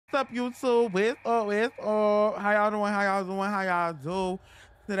What's up, YouTube? What's up? How y'all doing? How y'all doing? How y'all do?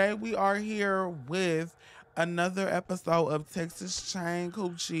 Today we are here with another episode of Texas Chain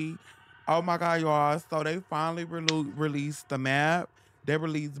Coochie. Oh my God, y'all. So they finally released the map. They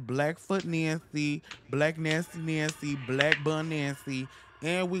released Blackfoot Nancy, Black Nasty Nancy, Black Bun Nancy,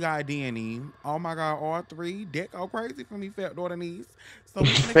 and we got Danny. Oh my God, all three. That go crazy for me, fat daughter niece. So we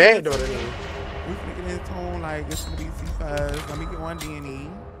finna get Fat into daughter it. niece. We finna get into tone like it's gonna be C5. Let me get on Danny.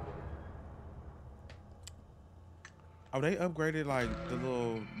 Oh, they upgraded like the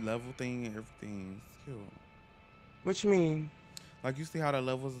little level thing and everything. It's cute. What you mean? Like you see how the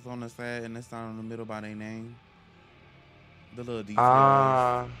levels is on the side and it's down in the middle by their name? The little details.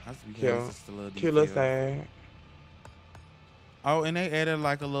 Ah, That's because cute. it's just the little Cute little details. thing. Oh, and they added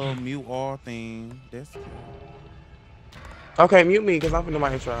like a little mute all thing. That's cute. Okay, mute me because I'm finna do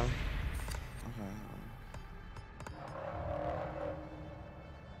my intro. Okay.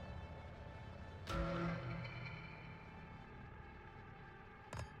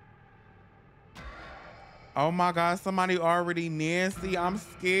 Oh my God, somebody already Nancy. I'm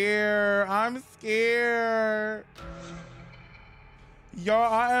scared. I'm scared.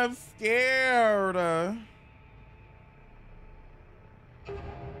 Y'all, I am scared.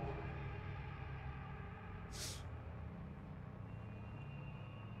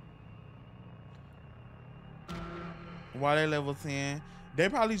 Why they level 10? They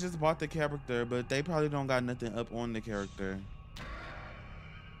probably just bought the character, but they probably don't got nothing up on the character.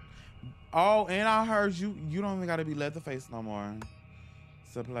 Oh, and I heard you don't even gotta be Leatherface no more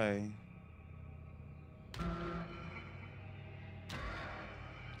to play.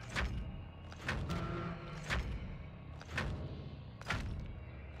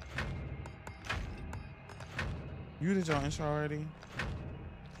 You did your intro already?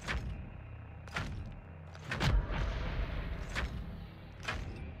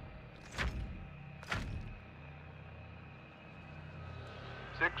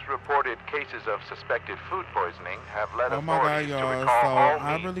 Reported cases of suspected food poisoning have led oh my God, y'all. So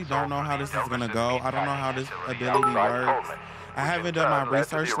I really don't know how this is gonna go. I don't know how this ability works. I haven't done my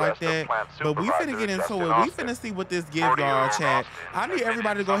research like that, but we finna get into it. We finna see what this gives y'all, chat. I need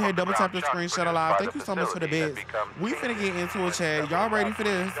everybody to go ahead and double tap the screen, shut alive. Thank you so much for the bits. We finna get into it, chat. Y'all ready for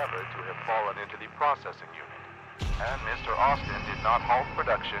this? To have fallen into the processing unit, and Mr. Austin did not halt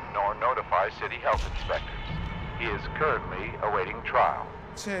production nor notify city health inspectors. He is currently awaiting trial.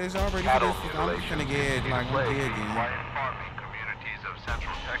 Chat, is y'all ready for this? I'm just gonna get like one day again. Farming communities of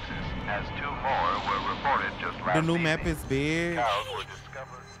Central Texas, as 2 more were reported just last The new evening. map is big. Cows were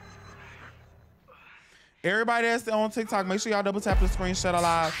discovered. Everybody that's on TikTok, make sure y'all double tap the screen, shut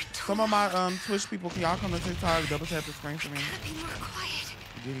alive. Some of my Twitch people, can y'all come to TikTok, double tap the screen for me? Be more quiet.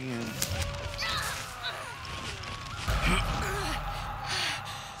 Get in.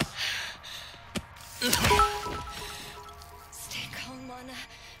 Stay calm, Mana.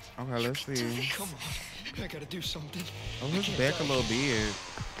 Okay, let's see. Come on, I gotta do something. Oh, his back a little big.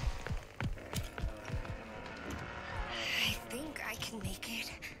 I think I can make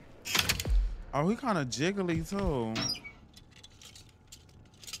it. Oh, he kind of jiggly too.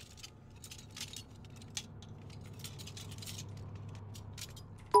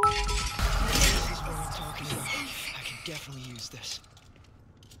 This is what I'm talking about. I can definitely use this.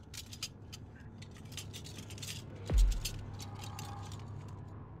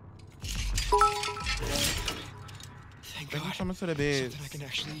 Thank Thank you God. so much to the bed. Something I can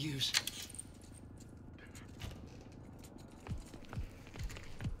actually use.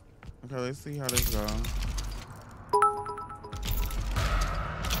 Okay, let's see how this goes.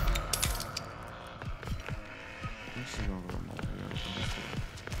 She gonna go over here.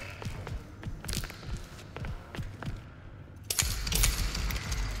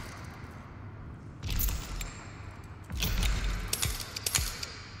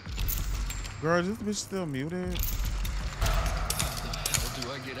 Girl, this bitch still muted. How do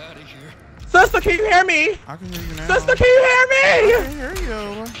I get out of here? Sister, can you hear me? I can hear you now. Sister, can you hear me? I can hear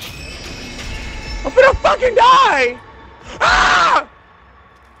you. I'm finna fucking die! Ah!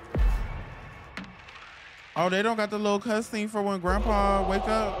 Oh, they don't got the little cussing for when Grandpa wake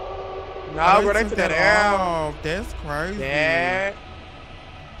up? No, Oh, bro, they took took that out. off. That's crazy. Yeah.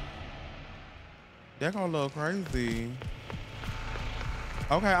 That gonna look crazy.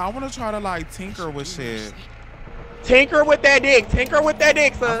 Okay, I want to try to like tinker with shit. Tinker with that dick. Tinker with that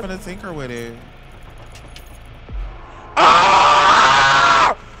dick, I'm son. gonna tinker with it.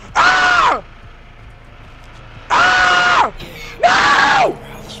 Ah! Ah! Ah! No!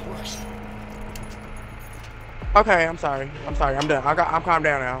 Okay, I'm sorry. I'm sorry. I'm done. I'm calmed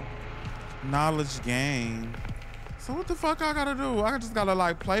down now. Knowledge gain. So what the fuck I gotta do? I just gotta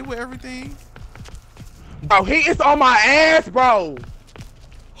like play with everything? Bro, he is on my ass, bro.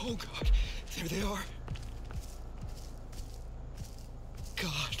 Oh God, there they are.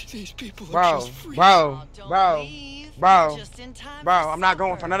 God, these people are just free. Bro, I'm not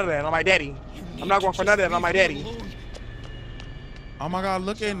going for none of that on my daddy. I'm not going for none of that on my daddy. Oh my God,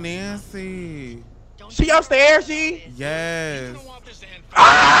 look at Nancy. She upstairs, she? Yes.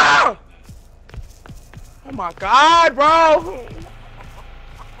 Ah! Oh my God, bro. Don't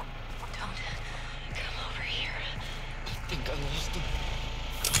come over here. I think I lost them.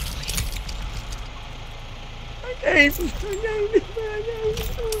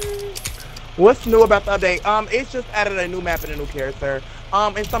 What's new about the update? It's just added a new map and a new character.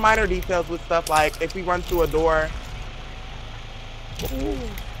 And some minor details with stuff like if we run through a door. Ooh.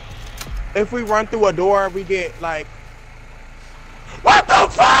 If we run through a door, we get like, what the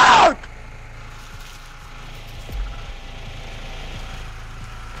fuck?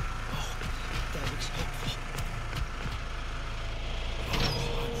 That looks helpful. Oh,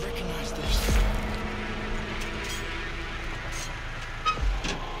 I recognize this.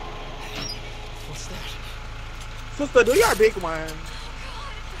 What's that? Sister, do your big one.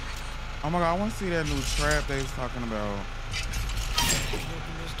 Oh my God, I want to see that new trap they was talking about. Can you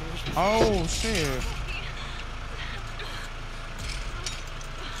open those doors? Oh shit.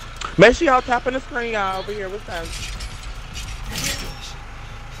 Make sure y'all tapping the screen, y'all, over here. What's that? This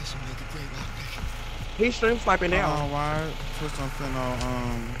will make a great lockpick. He's stream sniping now. Oh, why? Twitch don't send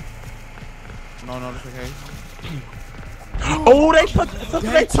no notification. Oh, they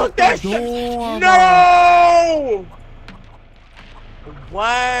took that shit. Door, No!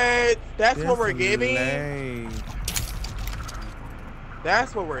 What? That's what we're giving? lame.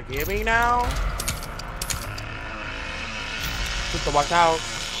 That's what we're giving now? Just to watch out.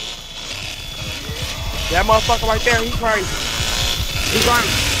 That motherfucker right there, he's crazy. He's right.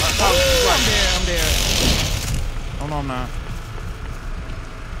 I'm dead. Oh no, I'm not.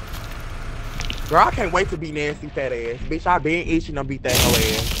 Girl, I can't wait to beat Nancy fat ass. Bitch, I been itching to beat that whole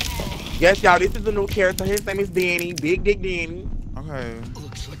ass. Yes, y'all, this is a new character. His name is Danny. Big Dick Danny. Okay.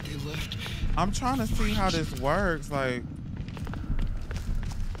 Looks like they left. I'm trying to see how this works, like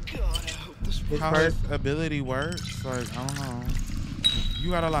God, I hope this works. how his ability works. Like, I don't know.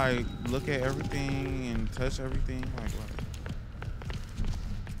 You gotta like look at everything and touch everything. Like what?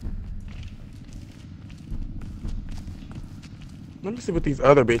 Let me see what these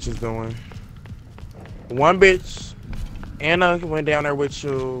other bitches doing. One bitch, Anna went down there with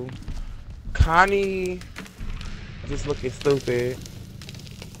you. Connie just looking stupid.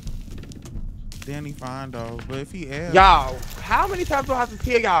 Danny fine though, but if he asks, Y'all, how many times do I have to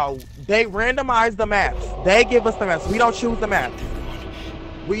tell y'all? They randomize the maps. They give us the maps. We don't choose the maps.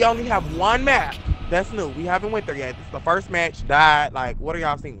 We only have one map. That's new. We haven't went there yet. This is the first match. Died. Like, what are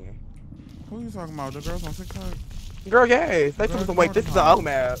y'all seeing? who are you talking about? The girls on TikTok? Girl, yes. They Girl, told us, wait, this is the ignore old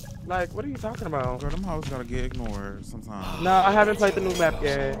map. Like, what are you talking about? Girl, them hoes gotta get ignored sometimes. No, I haven't played the new map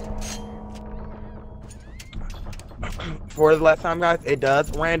yet. For the last time, guys, it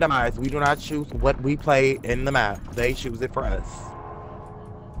does randomize. We do not choose what we play in the map. They choose it for us.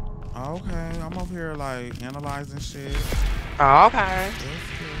 Okay, I'm over here like analyzing shit. Oh, okay. That's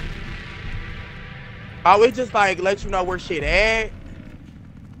cool. Oh, it just like let you know where shit at?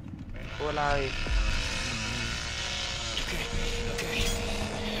 Or like... Okay.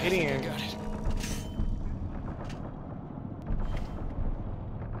 Get in. Got it.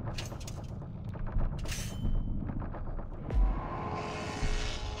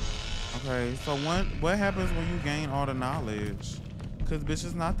 Okay, so what happens when you gain all the knowledge? Cause bitch,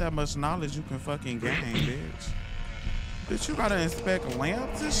 it's not that much knowledge you can fucking gain, bitch. Bitch, you gotta inspect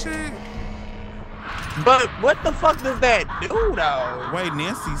lamps and shit? But what the fuck does that do, though? Wait,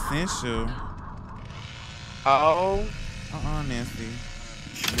 Nancy sent you. Oh. Nancy.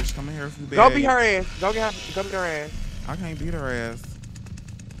 Bitch, come in here if you bad. Go beat her ass. Go beat her ass. I can't beat her ass.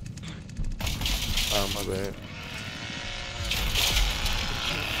 Oh, my bad.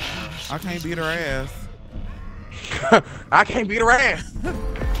 I can't beat her ass. I can't beat her ass.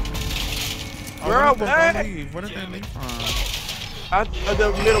 Oh, Girl, where did they leave? Where did they leave from?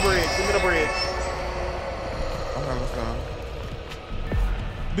 The middle bridge. The middle bridge. Okay, let's go.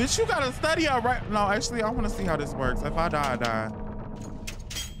 Bitch, you gotta study up, right? No, actually, I want to see how this works. If I die, I die.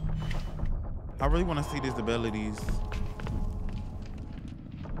 I really want to see these abilities.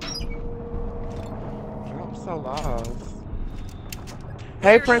 I'm so lost.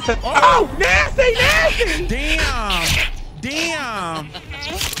 Hey, princess. Oh, Nancy! Damn! Damn!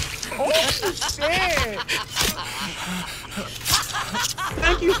 Oh, shit!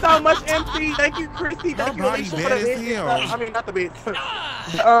 Thank you so much, MC. Thank you, Chrissy. Thank you, body Alicia, bad for the as bits. hell. I mean, not the bits.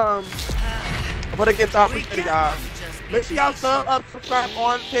 For the gifts, I appreciate it, y'all. Make sure y'all sub up, subscribe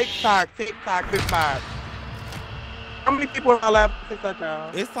on TikTok. How many people are allowed to TikTok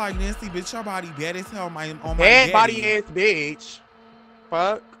now? It's like, Nancy, bitch, your body bad as hell on my Bad daddy. body ass bitch.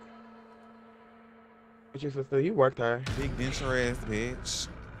 Fuck. What you sister? You worked her. Big denture ass bitch.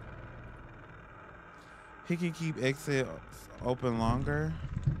 He can keep exit open longer.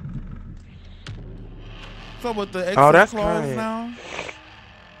 So with the exit closed now?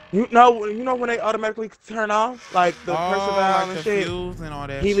 You know when they automatically turn off, like the pressure valve like and the shit. fuse and all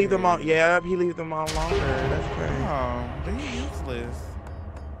that. He leave them on. Yeah, he leave them on longer. That's crazy. Oh, they useless.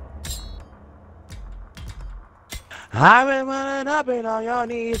 I've been running up and on your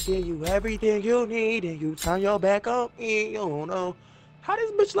knees, give you everything you need, and you turn your back on me. You don't know how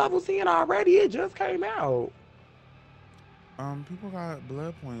this bitch level seeing already. It just came out. People got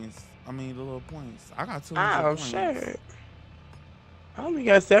blood points. I mean, the little points. I got 200 points. Shit. I only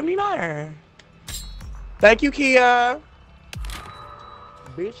got 79. Thank you, Kia.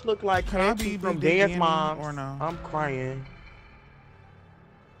 Bitch look like Can I be from Big Dance Dick Moms. or no? I'm crying.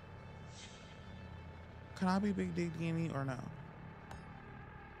 Can I be Big Dick Danny or no?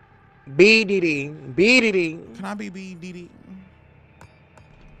 BDD. Can I be BDD?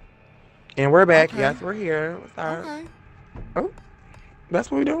 And we're back. Okay. Yes, we're here. What's up? Okay. Oh, that's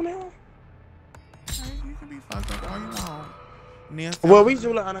what we do now? Okay, you can be fucked up all you want. Nancy, Well, we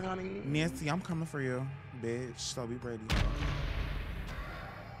Jula Anagani. Nancy, I'm coming for you, bitch. So be ready.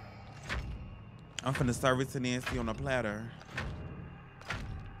 I'm finna serve it to Nancy on a platter.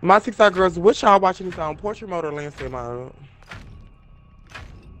 My TikTok girls, what y'all watching this on? Portrait mode or landscape mode?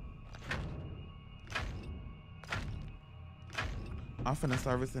 I'm finna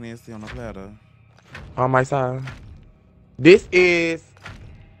serve it to Nancy on a platter. On my side. This is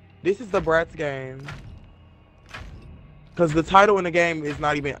the Bratz game. Cause the title in the game is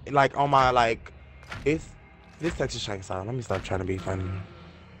not even like on my like. It's this Texas Chainsaw. Let me stop trying to be funny.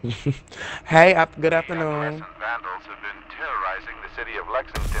 Hey, good afternoon. Vandals have been terrorizing the city of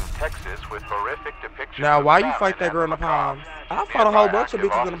Lexington, Texas, with horrific depictions. Now, why you of fight that girl in the palms? I fought a whole bunch of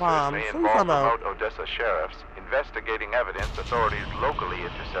bitches in the palms. Who you talking about? Odessa sheriffs investigating evidence authorities locally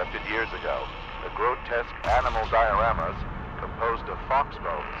intercepted years ago. The grotesque animal dioramas, composed of fox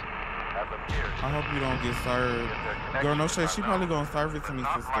bones, have appeared. I hope you don't get served. Girl, no shit. She probably gonna serve it to me,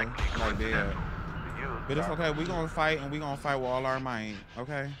 sister. Like that. But it's okay. We gonna fight, and we gonna fight with all our might.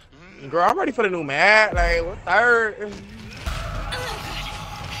 Okay. Girl, I'm ready for the new map. Like, what's third?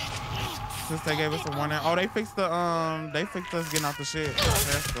 Since they gave us a warning. Oh, they fixed us getting out the shit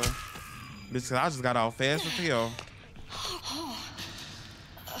faster. Bitch, I just got out fast as hell.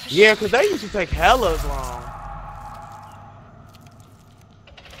 Yeah, cause they used to take hella long.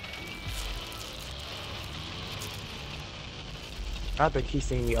 I think he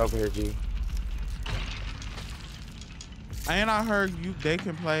seen me over here, G. And I heard they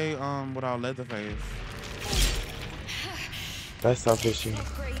can play without Leatherface. That's so fishy. Not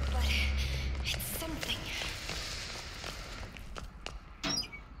great, but it's something.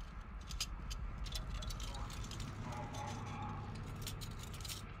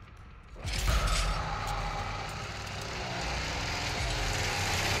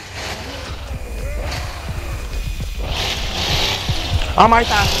 Oh my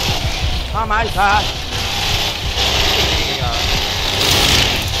god. Oh my god.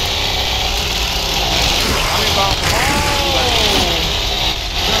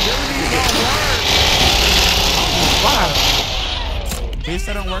 Bitch,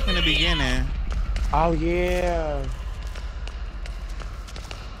 that don't work in the beginning. Oh yeah.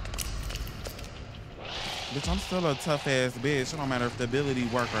 Bitch, I'm still a tough ass bitch. It don't matter if the ability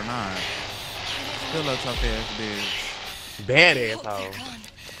work or not. Still a tough ass bitch. Bad asshole.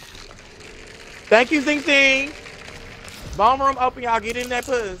 Thank you, Zing Zing. Bone room open, y'all. Get in that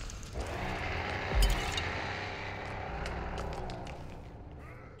puss.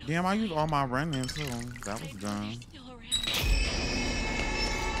 Damn, I used all my running too. That was dumb.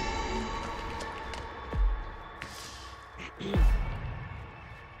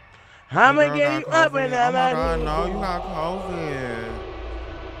 I'ma get you up and Oh I'm my god, no, you got COVID.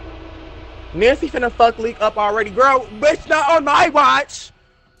 Nancy finna fuck Leek up already. Girl, bitch, not on my watch.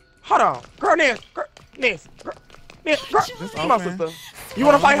 Hold on. Girl, Nancy. Nancy. Girl, come on, sister. You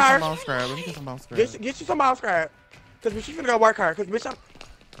wanna fight her? Let me get some bone scrap. Get you some ball scrap. Cause bitch, you finna go work her. Cause bitch, I'm...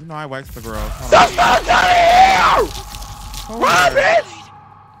 You know I wax the girls. Stop Run, bitch!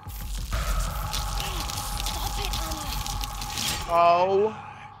 Oh.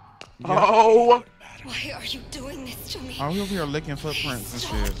 Oh. Why are you doing this to me? Oh, he over here licking footprints and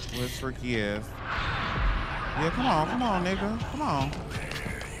shit with his freaky ass. Yeah, come on, nigga. Come on.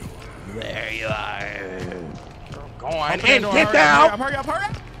 There you are. Go on Okay, and no, get down. hurry up.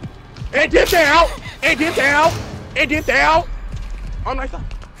 And dip down. And dip down. And dip down. On my side.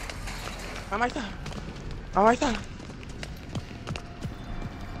 On my side. On my side.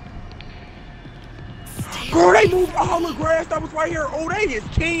 Girl, they moved all the grass that was right here. Oh, they is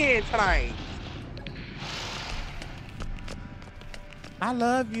king tonight. I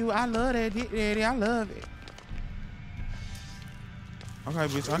love you. I love that dick, daddy. I love it. Okay,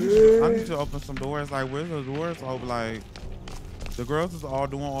 bitch, I need to open some doors. Like, where's the doors open? Like, the girls is all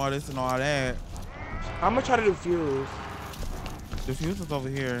doing all this and all that. I'm gonna try to do fuse. The fuse is over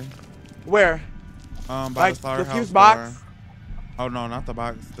here. Where? By Like the slaughterhouse the fuse door. box? Oh no, not the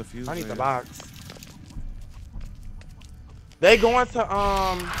box. The fuse. I need the is. box. They going to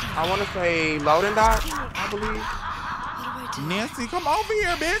I want to say loading dock, I believe. Nancy, come over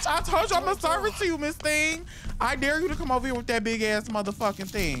here, bitch. I told you I'm gonna serve it to you, Miss Thing. I dare you to come over here with that big ass motherfucking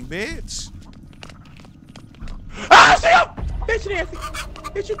thing, bitch. Ah, shit up! Bitch, Nancy.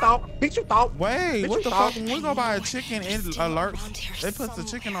 Bitch, you thought. Bitch, you thought. Wait, Bitch, what you the thought. fuck? When we go buy a chicken and alerts, they put the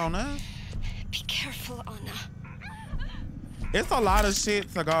chicken on us. Be careful, Anna. It's a lot of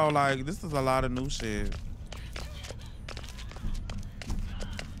shit to go. Like, this is a lot of new shit.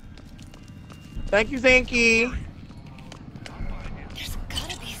 Thank you, Zinky. There's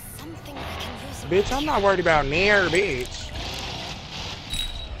gotta be something I can use. Bitch, I'm not worried about near, bitch.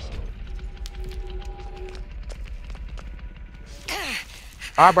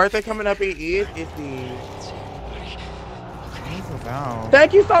 Our birthday coming up, it is. It's the...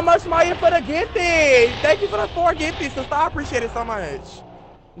 Thank you so much, Maya, for the gifting. Thank you for the 4 gifties, sister. I appreciate it so much.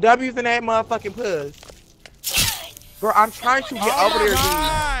 W's in that motherfucking puss. Girl, I'm trying to get over there,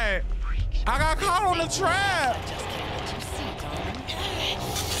 God. I got caught on the trap.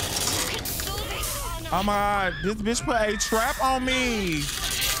 Oh my God, this bitch put a trap on me.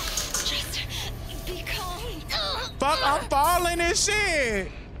 Just be calm. Fuck, I'm falling and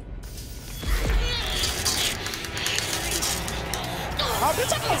shit. Oh,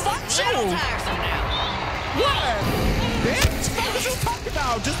 bitch, I'm gonna fuck you. What? Bitch, what was you talking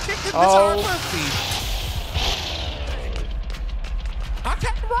about? Just kick this bitch out of pussy. I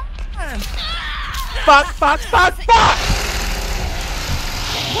can't run. Fuck, fuck, fuck, fuck!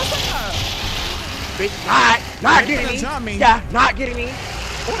 What's up? Bitch, not getting me. Jump me. Yeah, not getting me.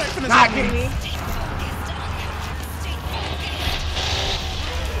 Oh, they finna Not jump getting me.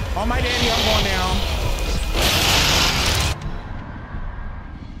 Oh, my daddy, I'm going down.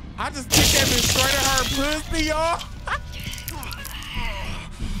 I just kicked that bitch straight at her pussy, y'all.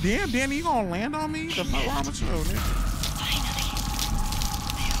 Damn, Danny, you gonna land on me? The fuck wrong with you, nigga?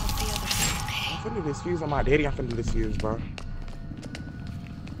 I'm finna do this fuse on my daddy. I'm finna do this fuse, bro.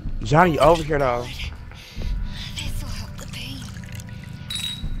 Johnny over here, though. This will help the pain.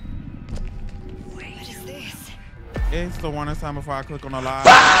 What is this? It's the warning time before I click on the live.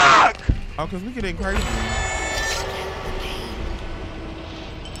 Fuck! Oh, cause we getting crazy.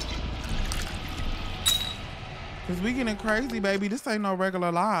 Cause we getting crazy, baby. This ain't no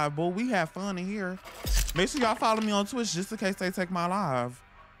regular live, but we have fun in here. Make sure y'all follow me on Twitch just in case they take my live.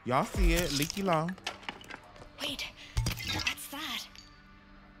 Y'all see it, Leekylo. Wait, what's that?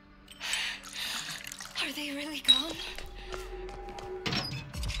 Are they really gone?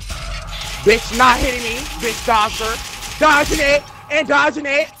 Bitch, not hitting me. Bitch, dodger. Dodging it. And dodging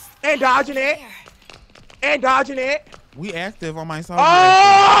it. And dodging it. And dodging it. We active on my side.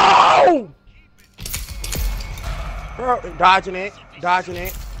 Oh! Girl, dodging it. Dodging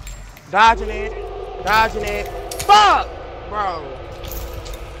it. Dodging it. Dodging it. Fuck! Bro.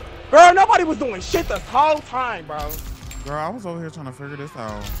 Girl, nobody was doing shit this whole time, bro. Girl, I was over here trying to figure this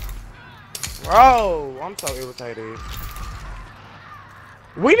out. Bro, I'm so irritated.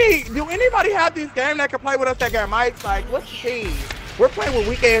 Do anybody have this game that can play with us that got mics? Like, what's the team? We're playing with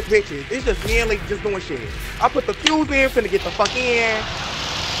weak ass bitches. It's just me and Lee just doing shit. I put the fuse in, finna get the fuck in.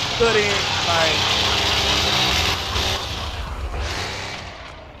 Put in, like.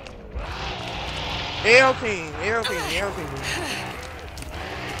 L team.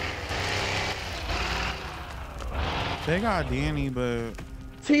 They got Danny, but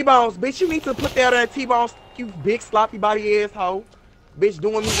T-Bones, bitch, you need to put that on T-Bones, you big sloppy body ass hoe. Bitch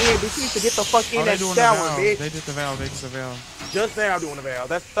doing me in, bitch, you need to get the fuck in that shower, bitch. They did the valve, Just now doing the valve.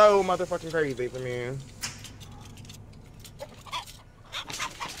 That's so motherfucking crazy for me.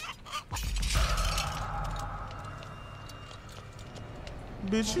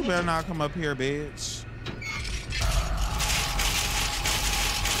 Bitch, you better not come up here, bitch.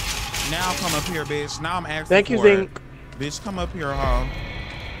 Now come up here, bitch. Now I'm asking Thank you, for it. Zinc. Bitch, come up here, huh?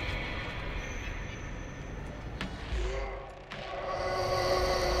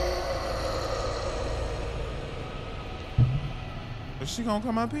 Is she gonna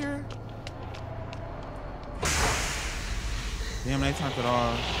come up here? Damn, they turned it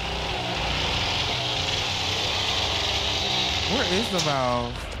off. Where is the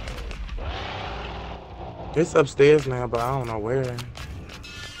valve? It's upstairs now, but I don't know where.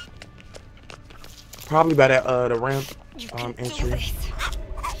 Probably by that the ramp entry.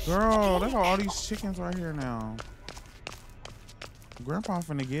 Girl, they got all these chickens right here now. Grandpa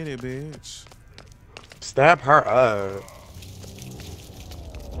finna get it, bitch. Stab her up.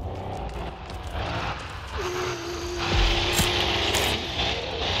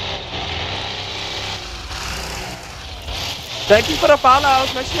 Thank you for the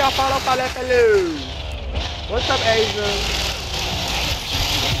follows. Make sure y'all follow. What's up, Asia?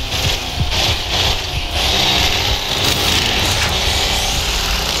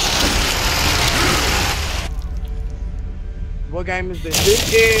 What game is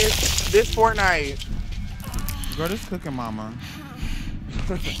this? This Fortnite. Girl, this Cooking Mama.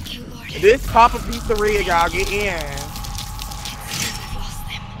 Thank you, Lord. This Papa Pizzeria, y'all get in.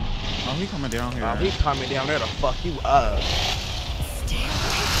 Oh, he coming down here. Oh, he coming down there to fuck you up.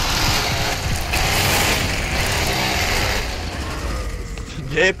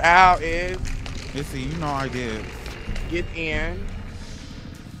 Dip out is. Let's see, you know I did. Get in.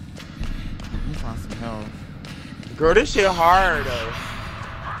 Let me find some help. Girl, this shit hard though.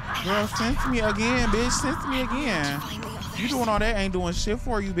 Girl, sense me again, bitch. Sense me again. You doing all that ain't doing shit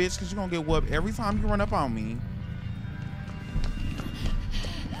for you, bitch, because you're gonna get whooped every time you run up on me.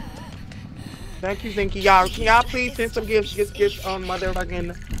 Thank you, Zinky. Y'all, can y'all please send some gifts on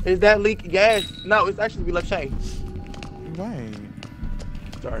motherfucking... Is that leak? Yes. No, it's actually We Love Shay. Wait.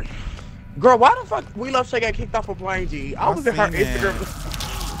 Sorry. Girl, why the fuck We Love Shay got kicked off of Blind G? I was in her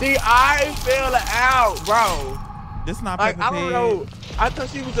Instagram. See, I fell out, bro. This not like, Peppa I don't know. I thought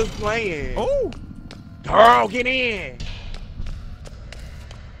she was just playing. Oh. Girl, get in.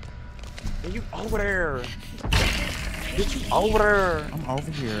 And you over there. Get you over there. I'm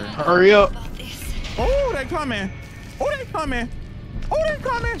over here. Hurry up. Oh, they coming. Oh, they coming. Oh, they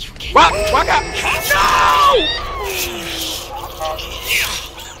coming. What? What got? No!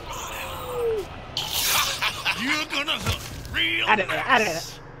 You're gonna look real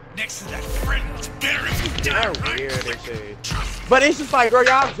nice next to that friend better if you die, right? But it's just like, girl,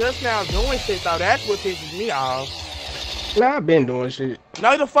 y'all just now doing shit though. That's what pisses me off. Nah, I've been doing shit.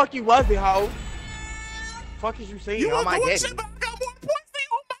 No, the fuck you wasn't, ho. Fuck is you saying? You on my doing daddy. shit, but I got more points than you.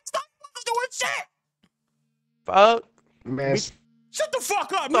 Oh my God, you was doing shit. Fuck. Man, Shut the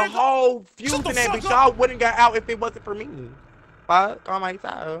fuck up, the nigga. whole feud Shut the in that fuck bitch, up. y'all wouldn't got out if it wasn't for me. Fuck on my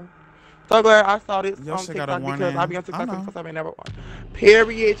side. So glad I saw this Your on shit got a TikTok because I be on TikTok I know. because I ain't never won.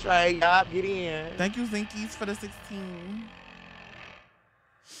 Period, Trey. Y'all get in. Thank you, Zinkies, for the 16.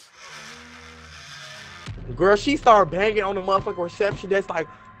 Girl, she started banging on the motherfucking reception. That's like,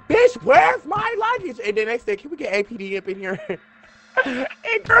 bitch, where's my luggage? And then they said, can we get APD up in here? And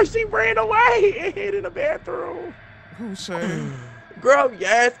girl, she ran away and hid in the bathroom. Who Shay? Girl,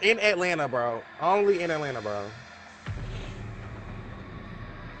 yes, in Atlanta, bro. Only in Atlanta, bro.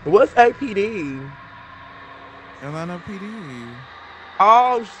 What's APD? Atlanta PD.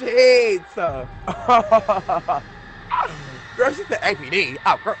 Oh, shit. Girl, she said APD.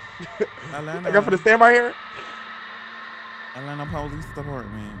 Oh, girl. Atlanta. I got for the stand right here. Atlanta Police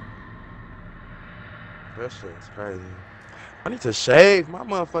Department. That shit's crazy. I need to shave my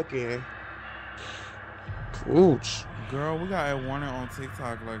motherfucking cooch. Girl, we got a warning on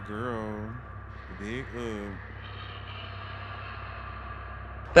TikTok, like, girl, big up.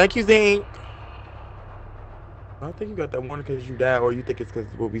 Thank you, Zink. I don't think you got that warning because you died, or you think it's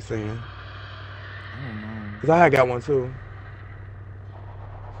because what we saying. I don't know. Because I got one too.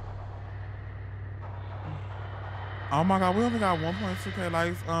 Oh my God, we only got 1.2K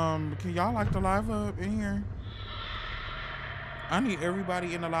likes. Can y'all like the live up in here? I need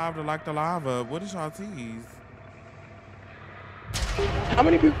everybody in the live to like the live up. What is y'all tease? How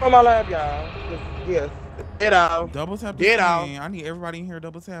many people on my live, y'all? Yes. Ditto. Double tap the Ditto. screen. I need everybody in here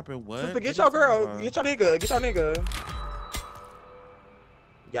double tapping. What? Sister, get your girl. Get your nigga. Get your nigga.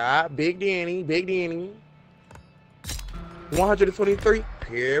 Yeah, Big Danny. Big Danny. 123.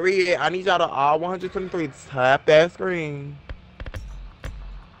 Period. I need y'all to all 123 tap that screen.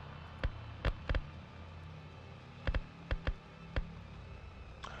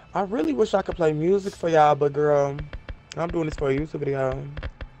 I really wish I could play music for y'all, but girl, I'm doing this for a YouTube video.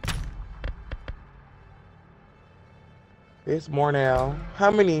 It's more now.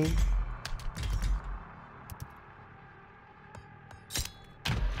 How many?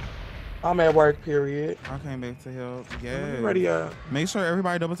 I'm at work, period. I came back to help. Let me Yeah. ready up. Make sure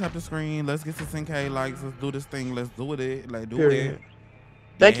everybody double tap the screen. Let's get to 10K likes. Let's do this thing. Let's do it. Like, do Period. it.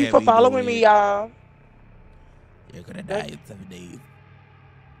 Thank you for we do following me, it. y'all. You're gonna die in 7 days.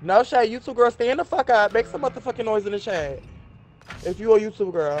 No shade, YouTube girl, stand the fuck up. Make some motherfucking noise in the chat. If you a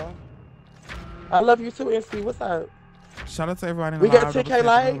YouTube girl. I love you too, NC. What's up? Shout out to everybody in the We got live. 10K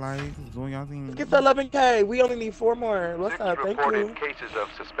likes. Doing y'all thing. Let's get to 11K. We only need 4 more. What's 6 up? Thank reported you. cases of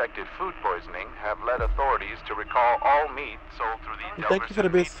suspected food poisoning have led authorities to recall all meat sold through the Thank you for the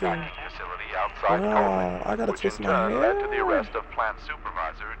meat big thing. packing facility outside Oh, Coleman, I gotta which twist in my turn led to the hair. arrest of plant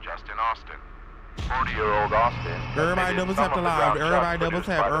supervisor Justin Austin. 40-year-old Austin. Everybody double tap the live. Everybody double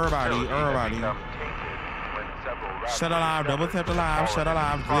tap. Everybody. Shut alive. Double tap the live. Shut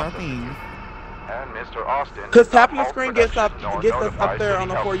alive. Do your thing. And Mr. Austin. Cause tapping the screen gets us up there on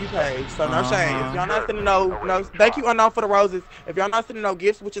the For You page. So no shade. If y'all not sending no, thank you unknown for the roses. If y'all not sending no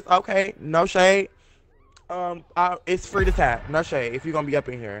gifts, which is okay, no shade. It's free to tap. No shade. If you're gonna be up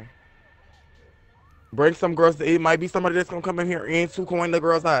in here, bring some girls. It might be somebody that's gonna come in here and to coin the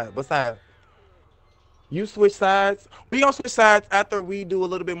girls' side. Besides, you switch sides. We gonna switch sides after we do a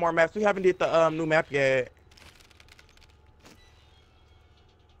little bit more maps. We haven't did the new map yet.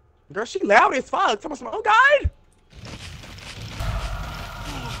 Girl, she loud as fuck. Someone, oh God!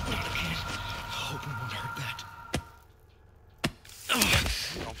 Hope it won't hurt that.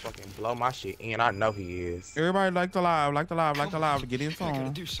 He don't fucking blow my shit in. I know he is. Everybody like the live. Like the live. Like the live. Get in I gotta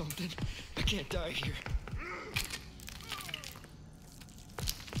phone. do something. I can't die here.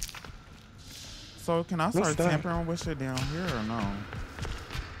 So can I start What's that? tampering with shit down here or no?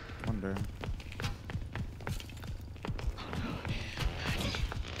 Wonder.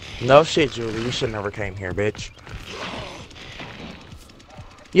 No shit, Julie. You should never came here, bitch.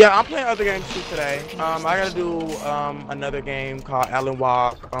 Yeah, I'm playing other games too today. I gotta do another game called Alan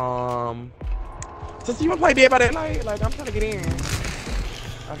Walk. Since you wanna play Dead by Daylight, like I'm trying to get in.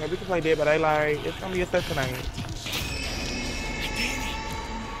 Okay, we can play Dead by Daylight. It's gonna be a set tonight.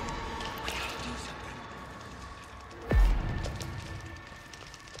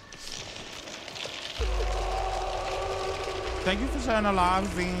 Thank you for sharing the live,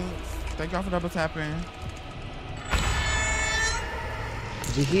 Zine. Thank y'all for double tapping.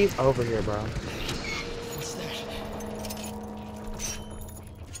 Gee, he's over here, bro. What's that?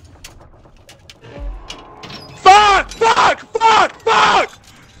 Fuck! Fuck! Fuck! Fuck!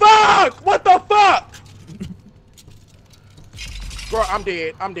 Fuck! What the fuck? Bro, I'm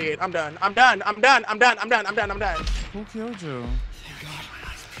dead. I'm dead. I'm done. I'm done. I'm done. I'm done. I'm done. I'm done. I'm done. Who killed you? Thank God.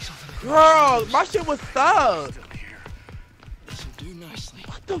 Girl, my shit was stuck. This will do nicely.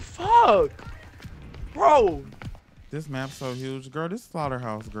 What the fuck? Bro. This map's so huge. Girl, this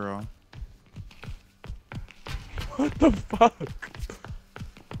slaughterhouse, girl. What the fuck?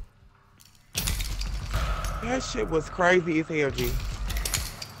 That shit was crazy as hell, G.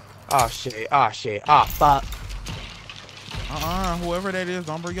 Oh shit. Oh shit. Oh fuck. Whoever that is,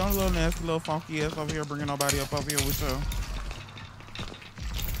 don't bring your little nasty, little funky ass over here, bringing nobody up over here with you.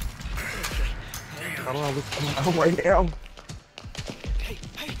 I don't know what's going on right now. Hey,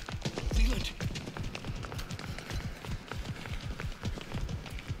 Leland.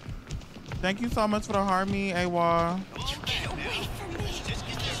 Thank you so much for the harmony, AWA. Get away from me.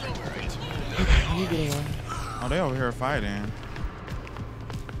 You get in. Oh, they over here fighting.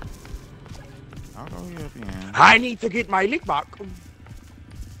 I'll go here at the end. I need to get my lick back.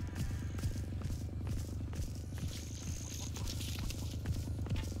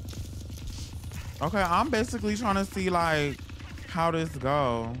 Okay, I'm basically trying to see like how this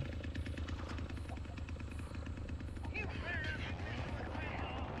go.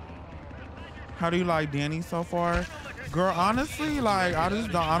 How do you like Danny so far? Girl, honestly, like I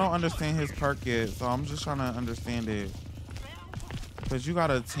don't understand his perk yet, so I'm just trying to understand it. Cause you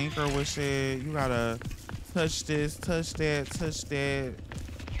gotta tinker with shit, you gotta touch this, touch that, touch that.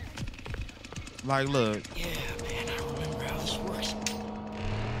 Like, look. Yeah, man, I remember how this works.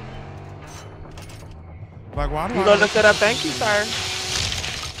 Like, why do You I? go to set up. Thank you, sir.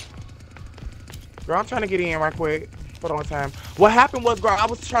 Girl, I'm trying to get in right quick. Hold on time. What happened was, girl, I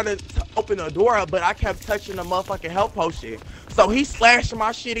was trying to open the door up, but I kept touching the motherfucking health potion. So he slashing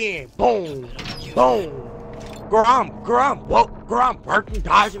my shit in. Boom. Boom. Girl, I'm working,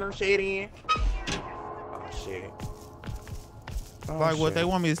 dodging her shit in. Oh, shit. Oh, Like, what, shit. they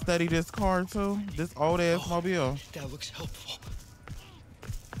want me to study this car too? This old ass mobile. That looks helpful.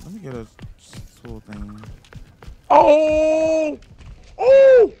 Let me get a tool thing. Oh!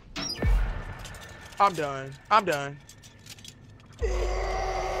 Oh! I'm done. I'm done.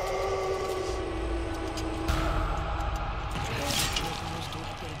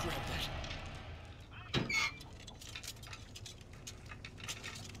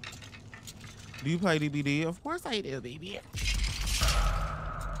 Do you play DBD? Of course I do, baby.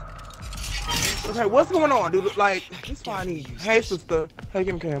 Okay, what's going on, dude? Like, this why I need you. Hey, sister. Hey,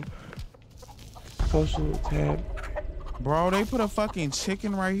 Cam. Social tab. Bro, they put a fucking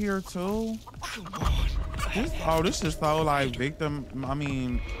chicken right here too. This is so like family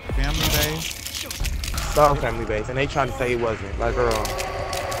based. So family based, and they trying to say it wasn't. Like, girl,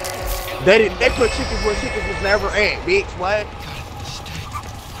 they put chickens where chickens was never at, bitch. What?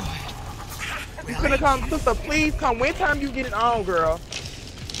 You finna come, sister? Please come. When time you get it on, girl?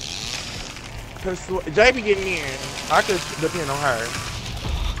 Cause JB getting in. I could depend on her.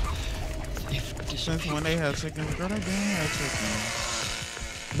 Since when they had chickens, girl, they didn't have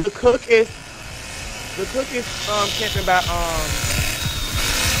chickens. The cook is camping by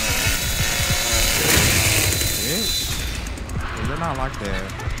Bitch. They're not like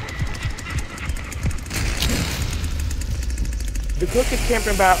that. The cook is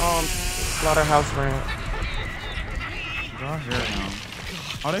camping by Slaughterhouse Ranch. Girl, here now.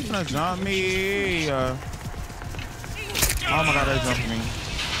 Oh, they finna jump me. Oh my god, they jumping me.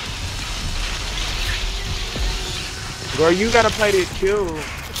 Girl, you gotta play this too.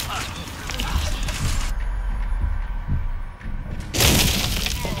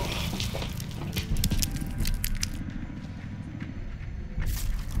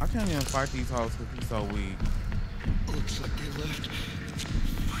 I can't even fight these hoes because he's so weak. Looks like they left.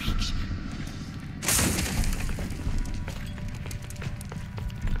 Freaks.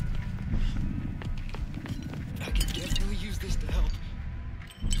 I could definitely use this to help.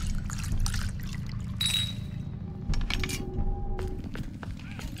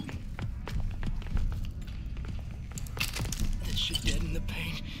 That should deaden the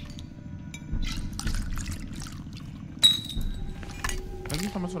pain. Thank you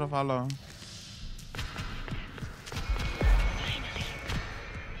so much for the follow. Finally.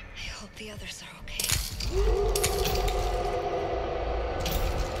 I hope the others are okay.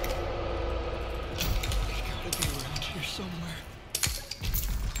 They gotta be around here somewhere.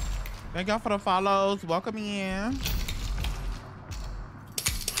 Thank y'all for the follows. Welcome in.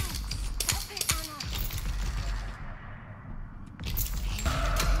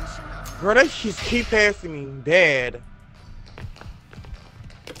 Girl, they just keep passing me. Dead.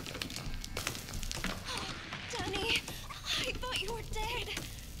 Danny, I thought you were dead.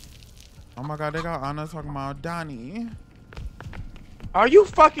 Oh my god, they got Anna talking about Donnie. Are you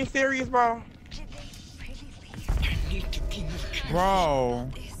fucking serious, bro? Did they really leave? I need to be more careful.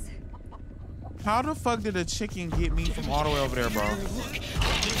 Bro, This. how the fuck did a chicken get me from all the way over there, bro?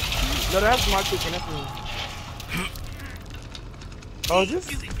 No, that's my chicken. That's me. Oh, this.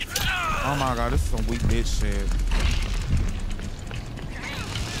 Oh my god, this is some weak bitch shit.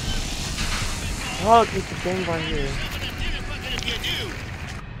 Oh, it's the thing right here.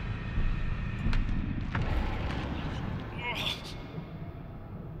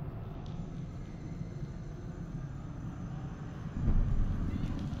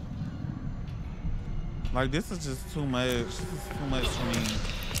 Like, this is just too much. This is too much for me.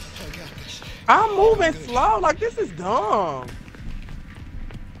 I got this. I'm moving slow. Like, this is dumb.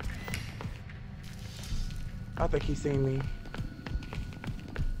 I think he's seen me.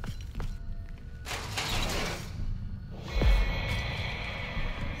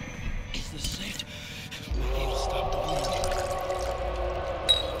 Is this safe? Might be able to stop the bleeding.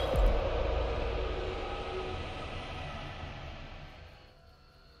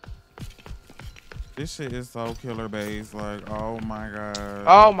 This shit is so killer based. Like, oh my god.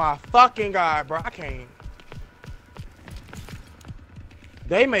 Oh my fucking god, bro. I can't.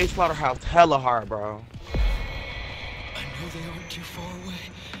 They made Slaughterhouse hella hard, bro. I know they aren't too far away.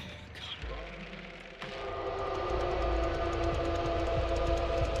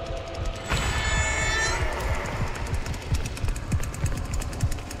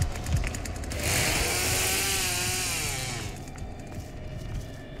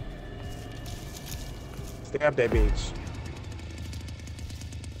 Stab that bitch.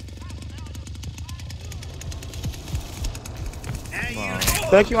 Wow.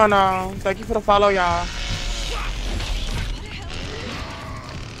 Thank you, Anna. Thank you for the follow, y'all.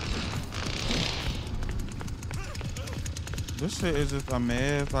 This shit is just a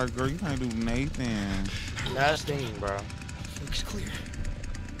mess. Like, girl, you can't do Nathan. That's the thing, bro. Looks clear.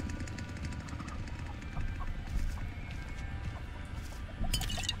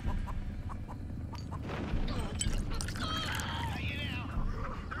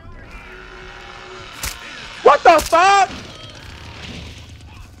 What the fuck?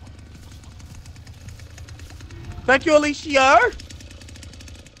 Thank you, Alicia. I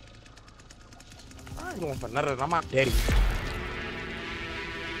ain't going for none of them. I'm not daddy.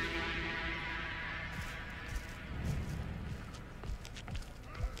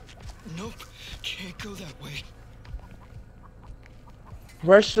 Nope, can't go that way.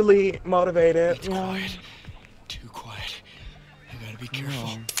 Racially motivated. It's quiet. Too quiet. I gotta be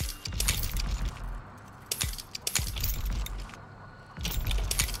careful.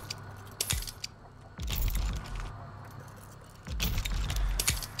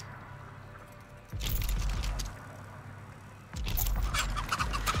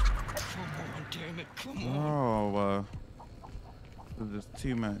 Oh, this is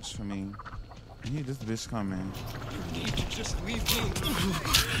too much for me. I need this bitch coming. You need to just leave me.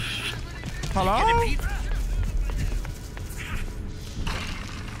 Hello?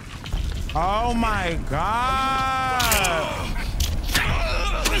 Oh my god!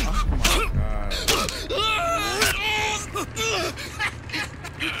 Oh my god.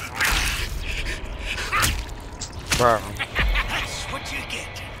 Bro. That's what you get.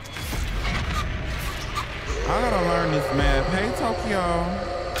 I gotta learn this map. Hey, Tokyo.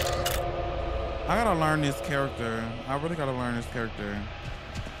 I gotta learn this character. I really gotta learn this character.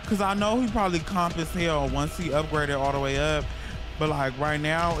 Cause I know he probably comp as hell once he upgraded all the way up. But like right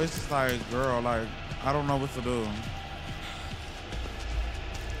now, it's just like, girl, like, I don't know what to do.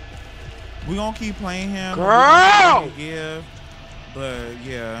 We gonna keep playing him. Girl! But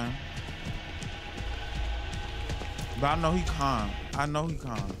yeah. But I know he comp. I know he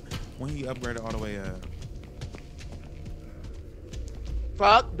comp when he upgraded all the way up.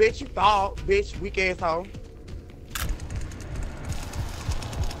 Fuck, bitch, you thought, bitch, weak asshole.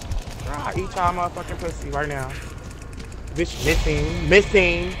 Ah, eat y'all motherfucking pussy right now. Bitch,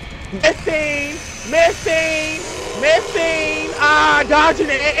 missing. Ah, dodging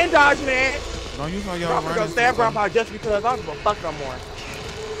it and dodging it. Don't use all your I'm gonna stab grandpa just because I don't give a fuck no more.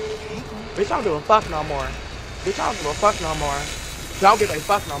 Bitch, I don't give a fuck no more. Bitch, I don't give a fuck no more. Don't give a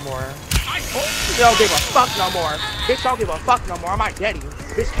fuck no more. Don't give a fuck no more. Bitch, don't give a fuck no more. I'm my daddy.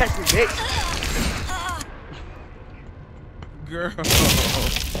 Bitch, catch me, bitch. Girl.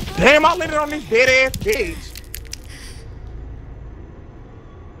 Damn, I landed on this dead ass bitch.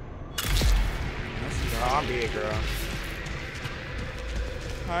 Oh, I'm dead, girl.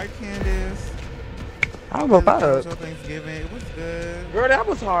 Hi, Candace. I don't know about your Thanksgiving. It was good. Girl, that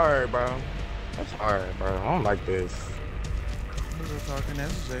was hard, bro. That's hard, bro. I don't like this. We were talking.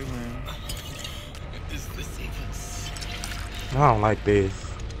 That's J-Win. Is this even? I don't like this.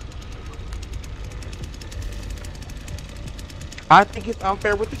 I think it's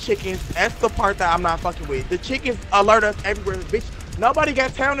unfair with the chickens. That's the part that I'm not fucking with. The chickens alert us everywhere. Bitch, nobody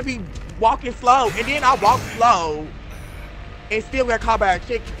got time to be walking slow. And then I walk slow and still got caught by a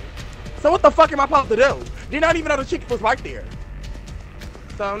chicken. So what the fuck am I supposed to do? Did not even know the chicken was right there.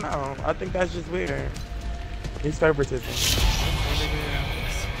 So no, I think that's just weird. It's favoritism.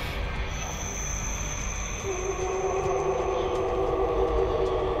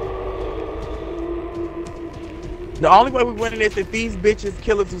 The only way we winning is if these bitches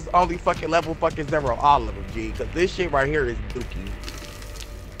killers was only fucking level fucking 0, all of them, G. Cause this shit right here is dookie.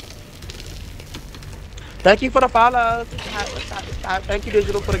 Thank you for the follows. Thank you,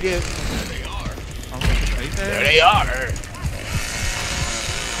 Digital, for the gift. There they are.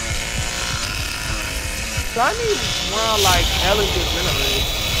 So I need one like elegant minerals.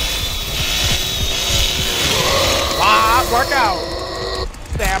 Ah, work out.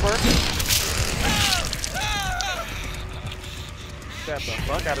 Stabber. Stab the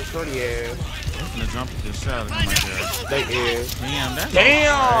fuck out of shorty ass. I'm gonna jump this shot in my god. They is. Damn, that's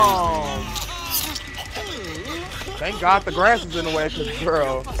damn. Thank God the grass is in the way, cause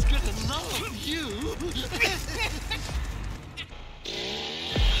girl.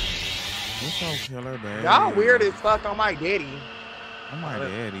 Killer, baby. Y'all weird as fuck on my daddy. On my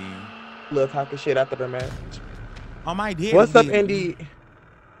daddy. Little talking shit after the match. On my daddy. What's up, Andy?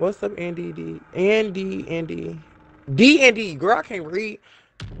 What's up, Andy? Andy. D&D. Girl, I can't read.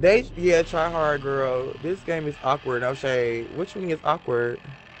 Yeah, try hard, girl. This game is awkward. No shade. Which one is awkward?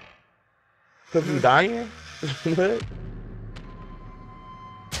 Cause you dying? What?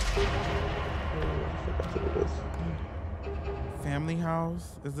 Family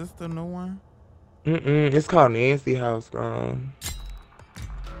House? Is this the new one? It's called Nancy House,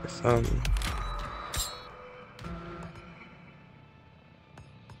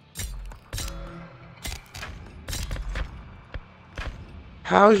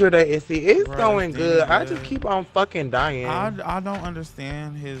 How's your day, Issy? It's going good. I just keep on fucking dying. I don't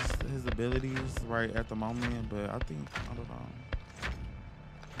understand his abilities right at the moment, but I don't know.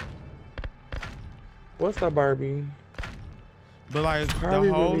 What's up, Barbie? But like Probably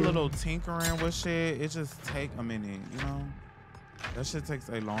the whole really. little tinkering with shit, it just take a minute, you know? That shit takes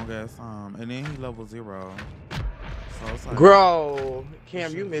a long ass time. And then he level 0. So it's like, Girl,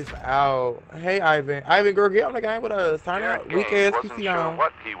 Cam, you missed out. Hey, Ivan. Ivan, girl, get on the game with us. Turn Derek up. Gaines Weak ass wasn't PC sure on.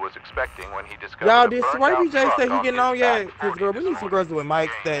 what he was expecting when he discovered Y'all, a did burned Swipey out J truck say he on getting his on yet? back Cause girl, we need some girls with mics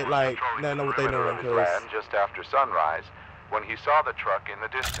that like Gaines that know what they was doing. of his Cause land just after sunrise when he saw the truck in the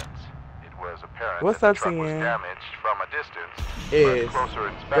distance. It was apparent what's that up, the truck was Cian? damaged from a distance. Is but closer girl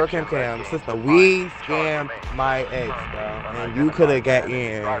inspection Cam, led sister, Gaines to we find scammed charged my remains ex, bro, of an and you could have got unidentified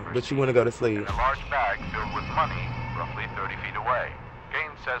man in, driver's but you seat want to go to sleep. in a large bag filled with money, roughly 30 feet away.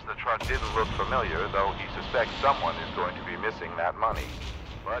 Gaines says the truck didn't look familiar, though he suspects someone is going to be missing that money.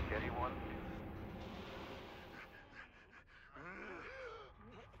 But anyone...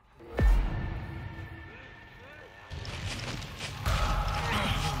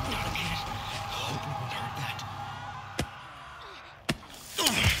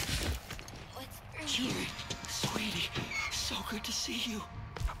 Sweetie, so good to see you.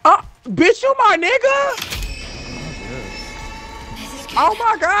 Bitch, you my nigga? Oh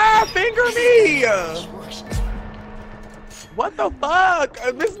my God, finger me! What the fuck?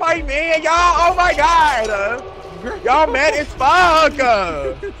 This my man, y'all. Oh my God. Y'all mad as fuck.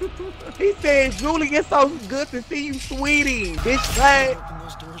 He said, Julie, it's so good to see you, sweetie. Bitch, play.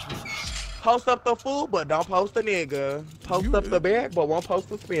 Post up the food, but don't post the nigga. Post up the bag, but won't post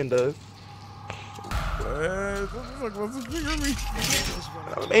the spenders. what the fuck was it? Finger me.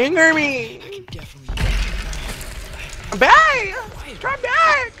 Finger me. Back. Come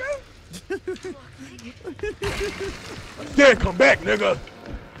back. Then come back, nigga.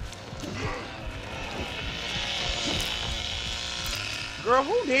 Girl,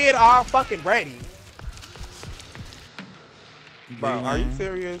 who did all fucking ready? Bro, are you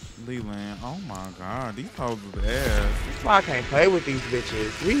serious? Leland, oh my God, these hoes is ass. That's why I can't play with these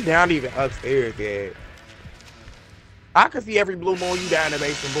bitches. We down even upstairs yet. I can see every blue moon you down in the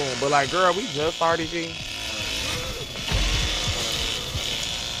basement, boom. But like, girl, we just started, G.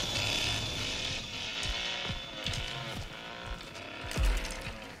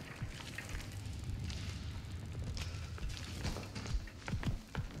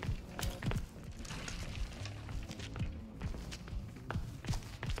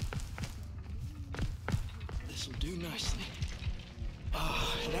 This'll do nicely.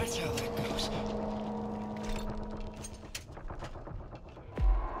 Ah, that's how that goes.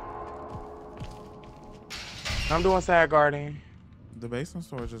 I'm doing side garden. The basement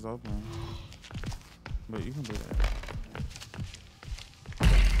storage is open, but you can do that.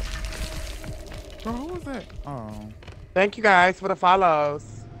 Bro, who was that? Oh. Thank you guys for the follows.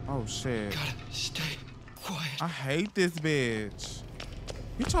 Oh shit. Gotta stay quiet. I hate this bitch.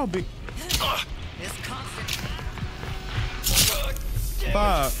 Get your big. This constant. Fuck.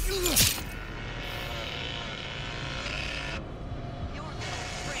 Fuck.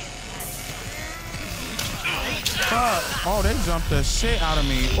 Oh, they jumped the shit out of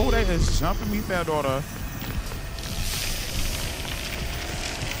me. Oh, they is jumping me, fair daughter.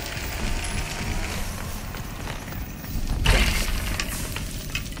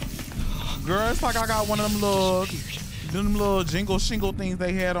 Girl, it's like I got one of them little jingle shingle things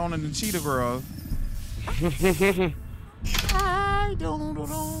they had on in the Cheetah Girls. Get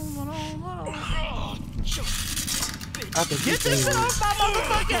this shit off my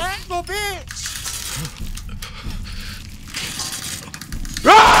motherfucking ankle, bitch!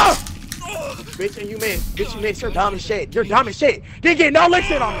 Ah! Bitch, and you missed. Bitch, you missed. You're dumb as shit. You're dumb as shit. Didn't get no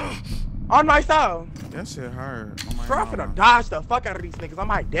licks in on me. On my style. That shit hurt. Oh my Bro, I'm God. finna dodge the fuck out of these niggas. I'm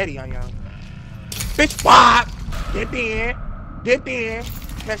my daddy on y'all. Bitch, bop. Dip in. Dip in.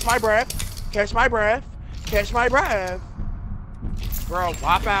 Catch my breath. Catch my breath. Catch my breath. Girl,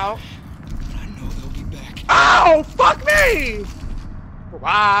 whop out. I know they'll be back. Ow! Fuck me!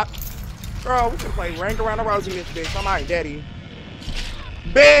 Whop. Girl, we can play Ring Around the Rosie in this bitch. I'm my daddy.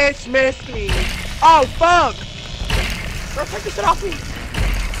 Bitch, missed me. Oh, fuck. Girl, take this shit off me.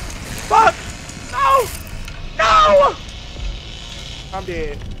 Fuck. No. No. I'm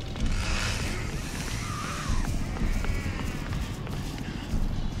dead.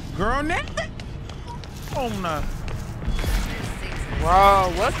 Girl, next. Oh no.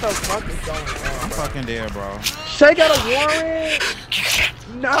 Bro, what the fuck is going on? I'm fucking dead, bro. Shay got a warrant?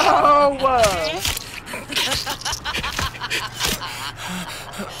 No.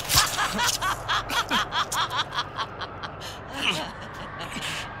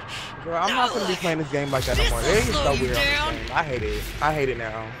 Girl, I'm not gonna be playing this game like that no more. It is so weird on this game. I hate it. I hate it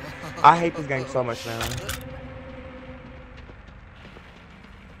now. I hate this game so much now.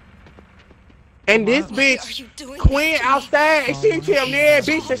 And this bitch, Quinn outside, and she didn't tell me,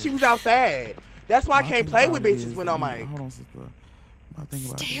 bitch, that she was outside. That's why I can't play with bitches when I'm like. Hold on, sister. I think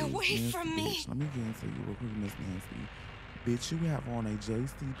about Stay it, away nasty from me. bitch. Let me get into you real quick, Miss Nancy. Bitch, you have on a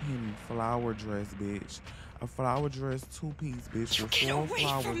JCPenney flower dress, bitch. A flower dress two-piece, bitch, with Get 4 away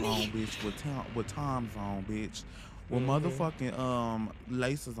flowers from on, me. bitch, with Toms on, bitch. With motherfucking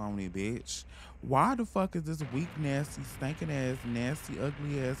laces on it, bitch. Why the fuck is this weak, nasty, stinking ass, nasty,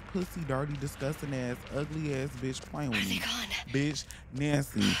 ugly ass, pussy, dirty, disgusting ass, ugly ass bitch playing with me? Bitch,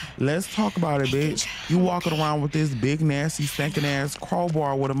 Nancy, let's talk about it, bitch. You walking around with this big, nasty, stinking ass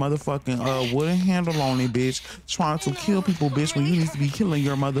crowbar with a motherfucking wooden handle on it, bitch, trying to kill people, bitch, when you need to be killing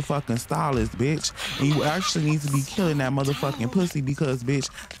your motherfucking stylist, bitch. And you actually need to be killing that motherfucking pussy because,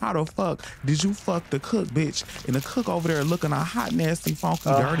 bitch, how the fuck did you fuck the cook, bitch? And the cook over there looking a hot, nasty, funky,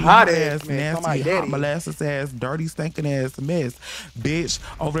 dirty, hot ass, nasty, hot molasses ass, dirty, stinking ass mess, bitch,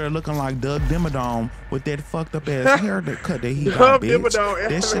 over there looking like Doug Dimmadome with that fucked up ass haircut that he got, bitch.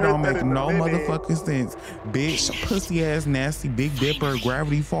 That shit don't make no motherfucking sense, bitch. Pussy ass, nasty, Big Dipper,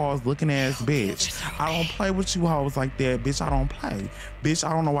 Gravity Falls looking ass bitch. I don't play with you hoes like that, bitch. I don't play, bitch.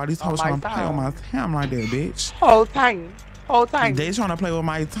 I don't know why these hoes trying to play on my time like that, bitch. Whole time. They trying to play with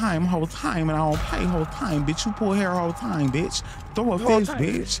my time whole time, and I don't play whole time, bitch. You pull hair whole time, bitch. Throw a fist,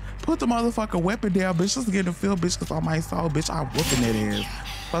 bitch. Put the motherfucking weapon down, bitch. Let's get in the field, bitch, because on my soul, bitch, I'm whooping that ass.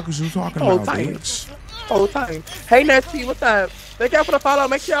 Fuck is you talking about, bitch? Whole time. Hey, Nasty, what's up? Thank y'all for the follow.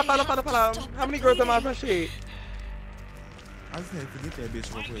 Make sure y'all follow. How many girls am I for shit? I just had to get that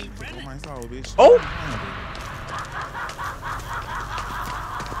bitch real quick. On my soul, bitch. Oh!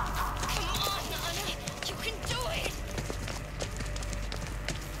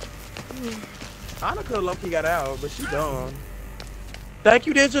 Anna could low-key got out, but she done. Thank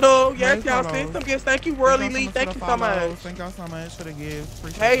you, Digital. Yes, y'all sent some gifts. Thank you, World Elite. Thank you so much. Thank y'all so much for the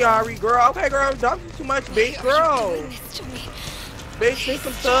gifts. Hey, Ari, girl. Okay, girl. Don't do too much, bitch, girl. Bitch, send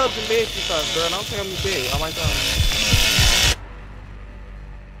some subs and bits and stuff, girl. Don't tell me shit. Oh my god.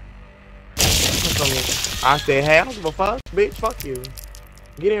 I said, hey, I don't give a fuck. Bitch, fuck you.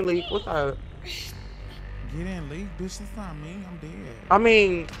 Get in, Leak. What's up? Get in, Leak. Bitch, that's not me. I'm dead. I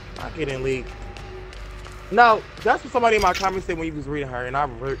mean, I get in, Leak. No, that's what somebody in my comments said when you was reading her, and I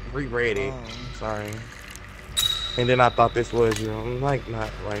reread it. Sorry. And then I thought this was you. I'm like,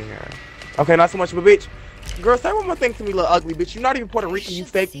 not right here. Okay, not so much of a bitch. Girl, say one more thing to me, little ugly bitch. You're not even Puerto Rican, you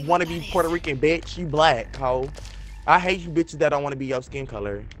fake wanna be Puerto Rican bitch. You black, hoe. I hate you bitches that don't want to be your skin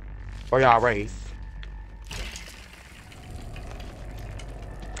color. Or y'all race.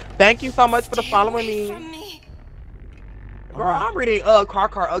 Thank you so much for the following me. Girl, I'm reading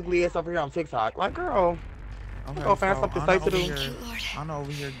car ugly ass over here on TikTok. Like, girl. Okay, go find something safe to do. I'm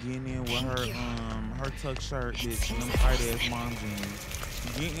over here getting in with her tuck shirt, bitch, and them tight ass mom jeans.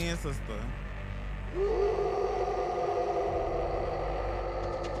 Get in, sister.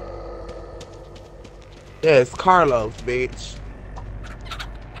 Yes, Carlos, bitch.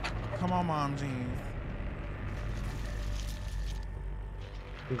 Come on, mom jeans.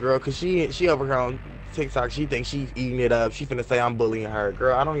 Girl, cause she over here on TikTok, she thinks she's eating it up. She finna say I'm bullying her.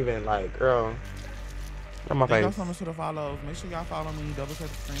 Girl, I don't even like, girl. Get on my face. Thank y'all so much for the follows. Make sure y'all follow me. Double check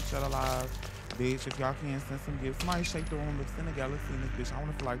the screenshot alive. Bitch, if y'all can send some gifts. Somebody shake the room. Let's send a galaxy in this bitch. I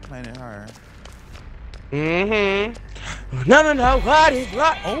wanna feel like planning her. No, what is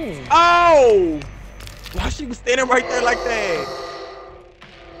what? Oh! Why she was standing right there like that?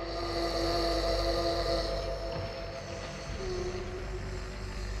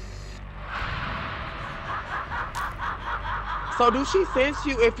 So do she sense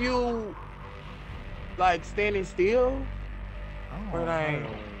you if you like standing still? Or like,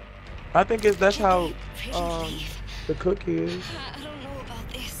 I think that's how the cook is. I don't know about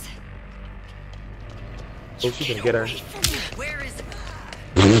this. Oh, she gonna get her. Where is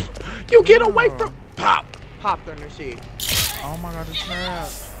it? You get away from popped on her shit. Oh my god, the trap.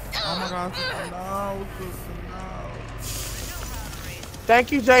 Oh my god, no,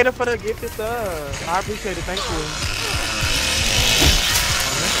 Thank you, Jada, for the gift and stuff. I appreciate it. Thank you.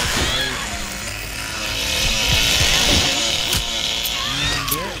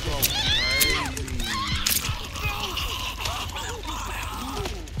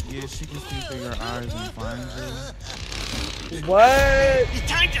 Yeah, she can see through your eyes and find you. What? It's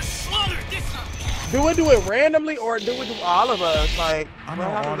time to slaughter this. Do it randomly or do it to all of us? Like,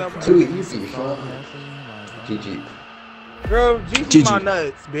 too easy, fuck. GG. Girl, GG my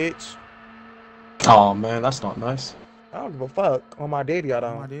nuts, bitch. Oh man, that's not nice. I don't give a fuck. On my daddy, I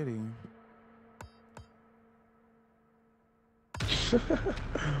don't. On my daddy.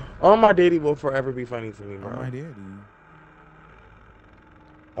 On my daddy will forever be funny to me, bro. On my daddy.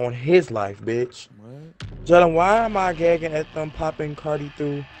 On his life, bitch. What? Jalen, why am I gagging at them popping Cardi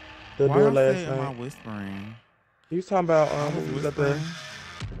through the door last night? Why am I whispering? You talking about who was at the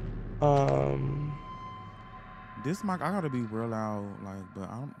This mic, I gotta be real loud, like, but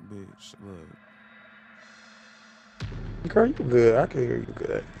I'm bitch. Look. Girl, you good. I can hear you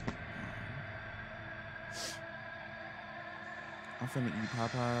good. I'm finna eat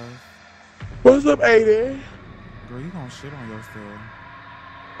Popeyes. What's up, Aiden? Girl, you gonna shit on yourself.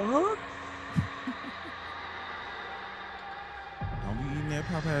 Huh? Don't be eating that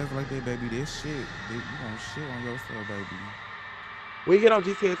Popeyes like that, baby. That shit, you gonna shit on yourself, baby. We get on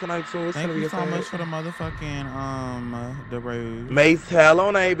GTA tonight too. It's Thank gonna you be so much for the motherfucking the rave. Mace hell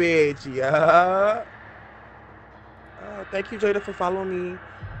on a bitch, yeah. Thank you, Jada, for following me.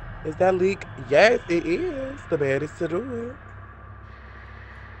 Is that leak? Yes, it is. The baddest to do it.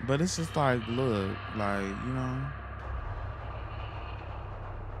 But it's just like, look, like, you know.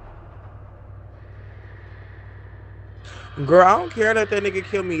 Girl, I don't care that nigga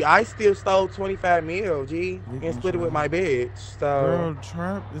killed me. I still stole 25 mil, G, and split it with my bitch. So, girl,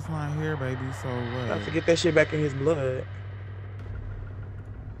 Trap is not here, baby. So what? I have to get that shit back in his blood.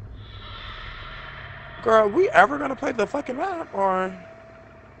 Girl, we ever gonna play the fucking map, or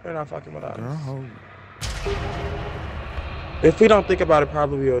they're not fucking with us? Girl, hold. If we don't think about it,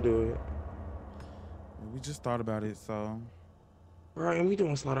 probably we'll do it. We just thought about it, so. Bro, and we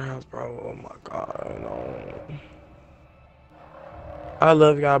doing Slaughterhouse, bro. Oh my god, no. I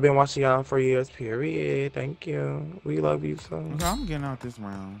love y'all. Been watching y'all for years, period. Thank you. We love you so. Okay, I'm getting out this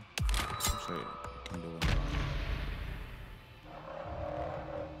round. Shit, can do it.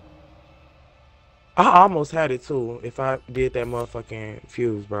 I almost had it too if I did that motherfucking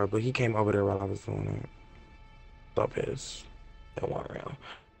fuse, bro. But he came over there while I was doing it. So pissed. That one round.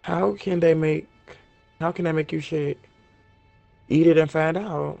 How can they make you shit? Eat it and find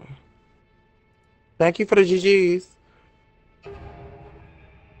out. Thank you for the GGs.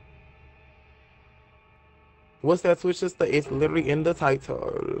 What's that Twitch sister? It's literally in the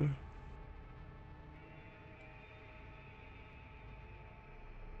title.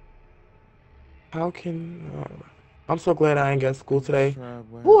 How can... I'm so glad I ain't got school today.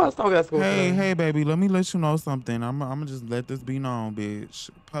 Who else don't got school today? Hey, baby, let me let you know something. I'm gonna just let this be known, bitch.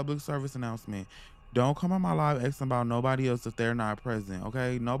 Public service announcement. Don't come on my live asking about nobody else if they're not present,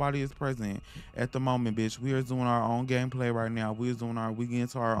 okay? Nobody is present at the moment, bitch. We are doing our own gameplay right now. We get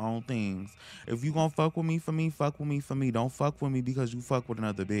into our own things. If you gonna fuck with me for me, fuck with me for me. Don't fuck with me because you fuck with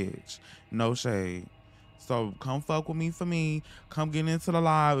another bitch. No shade. So come fuck with me for me. Come get into the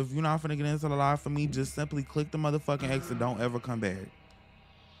live. If you're not finna get into the live for me, just simply click the motherfucking exit. Don't ever come back.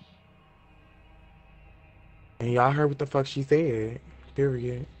 And y'all heard what the fuck she said.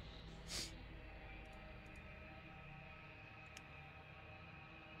 Period.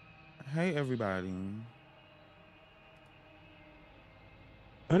 Hey, everybody.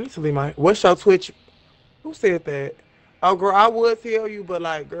 I need to leave my... What's your Twitch? Who said that? Oh, girl, I would tell you, but,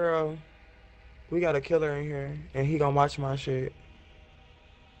 like, girl, we got a killer in here, and he gonna watch my shit.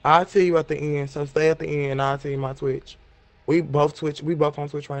 I'll tell you at the end, so stay at the end, and I'll tell you my Twitch. We both on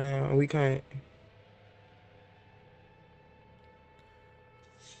Twitch right now, and we can't.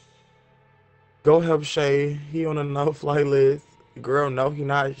 Go help Shay. He on a no-fly list. Girl, no, he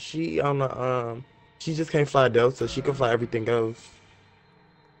not. She on the she just can't fly Delta. She can fly everything else.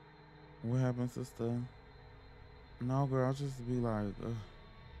 What happened, sister? No, girl, I'll just be like,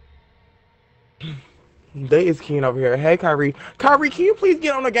 They is keen over here. Hey, Kyrie. Kyrie, can you please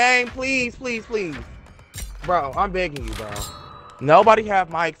get on the game? Please, please, please. Bro, I'm begging you, bro. Nobody have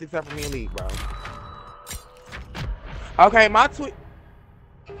mics except for me and Lee, bro. Okay, my tweet.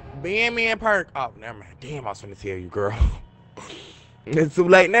 Being me and Perk. Oh, never mind. Damn, I was gonna tell you, girl. It's too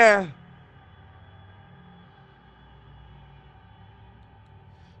late now.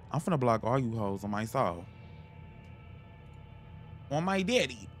 I'm finna block all you hoes on my soul. On my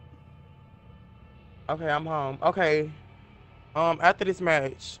daddy. Okay, I'm home. Okay. After this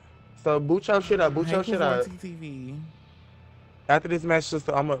match, so boot your shit up. Boot your shit up. TV. After this match,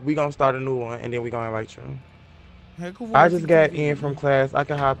 sister, we gonna start a new one, and then we gonna invite you. Hey, I just got in from class. I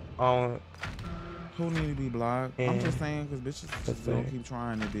can hop on. Who need to be blocked? I'm just saying, because bitches just don't keep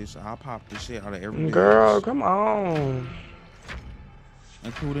trying it, bitch. I'll pop the shit out of every bitch. Girl, come on.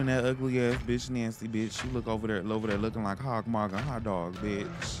 Including that ugly ass bitch Nancy, bitch. You look over there looking like Hog Mog and Hot Dog,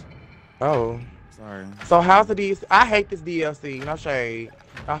 bitch. Oh. Sorry. So how's the DLC? I hate this DLC. No shade.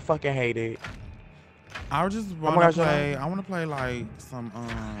 I fucking hate it. I just wanna play. I wanna play like some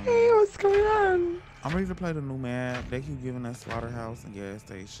Hey, what's going on? I'm ready to play the new map. They keep giving us Slaughterhouse and gas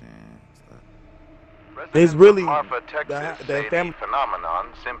station stuff. It's really Marfa, Texas, say the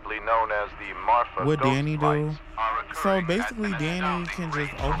phenomenon simply known as the Marfa What ghost Danny flights do? are So occurring at basically, an Danny astounding can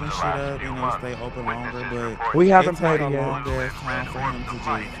just rate over open the shit last up few and it'll months. stay open longer, Witnesses but report We it haven't take played a it yet. long ass time for him to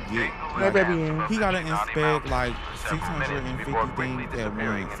just get. Hey, Like, baby. he gotta inspect like for several minutes 650 before quickly things at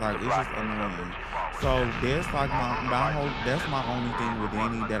disappearing once. into Like the it's just blackness of the annoying. Chihuahua So Desert. that's like Although the my whole. license That's has my been only thing with suspended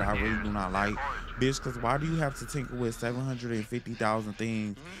Danny that I really years do not for like, storage. bitch. Because why do you have to tinker with 750,000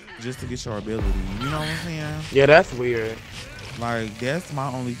 things just to get your ability? You know what I'm saying? Yeah, that's weird. Like that's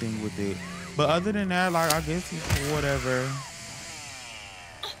my only thing with it. But other than that, like I guess he's whatever.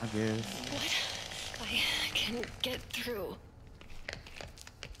 I guess. What? I can get through.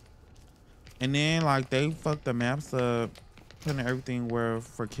 And then like they fucked the maps up, putting everything where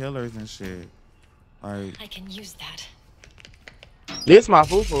for killers and shit. Like I can use that. This my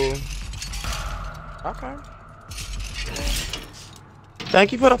foo-foo. Okay.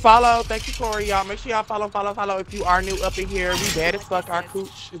 Thank you for the follow. Thank you, Corey. Y'all make sure y'all follow. If you are new up in here, we bad as fuck. Our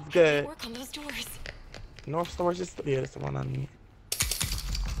cooch is good. Work on those doors. North Storage is yeah, that's the one I need.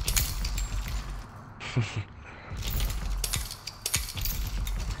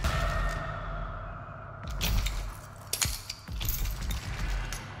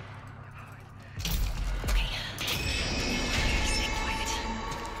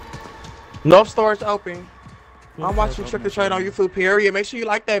 North Storage open. I'm watching Trick or Treat on YouTube, period. Make sure you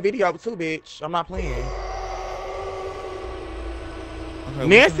like that video too, bitch. I'm not playing. okay,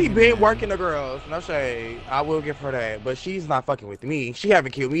 Nancy been working the girls. No shade. I will give her that. But she's not fucking with me. She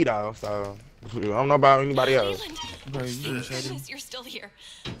haven't killed me though, so I don't know about anybody else. Okay, you You're still here.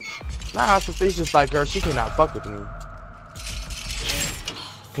 Nah, so she's just like, girl, she cannot fuck with me.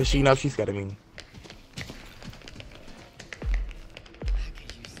 Cause she knows she's scared of me.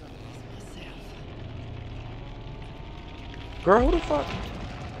 Girl, who the fuck?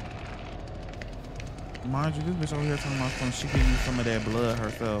 Mind you, this bitch over here talking about some she can use some of that blood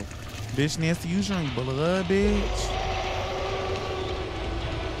herself. Bitch, Nancy, you drink blood, bitch.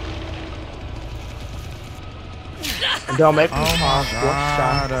 Don't make me Oh my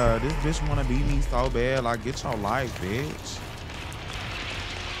talk. god, this bitch wanna beat me so bad. Like, get your life, bitch.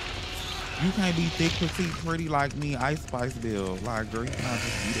 You can't be thick, petite, pretty like me, Ice Spice Bill. Like, girl, you cannot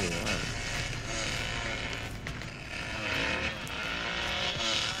just be there. Like,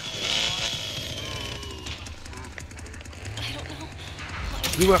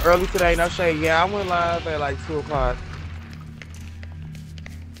 You went early today, no shade. Yeah, I went live at like 2 o'clock.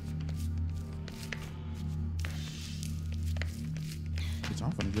 bitch,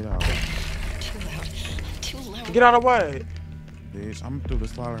 I'm finna get out. Too loud. Too loud. Get out of what? Bitch, I'm through the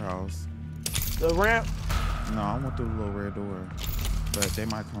slaughterhouse. The ramp? No, I went through the little red door. But they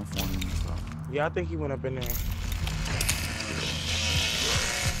might come for me, so. Yeah, I think he went up in there.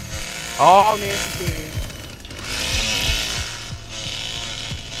 Oh, Nancy seen me.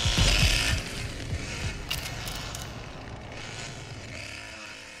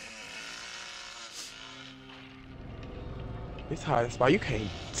 It's hot as spot. You can't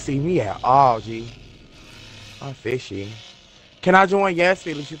see me at all, G. I'm fishy. Can I join? Yes,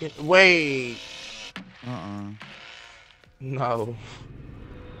 Felix. You can. Wait. No.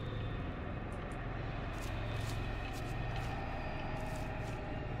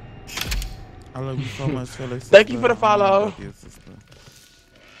 I love you so much, Felix. Thank you for the follow.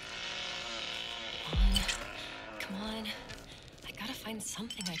 Come on. I gotta find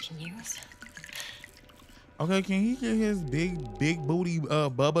something I can use. Okay, can he get his big booty,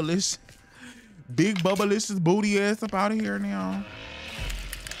 bubblicious booty ass up out of here now?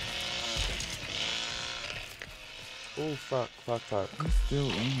 Oh, fuck. He's still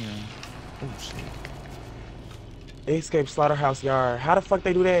in here. Oh, shit. They escaped Slaughterhouse Yard. How the fuck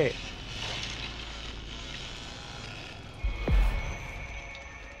they do that?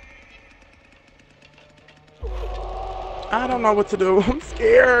 I don't know what to do. I'm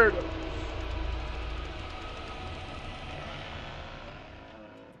scared.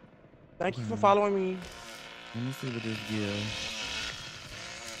 Thank you for following me. Let me see what this gives.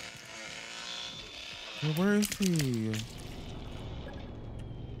 Well, where is he?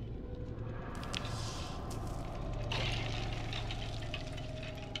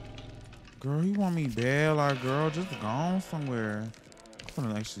 Girl, he want me bad. Like, girl, just go on somewhere. I'm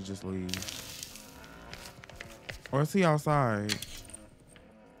gonna actually just leave. Or is he outside?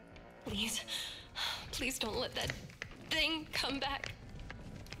 Please. Please don't let that thing come back.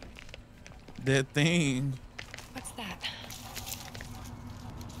 That thing. What's that?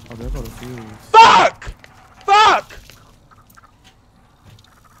 Oh, there go the fuse. Fuck! Fuck!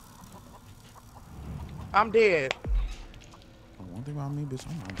 I'm dead. Oh, one thing about me, bitch,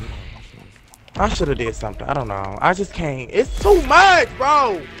 I'm not good at this shit. I should have did something. I don't know. I just can't. It's too much,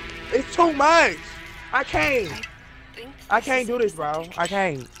 bro. It's too much. I can't. I can't do this, bro. I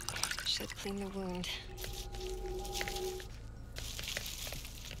can't. Should clean the wound.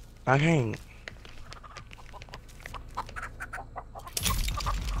 I can't.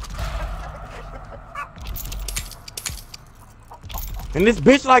 And this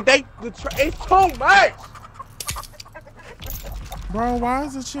bitch, like, it's too much. Bro, why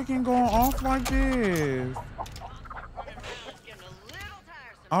is the chicken going off like this?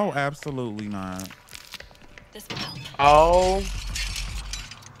 Oh, absolutely not. This will help. Oh.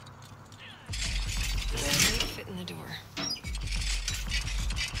 Fit in the door.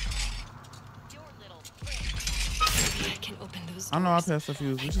 Maybe I can open those I know I doors. passed the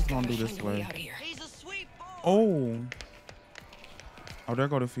fuse. We just gonna do this Find a way way. out of here. Oh. Oh, there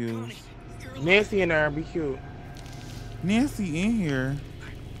go the fuse. Nancy in there, be cute. Nancy in here.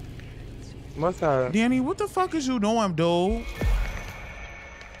 What's up? Danny, what the fuck is you doing, dude?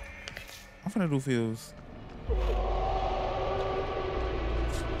 I'm finna do fuse.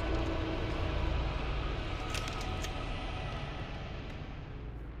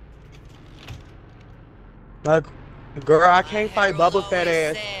 Like, girl, I can't fight Bubba fat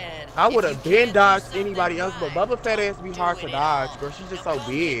ass. I would have been dodged anybody else, but Bubba fat ass be hard to dodge, girl. She's just so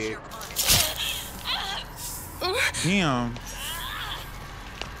big. Damn.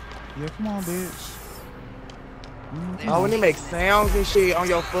 Yeah, come on, bitch. Oh, when it makes sounds and shit on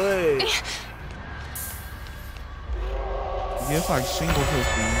your foot. Yeah, it's like shingle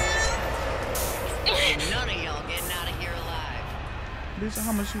pussy. None of y'all getting out of here alive. Bitch,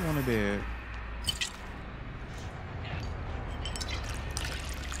 how much you want to bet?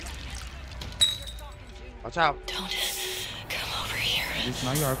 Watch out. Don't come over here. Bitch,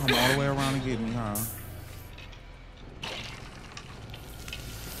 now you gotta come all the way around and get me, huh?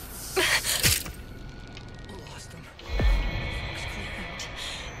 Lost him.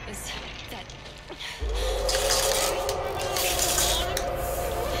 Is that...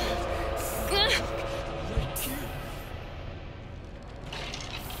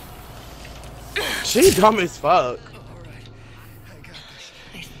 She dumb as fuck. All right. I got this.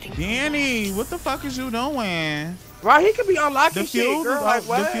 I think Danny, what the fuck is you doing? Right, he could be unlocking The shit, fuse, girl. is, Like, the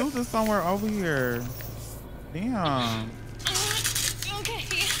what? fuse is somewhere over here. Damn. Okay.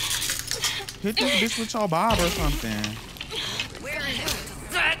 Hit this bitch with your bob or something. Where is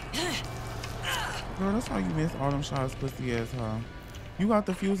that? Girl, that's how you miss all them shots, pussy ass, huh? You got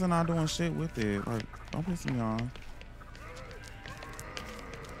the fuse and not doing shit with it. Like, don't piss me off.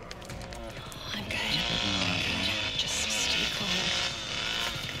 I'm good. I'm good. Just stay calm.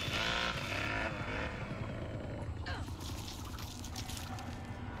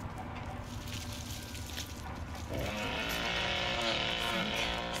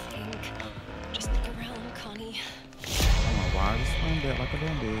 Think. Just look around, Connie. I don't know why I just slammed that like a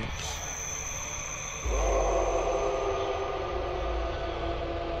damn bitch.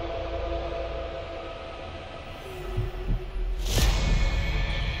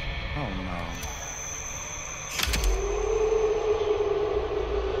 Oh no.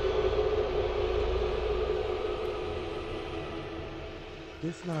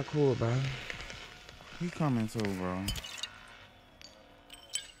 This is not cool, bro. He coming too, bro.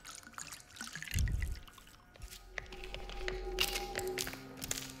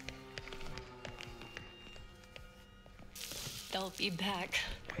 They'll be back.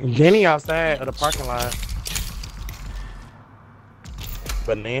 Jenny outside of the parking lot.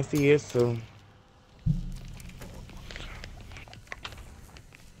 But Nancy is too.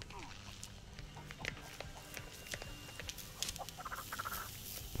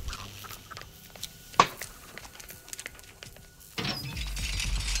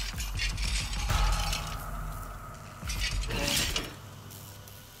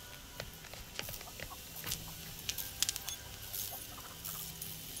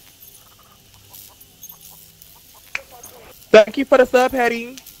 Thank you for the sub,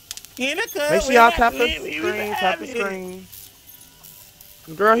 Hetty. Make sure y'all tap the screen, tap the screen.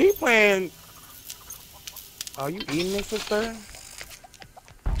 Girl, he playing. Are you eating this, sister?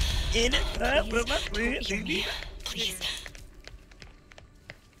 In it, with my Don't friend, hear me. Please.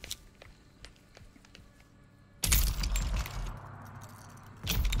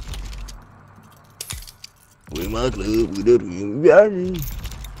 With my club, with the dream.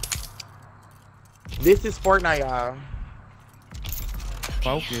 This is Fortnite, y'all.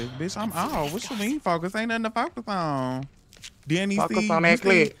 Focus. Bitch, I'm out. What you mean focus? Ain't nothing to focus on. Danny, Focus see, on that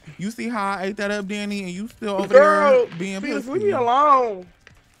clip. you see how I ate that up, Danny, and you still over Girl, there being please pussy. leave me alone.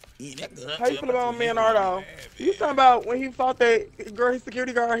 How you feel about Leonardo? You talking about when he fought that girl, his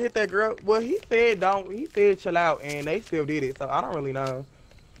security guard hit that girl? Well, he said don't. He said chill out, and they still did it. So I don't really know.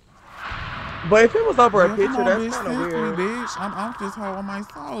 But if it was over a picture, that's kind of weird. Bitch. I'm just holding my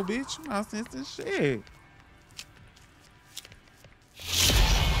soul, bitch. You not sensing shit.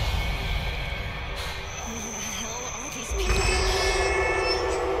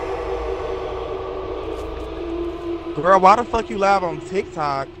 Girl, why the fuck you live on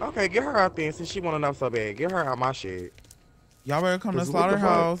TikTok? Okay, get her out there since she want to know so bad. Get her out my shit. Y'all better come to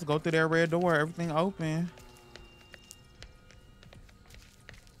Slaughterhouse. Go through that red door. Everything open.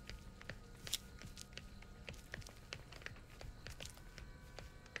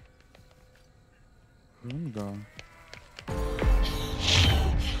 Let me go.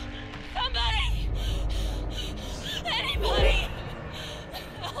 Somebody! Anybody!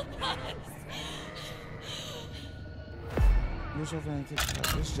 Help us! What's your fan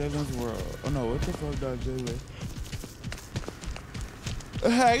TikTok? It's Jalen's World. Oh no, what the fuck, dog, Jalen?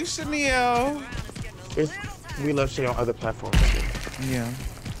 Hey, Chanel. It's We Love Shay on other platforms. Yeah,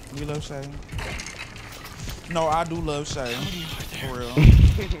 we love Shay. No, I do love Shay. For real.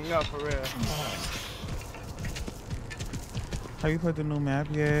 No, for real. Have you played the new map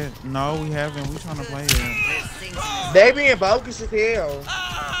yet? No, we haven't. We trying to play it. They being bogus as hell.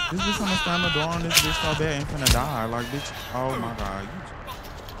 This bitch gonna slam the door on this bitch so bad and finna die. Like, bitch, oh my god.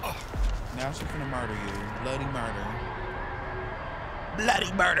 Now she finna murder you. Bloody murder.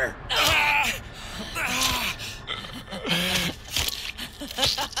 Bloody murder.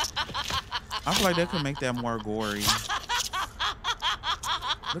 I feel like that could make that more gory.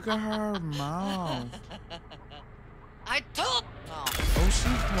 Look at her mouth. I told. Oh,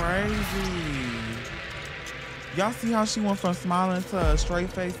 she's crazy. Y'all see how she went from smiling to a straight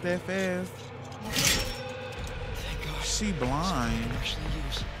face that fast? She blind.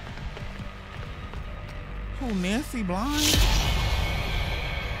 Who, Nancy blind?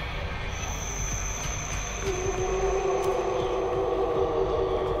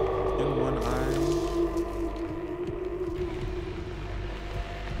 In one eye.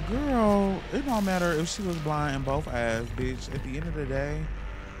 Girl, it don't matter if she was blind in both eyes, bitch. At the end of the day,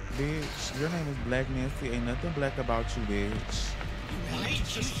 bitch, your name is Black Nancy. Ain't nothing black about you, bitch.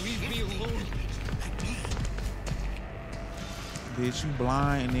 Just leave me alone. Bitch, you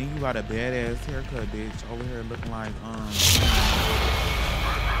blind and then you got a badass haircut, bitch. Over here looking like, no, she don't look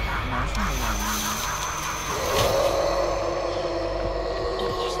like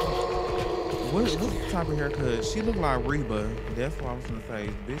what type of haircut? She look like Reba. That's what I was gonna say.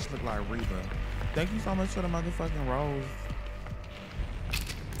 Bitch look like Reba. Thank you so much for the motherfucking rose.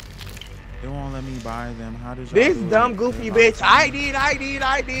 They won't let me buy them. How did you This dumb goofy bitch. I did.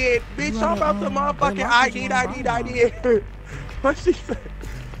 Bitch, I'm about to motherfucking I did. What she said?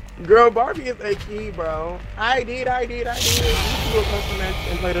 Girl, Barbie is a key, bro. I did. We could do a custom match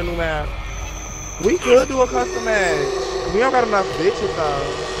and play the new map. We could do a custom match. We don't got enough bitches,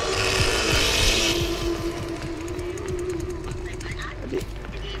 though.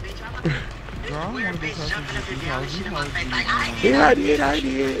 Girl, I don't want to do custom because Yeah, I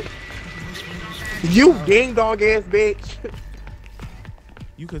did. You ding dong ass bitch.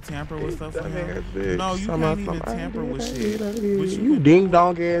 You could tamper with stuff like that. No, you can't even tamper with shit. You ding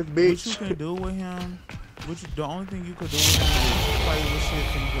dong ass bitch. What you can do with him, the only thing you could do with him is play with shit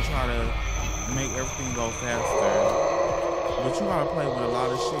so you can try to make everything go faster. But you gotta play with a lot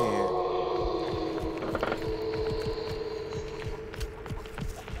of shit.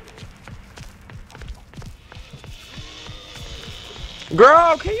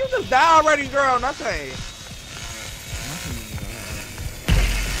 Girl, can you just die already, girl? Nothing.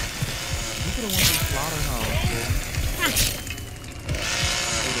 You could have went to Slaughterhouse, dude.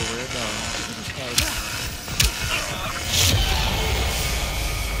 With a red dog.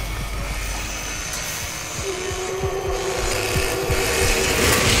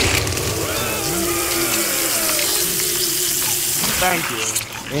 Thank you.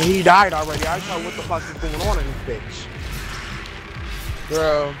 And he died already. I don't know what the fuck is going on in this bitch.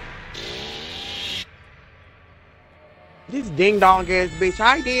 Girl. This ding dong ass bitch.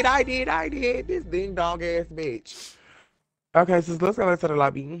 I did. This ding dong ass bitch. Okay, so let's go into the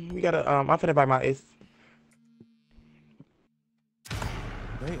lobby. We gotta I'm finna buy my S.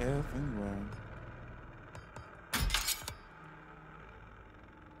 They F anyway.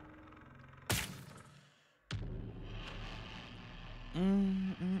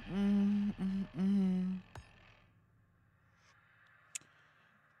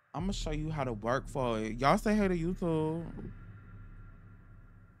 I'm gonna show you how to work for it. Y'all say hey to YouTube.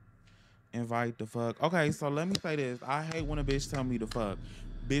 Invite the fuck. Okay, so let me say this. I hate when a bitch tell me to fuck.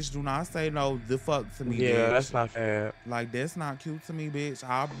 Bitch, do not say no the fuck to me, Yeah, bitch. that's not fair. Like, that's not cute to me, bitch.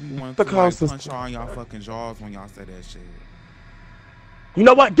 I'll be wanting The to, like, closest. punch y'all in y'all fucking jaws when y'all say that shit. You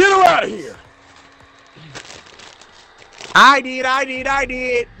know what? Get her out of here. I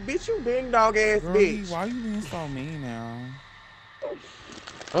did. Bitch, you ding dog ass Girl, bitch. why you being so mean now?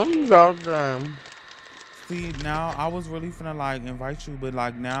 I'm goddamn. See, now I was really finna, like, invite you, but,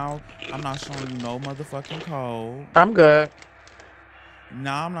 like, now I'm not showing you no motherfucking code. I'm good.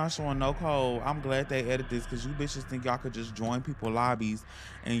 Now I'm not showing no code. I'm glad they edited this because you bitches think y'all could just join people lobbies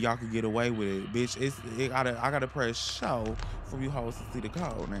and y'all could get away with it. Bitch, I gotta press show for you hoes to see the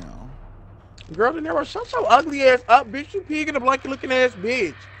code now. Girl, they never shut your ugly ass up, bitch. You pig in a blanket looking ass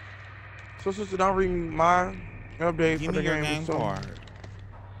bitch. So sister, don't read me my update Give for me the your game card.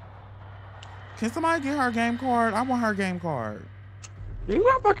 Can somebody get her game card? I want her game card. Give me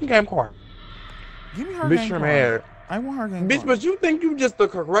my fucking game card. Give me her bitch, game you're card. mad. I want her game bitch, card. but you think you just the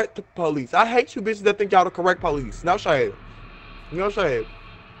correct police. I hate you bitches that think y'all the correct police. No shade. No shade.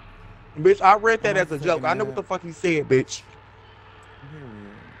 Bitch, I read that as a joke. I know what the fuck you said, bitch.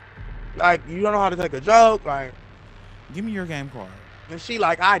 Like, you don't know how to take a joke. Like, give me your game card. And she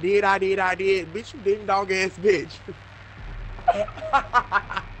like, I did. Bitch, you ding dog ass bitch.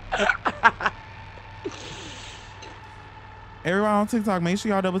 Everyone on TikTok, make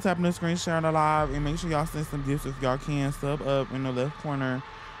sure y'all double tapping the screen, sharing the live, and make sure y'all send some gifts if y'all can. Sub up in the left corner.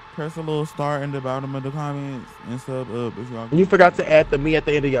 Press a little star in the bottom of the comments and sub up if y'all can. You forgot to add the me at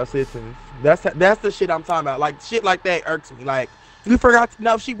the end of your sentence. That's the shit I'm talking about. Like, shit like that irks me. Like, you forgot to,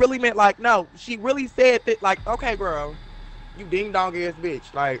 no, she really meant like, no, she really said that, like, okay, girl, you ding dong ass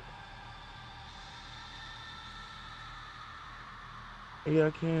bitch. Like, yeah,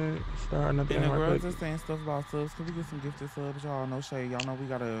 I can't start another. And the girls are saying stuff about subs. Can we get some gifted subs, y'all? No shade. Y'all know we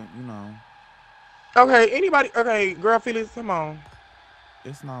gotta, you know. Okay, anybody, okay, girl, Felix, come on.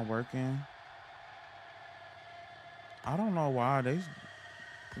 It's not working. I don't know why they.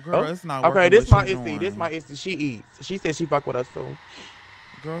 Girl, it's not working. Okay, this my issue. This my issue. She eats. She said she fuck with us too.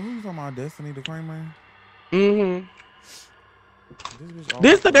 Girl, who you talking about? Destiny the Creamer? Mm-hmm.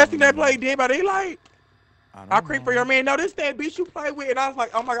 This the Destiny that played Dead by Daylight? I cream for your man. No, this that bitch you play with. And I was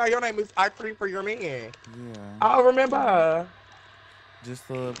like, oh my God, your name is I cream for your man. Yeah. I remember her. Just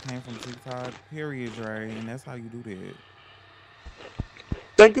came from TikTok, period, Dre. And that's how you do that.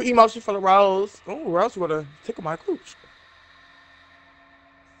 Thank you, Emotion, for the rose. Oh, Rose would have tickle my cooch.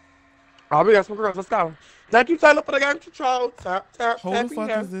 Oh, we got some girls. Let's go. Thank you, Taylor, for the game control. Tap. Who the fuck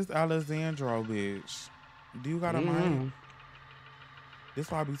is this Alessandro bitch? Do you got a mic?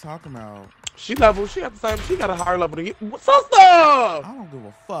 This what I be talking about. She level. She at the same. She got a higher level than you. Sister! I don't give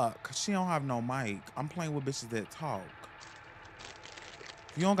a fuck. She don't have no mic. I'm playing with bitches that talk.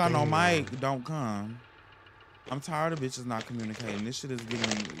 If you don't got no mic, don't come. I'm tired of bitches not communicating. This shit is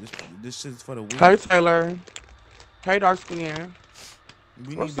getting. This shit is for the weak. Hey Taylor. Hey dark skin.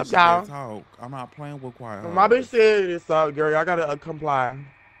 We What's need up, bitches y'all? that talk. I'm not playing with quiet. My bitch said it's up, girl. I gotta comply.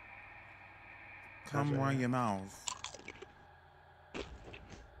 Come run your mouth.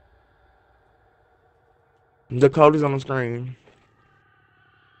 The code is on the screen.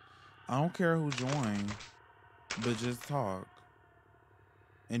 I don't care who joined, but just talk.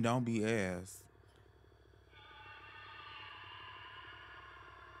 And don't be ass.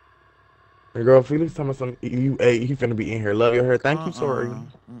 And girl, Felix told me something. You finna be in here. Love your hair. Thank you, sorry.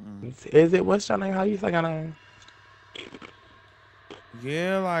 Is it, what's your name? How you say your name?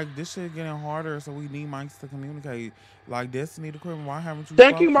 Yeah, like this shit getting harder, so we need mics to communicate. Like Destiny the Creamer, why haven't you?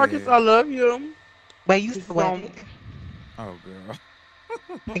 Thank you, Marcus. I love you. Wait, you said what? Oh,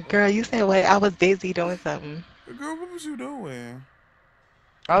 girl. Girl, you said what? I was busy doing something. Girl, what was you doing?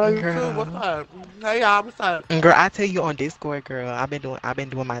 I love you too. What's up? Hey y'all, what's up? Girl, I tell you on Discord, girl. I've been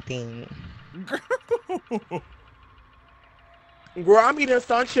doing my thing. Girl, I'm eating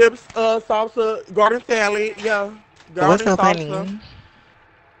sun chips, salsa, garden salad. Yeah. What's so funny? Girl,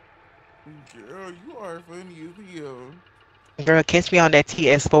 you are funny as hell. Girl, catch me on that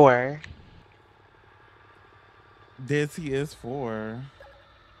TS4. That TS4?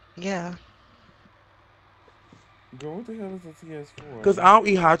 Yeah. Girl, what the hell is a TS4? Because I don't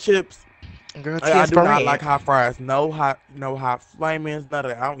eat hot chips. Girl, I do not like hot fries. No hot flamings, none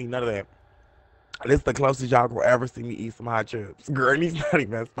of that. I don't eat none of that. This is the closest y'all will ever see me eat some hot chips. Girl, these not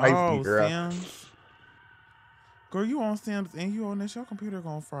even spicy, girl. Sims? Girl, you on Sims and you on this, your computer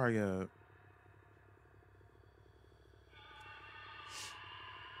gonna fry up.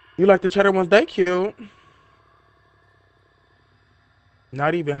 You like the cheddar ones? They cute.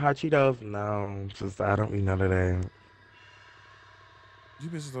 Not even hot Cheetos? No, just I don't eat none of that. You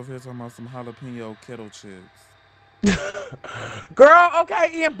bitches over here talking about some jalapeno kettle chips. Girl,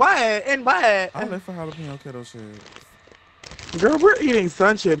 okay, in butt. I live for jalapeno kettle chips. Girl, we're eating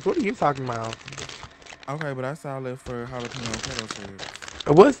sun chips. What are you talking about? Okay, but that's how I live for jalapeno kettle chips.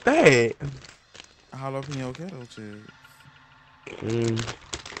 What's that? Jalapeno kettle chips.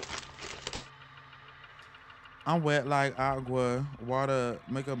 I'm wet like agua. Water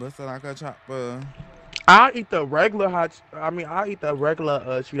make a bustin' like a chopper. I'll eat the regular I'll eat the regular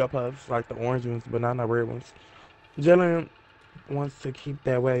Cheeto Puffs, like the orange ones, but not the red ones. Jalen wants to keep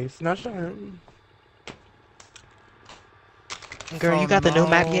that way. Not sure. Girl, So you got the new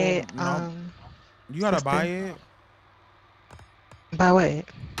map yet? No. You gotta sister? buy it? Buy what?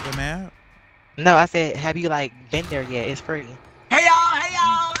 The map? No, I said, have you like been there yet? It's free. Hey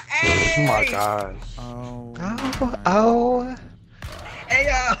y'all, hey! Oh my gosh. Oh. Hey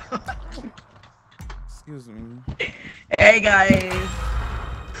y'all! Excuse me. Hey guys!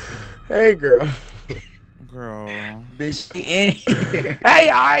 Hey girl. Girl. Bitch, she in here. Hey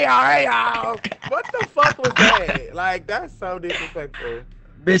y'all. What the fuck was that? Like, that's so disrespectful.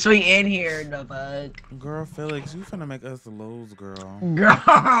 Bitch, we in here, the fuck. Girl, Felix, you finna make us lose, girl.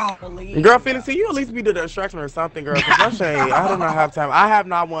 Girl, please. Girl, Felix, you at least be the distraction or something, girl. Cause I don't know have time. I have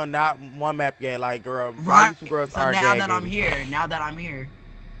not won one map yet. Like, girl, Right. these two girls So are now gagging. that I'm here,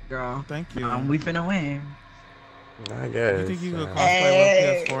 girl. Thank you. We finna win. I guess. You think you could crossplay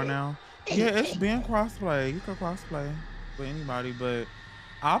with PS4 now? Yeah, it's been crossplay. You could crossplay with anybody, but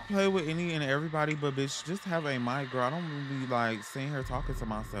I'll play with any and everybody, but bitch, just have a mic, girl. I don't really be like sitting here talking to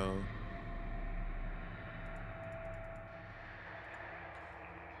myself.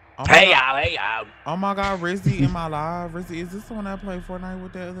 Oh my God. Hey y'all. Oh my God, Rizzy in my live. Rizzy, is this the one I played Fortnite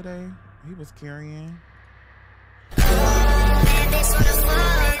with the other day? He was carrying.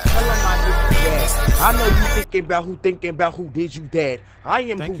 I know you thinking about who did you that. I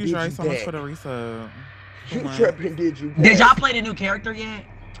am Thank who you, did Dre, you so much that. for the resub. You tripping, did you? Did y'all play the new character yet?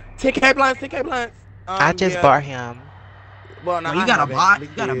 TK Blunts. I just bought him. Well, no, No, you gotta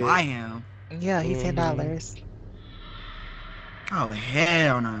buy him. Yeah, he's $10. Oh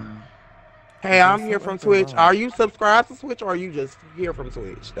hell no. Hey, I'm here from Twitch. Are you subscribed to Twitch or are you just here from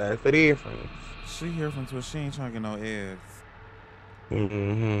Twitch? That's the difference. She here from Twitch. She ain't trying to get no ads.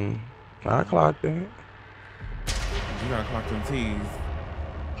 I clocked it. You gotta clock them T's.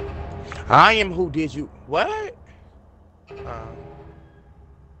 I am who did you what?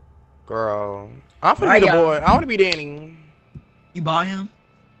 Girl, I'm finna be the boy. I want to be Danny. You bought him?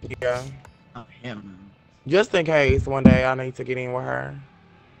 Yeah. Oh hell no. Just in case one day I need to get in with her.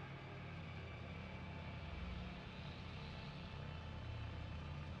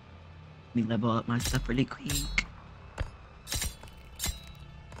 Let me level up my stuff really quick.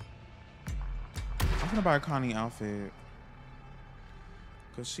 I'm gonna buy a Connie outfit.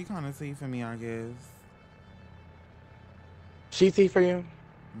 Cause she kinda see for me, I guess. She see for you?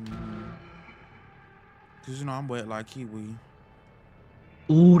 Cause you know I'm wet like Kiwi.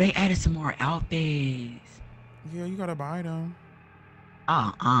 Ooh, they added some more outfits. Yeah, you gotta buy them.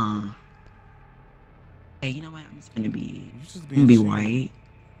 Hey, you know what? I'm just gonna be. You just I'm gonna be cheap. white.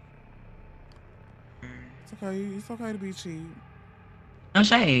 It's okay. It's okay to be cheap. No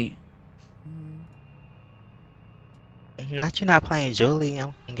shade. Not you not playing Julie.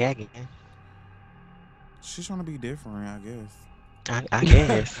 I'm gagging. She's trying to be different, I guess. I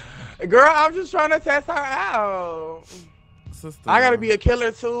guess. Girl, I'm just trying to test her out. Sister, I gotta be a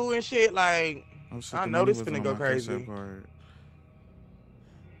killer too and shit. Like, oh, shit, I the know money this was finna on go my crazy. Cash App card.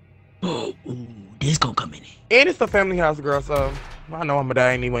 Oh, ooh, this gonna come in. And it's the family house, girl, so I know I'm gonna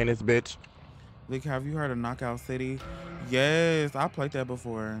die anyway in this bitch. Like, have you heard of Knockout City? Yes, I played that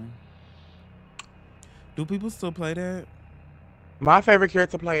before. Do people still play that? My favorite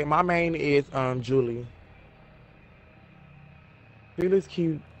character to play, my main is Julie. She looks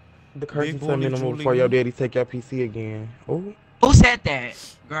cute. The curse is minimum Julie. before your daddy take your PC again. Ooh. Who said that?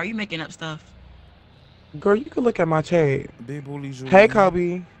 Girl, you making up stuff? Girl, you can look at my chat. Big Bully Julie. Hey,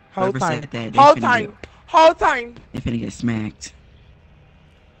 Kobe. Hold Whoever time. said that, they Hold finna time. Hold time. They finna get smacked.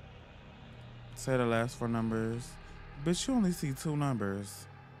 Say the last 4 numbers. Bitch, you only see 2 numbers.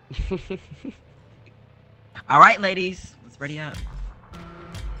 All right, ladies, let's ready up.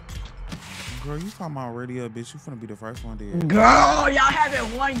 Girl, you talking about radio, bitch. You finna be the first one there. Girl, y'all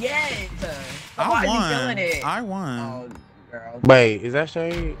haven't won yet. I won. You feeling it? I won. Oh, girl. Wait, is that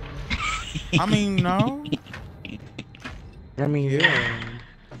shade? I mean, no. I mean, yeah.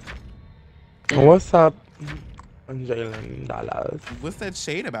 What's up, Jalen Dollars? What's that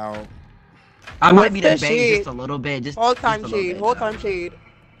shade about? I might be What's the that bait shit? just a little bit. Just Hold time, just a little shade. bit, Hold though. time, shade.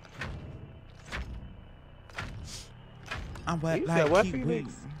 I'm wet You like said what, Kiwi.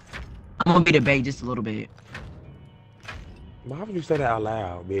 Felix? I'm gonna be the bait just a little bit. Why would you say that out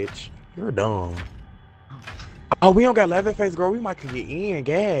loud, bitch? You're dumb. Oh, we don't got Leatherface, girl. We might could get in,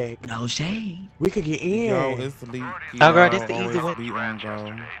 gag. No shade. We could get in. Yo, it's Leekylo. Oh, girl, this the easy one.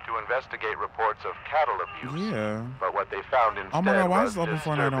 To investigate reports of cattle abuse. Yeah. But what they found instead Oh my God, why is was it open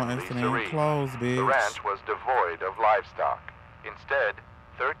for night on disturbingly Instagram? serene. Close, The bitch. ranch was devoid of livestock. Instead,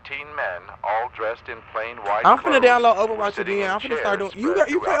 13 men, all dressed in plain white I'm finna clothes, download were Overwatch sitting again. in I'm finna start doing. chairs You spread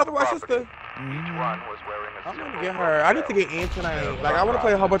play throughout the Overwatch, property. sister? Each one was wearing a I'm gonna simple get her. I need to get in tonight. belt. Like I want to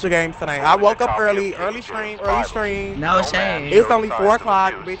play a whole bunch of games tonight. I woke up early stream. No shade. It's only 4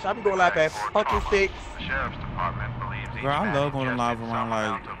 o'clock, bitch. I be going live at fucking 6. The sheriff's department believes each Girl, I man love going ingested live around some like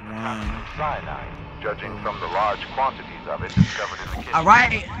amount of 1. cyanide, judging from the large quantities of it discovered in the kitchen. All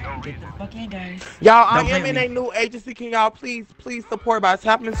right. No Get the reason. fuck in, guys. Y'all, I Don't play am in with a new agency. Can y'all please support by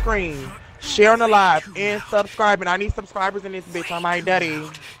tapping the screen, sharing the live, and subscribing. I need subscribers in this bitch. I'm my daddy.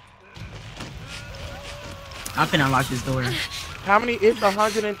 I'm finna unlock this door. How many? It's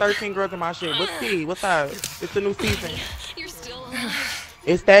 113 girls in my shit. What's T? What's up? It's the new season. You're still alive.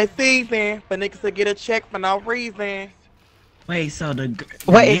 It's that season for niggas to get a check for no reason. Wait, so the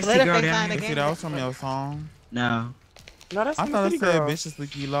Wait, Nancy girl down You here? see, that was from your song? No. No, that's I from thought the it city said girl. viciously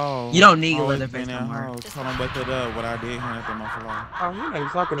Leekylo. You don't need a Always Leatherface been no at more. home. Tell them wake it up. What I did here at the muffalo. Oh, he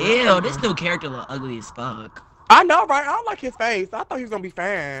ain't talking to Ew, me. this new character look ugly as fuck. I know, right? I don't like his face. I thought he was gonna be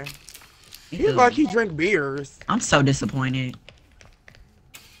fine. He Ew. like he drink beers. I'm so disappointed.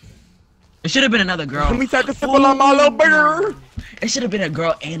 It should have been another girl. Let me take a sip of my little beer. It should have been a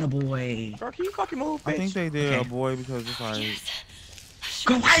girl and a boy. Girl, can you fucking move, bitch? I think they did Okay. a boy because it's like...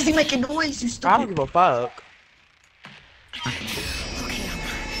 Girl, why is he making noise? You I don't stupid. give a fuck. Okay,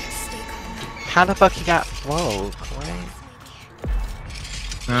 stay calm. How the fuck he got? Whoa. What?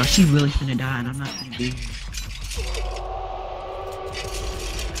 Girl, she really finna die, and I'm not gonna be here.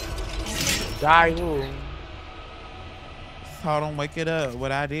 Die who? Told them wake it up.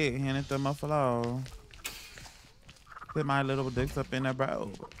 What I did here at the muffalo. Put my little dicks up in that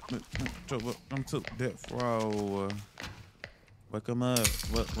bro. I'm too death row. Wake him up.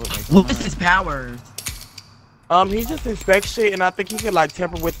 Wake him What's up. his powers? He just inspects shit, and I think he can like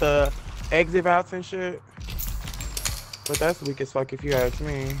temper with the exit routes and shit. But that's weak as fuck if you ask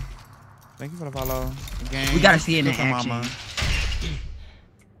me. Thank you for the follow. Game. We gotta see it in Cooking action. mama.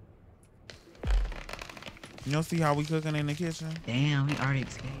 You don't see how we cooking in the kitchen? Damn, we already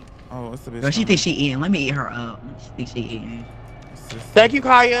escaped. Oh, it's a bit. Girl, she thinks she eating. Let me eat her up. She thinks she eating. Thank you,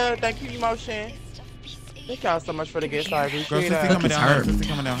 Kaya. Thank you, Emotion. Thank y'all so much for the gift. I Girl, appreciate Sissy that. coming down here. hurting. Sissy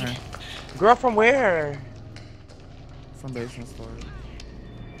coming down here. Girl, from where? From basement store.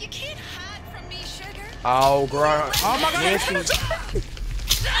 You can't hide from me, sugar. Oh, girl. Oh my God! Nancy.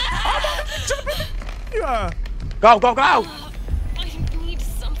 Yeah. Go, go, go! I need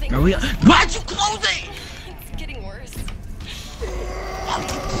something. Girl, why'd you close it? It's getting worse. There's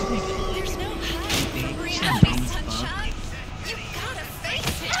no hiding from reality, sunshine. You gotta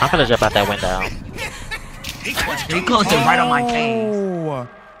face it. I'm gonna jump out that window. He closed it right on my face. Oh,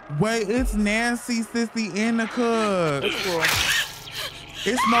 wait, it's Nancy, Sissy, and the cook. It's cool.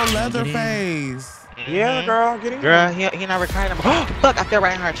 It's no Leatherface. Yeah, girl, get in. Girl, he not reclining. Fuck, I fell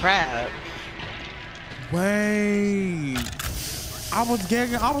right in her trap. Wait, I was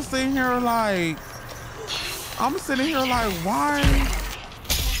gagging. I was sitting here like, why?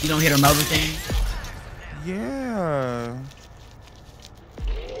 You don't hear the motor thing? Yeah.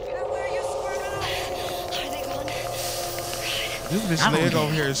 This bitch I don't leg get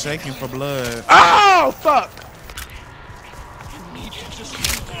over here is shaking for blood. Oh, fuck!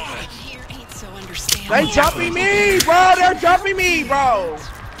 Here ain't so understandable. They jumping me, bro! They're jumping me, bro!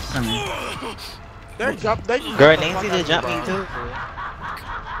 They Girl, Nancy just jumped me too.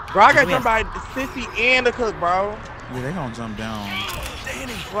 Bro, I got jumped by Sissy and the cook, bro. Yeah, they gonna jump down.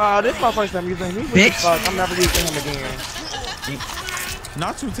 Wow, this is my first time using him. He weak as fuck. I'm never using him again.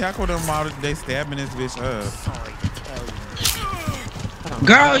 Not you tackle them while they stabbing this bitch up.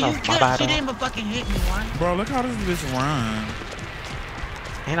 Girl, you killed. She didn't even fucking hit me, one. Bro, look how this bitch run.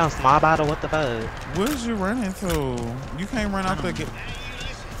 Ain't no small bottle, what the fuck? Where's you running to? You can't run out the gate.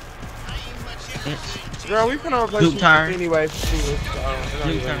 Girl, we finna replace Luke you turn. anyway.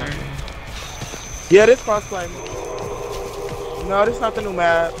 Luke turn. Yeah, this crossplay. No, this not the new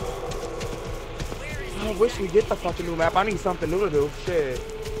map. I wish we get the fucking new map. I need something new to do. Shit.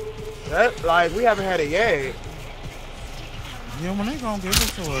 That, like, we haven't had it yet. Yeah, when they gonna give it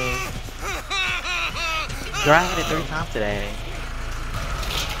to us? Girl, I had it 3 times today.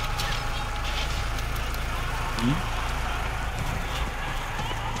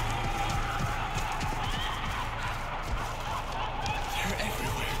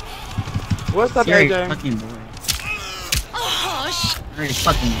 What's up, Scary AJ? fucking boy. Very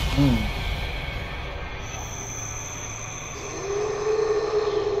fucking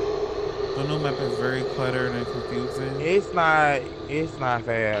The new map is very cluttered and confusing. It's not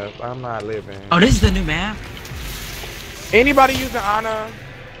fast. I'm not living. Oh, this is the new map? Anybody using Ana?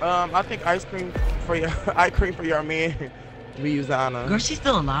 I think ice cream for your man. We use Ana. Girl, she's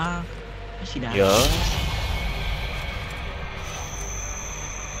still alive. She died. Yeah.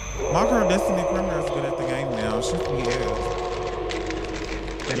 My girl Destiny Premier is good at the game now. She's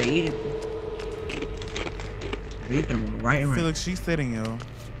Better eat it. Eat them right and I feel right. like she's sitting, yo.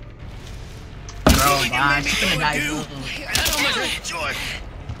 Bro, bye. She's gonna die soon.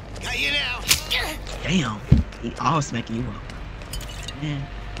 Got you now. Damn. He all smacking you up. Man.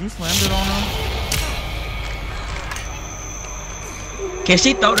 You slammed it on her? Can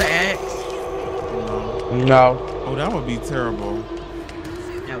she throw the axe? No. Oh, that would be terrible.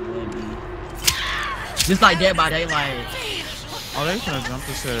 That would be. Just like Dead by Daylight. Oh, they finna jump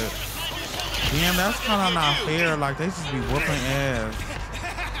the shit. Damn, that's kind of not fair. Like, they just be whooping ass.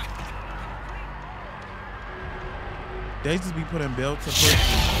 They just be putting belt to pussy.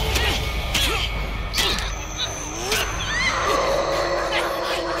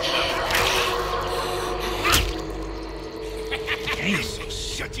 So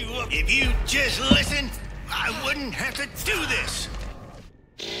shut you up. If you just listened, I wouldn't have to do this.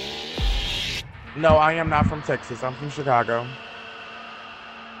 No, I am not from Texas. I'm from Chicago.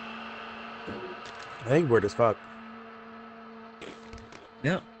 They weird as fuck.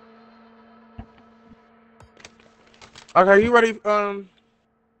 Yep. Okay, you ready?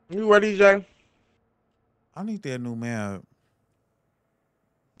 You ready, Jay? I need that new map.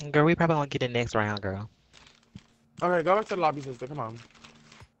 Girl, we probably won't get it next round, girl. Okay, go back to the lobby, sister. Come on.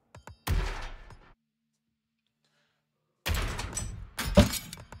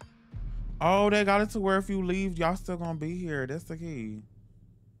 Oh, they got it to where if you leave, y'all still gonna be here. That's the key.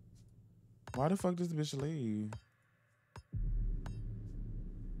 Why the fuck does this bitch leave?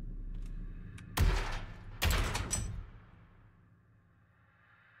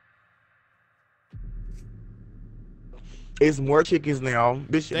 It's more chickens now.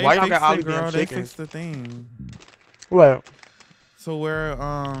 Bitch, They why y'all got all fixed these it, damn girl. They chickens? fixed the thing. What? So where,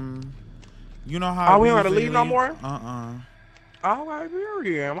 you know how we don't we gotta leave no more? Oh, right,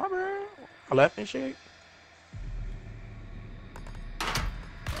 period. My bad. I left and shit.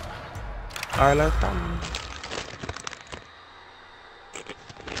 Alright, let's go.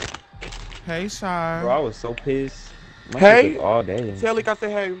 Hey, Shy. Bro, I was so pissed. My Hey, shit took all day. Telly got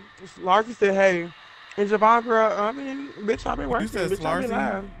said hey. Larky said hey. And Javon, girl, I mean, bitch, I've been working. You said Bitch, I've been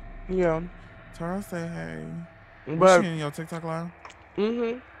Slarky? live. Yeah. Tara say hey. But Was she in your TikTok live?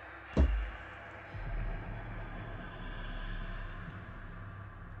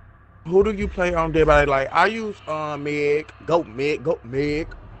 Who do you play on Dead by Daylight? I use Meg. Go Meg.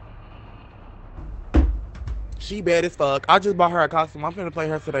 She bad as fuck. I just bought her a costume. I'm finna play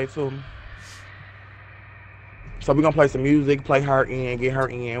her today too. So we gonna play some music, play her in, get her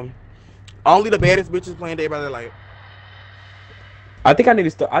in. Only the baddest bitches playing Dead by Daylight. I think I need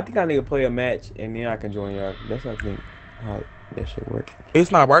to start. I think I need to play a match and then I can join y'all. That's I think how that should work.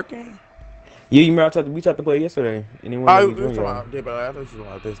 It's not working. Yeah, you remember we tried to play yesterday. And then Oh, we talking join y'all. about Dead by Daylight. I thought you were talking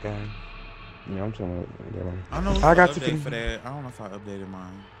about this game. Yeah, I'm talking about that one. I know it's I got an to update for that. I don't know if I updated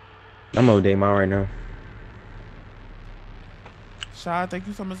mine. I'm on day mine right now. Shy, thank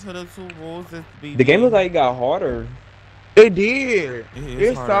you so much for the 2 rules. The game looks like it got harder. It did.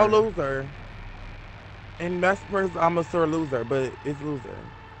 It's so harder. loser. And that's where I'm a sore loser, but it's loser.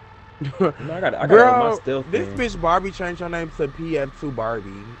 I got Girl, my stealth this thing. bitch Barbie changed her name to PF2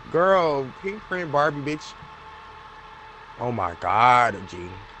 Barbie. Girl, pink print Barbie, bitch. Oh my God, G.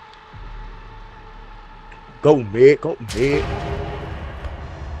 Go mid.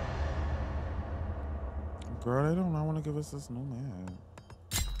 Girl, they don't want to give us this new man.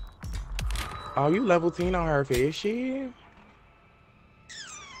 Oh, you level 10 on her fish shit?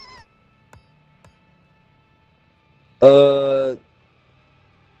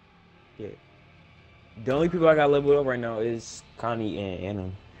 Yeah. The only people I got leveled up right now is Connie and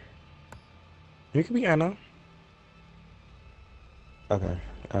Anna. You can be Anna. Okay,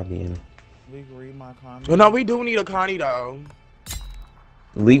 I'll be Anna. We can read my comments. Well, no, we do need a Connie though.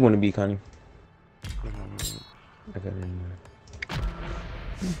 Lee want to be Connie. Okay,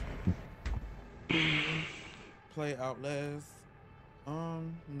 Play Outlast.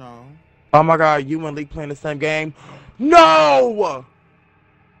 No. Oh my God, you and Lee playing the same game? No!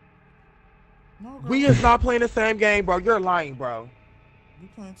 No, girl. We is not playing the same game, bro. You're lying, bro. We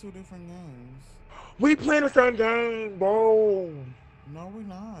playing 2 different games. We playing the same game, bro. No, we're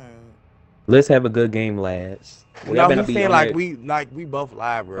not. Let's have a good game, lads. No, he's saying like we both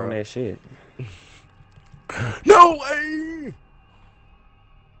live, bro. On that shit. No way.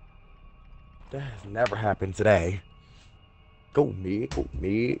 That has never happened today. Go mid, go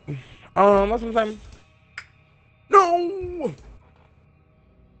mid. What's the time? No.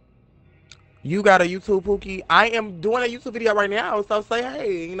 You got a YouTube, Pookie? I am doing a YouTube video right now, so say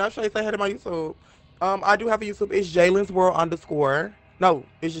hey. You know, say hey to my YouTube. I do have a YouTube. It's Jalen's World _ No,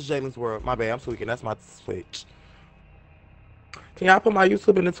 it's just Jalen's World. My bad. I'm tweaking. That's my Twitch. Can y'all put my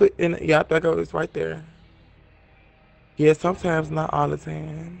YouTube in the Twitch? Yeah, there goes. It's right there. Yeah, sometimes, not all the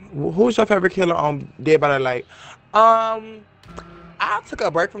time. Who's your favorite killer on Dead by Daylight? I took a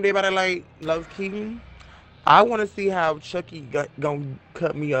break from Dead by Daylight, low key. I want to see how Chucky gonna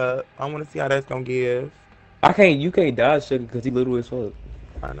cut me up. I want to see how that's gonna give. You can't dodge Chucky because he little as fuck.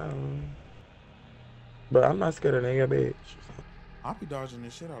 I know. But I'm not scared of that bitch. I'll be dodging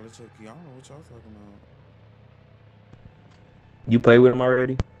this shit out of Chucky. I don't know what y'all talking about. You play with him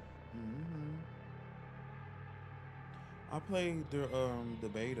already? I played the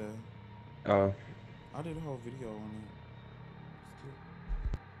beta. Oh. I did a whole video on it.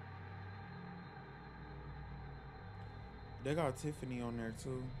 They got Tiffany on there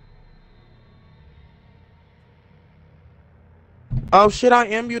too. Oh shit, I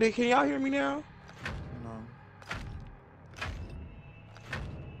am muted. Can y'all hear me now? No.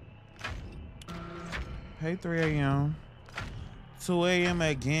 Hey, 3 a.m. 2 a.m.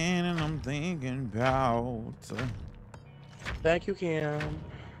 again, and I'm thinking about. Thank you, Kim.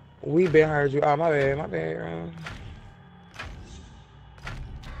 We been heard you. Oh, my bad.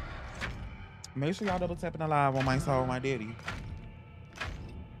 Make sure y'all double tapping the live on my soul, my daddy.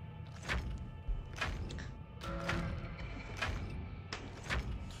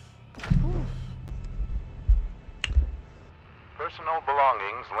 Personal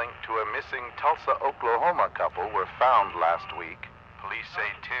belongings linked to a missing Tulsa, Oklahoma couple were found last week. Police say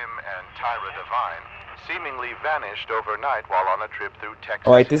Tim and Tyra Devine seemingly vanished overnight while on a trip through Texas.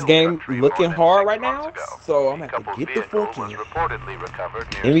 Alright, this game looking hard right now, so I'm gonna have to get the fuck in. Reportedly recovered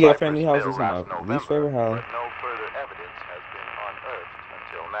near And we got family houses in my least favorite house. But no further evidence has been unearthed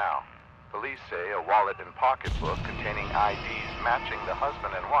until now. Police say a wallet and pocketbook containing IDs matching the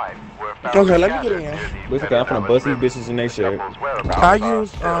husband and wife were found. Okay, let me get in. Listen, I'm finna bust these bitches in their shirt. I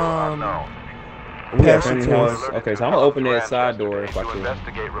use we got family house. Okay, so I'm gonna open that side door if I can.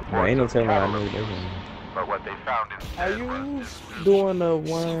 There ain't no telling I know everything. But what they found are you doing the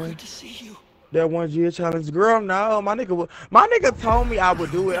one? That 1G challenge, girl? No, my nigga told me I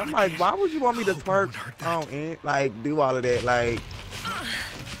would do it. I'm like, why would you want me to twerk on like do all of that? Like,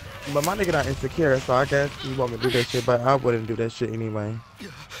 but my nigga not insecure, so I guess you want me to do that shit, but I wouldn't do that shit anyway.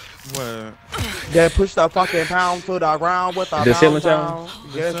 What? That push the fucking pound to the ground with the ceiling challenge?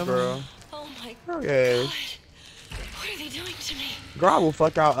 Yes, girl. Oh my God. Yes. What are they doing to me? Girl, I will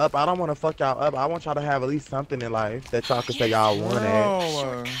fuck y'all up. I don't want to fuck y'all up. I want y'all to have at least something in life that y'all can say y'all want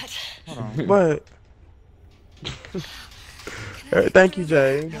it. But thank you,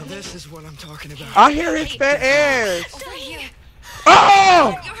 Jay. Now this is what I'm talking about. I hear his fat ass. Over here.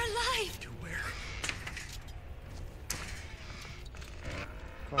 Oh! You're alive.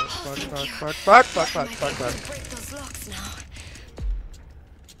 Fuck. Break those locks now.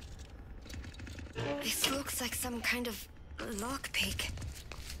 This looks like some kind of lockpick.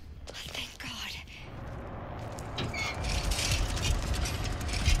 Thank God.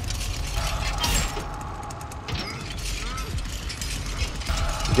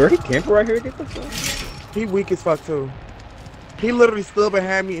 Is there any camper right here? Get the fuck. He weak as fuck too. He literally stood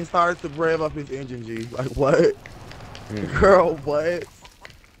behind me and started to rev up his engine, G. Like what? Girl, what?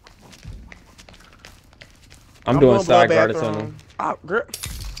 I'm doing side guard tunnel. Oh, girl.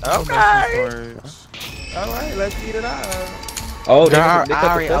 Okay. All right, let's eat it out. Oh, they cut the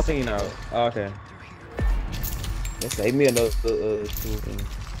cutscene out. Oh, okay. They saved me another tool thing.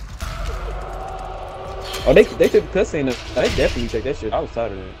 Oh, they took the cutscene. They definitely take that shit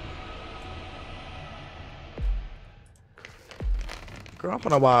outside of it. Girl, I'm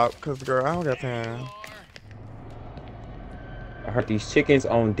gonna walk, cause girl, I don't got time. I heard these chickens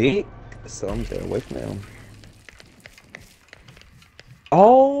on deck, so I'm staying away from them.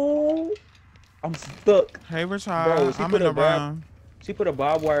 Oh, I'm stuck. Hey, Richard. I'm in the room. She put a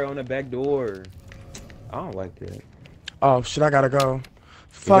barbed wire on the back door. I don't like that. Oh shit, I gotta go.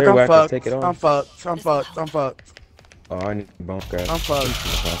 Fuck, I'm fucked. I'm fucked. Oh, I need a bone scratch. I'm fucked.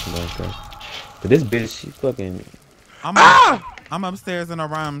 But this bitch, she fucking. I'm upstairs in a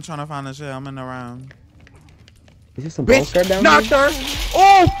room trying to find a shit. I'm in the room. Is there some bone scratch down knocked her.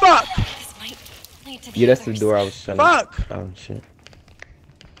 Oh fuck! Yeah, that's the door I was trying to. Fuck! Oh shit.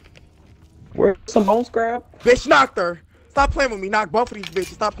 Where's some bone scrap? Bitch knocked her. Stop playing with me. Knock both of these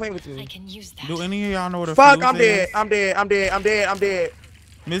bitches. Stop playing with me. I can use that. Do any of y'all know what a Fuck, fuse I'm dead. is? I'm dead. I'm dead. I'm dead. I'm dead.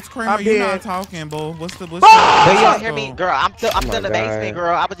 Miss Kramer, I'm you dead. not talking, boo. What's the But you don't hear Oh. me, girl. I'm still in the God. basement,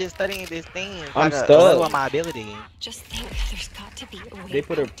 girl. I was just studying this thing. So I'm I could stuck. level my ability. Just think, there's got to be a way. They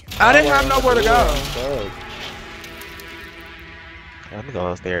put a. I didn't have nowhere to go. Let me go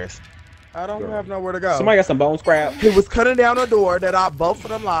upstairs. I don't have nowhere to go. Somebody got some bone scrap. He was cutting down a door that I both of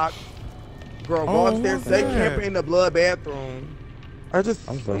them locked. Girl, go Oh, upstairs. what's They that? camping in the blood bathroom. I just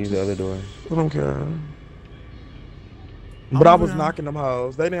gonna use the other door. I don't care. But I was here. knocking them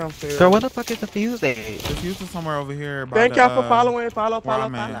hoes. They downstairs. Girl, where the fuck is the fuse at? The fuse is somewhere over here. By Thank the, y'all for following. Follow. where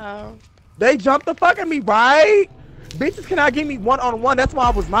I'm at. They jumped the fuck at me, right? Bitches cannot give me one-on-one. That's why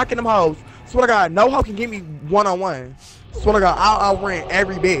I was knocking them hoes. Swear to God, no hoe can give me one-on-one. Swear to God, I'll rent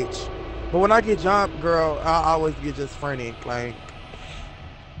every bitch. But when I get jumped, girl, I always get just frantic. Like,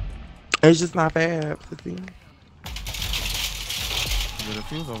 it's just not fair. Sissy. There's a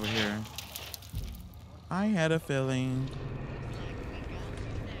fuse over here. I had a feeling.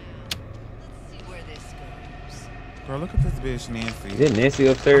 Girl, look at this bitch, Nancy. Is it Nancy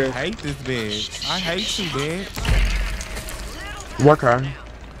upstairs? I hate this bitch. I hate you, bitch. Work her.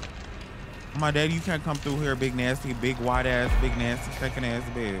 My daddy, you can't come through here, big nasty, big white ass, big nasty, second ass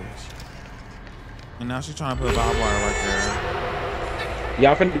bitch. And now she's trying to put a barbed wire right there.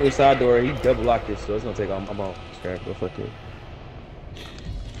 Y'all finna do the side door. He double locked it, so it's gonna take all my bone scrap. Go fuck it.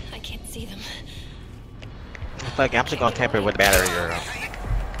 I can't see them. Fuck it, I'm just gonna tamper it with the battery, girl.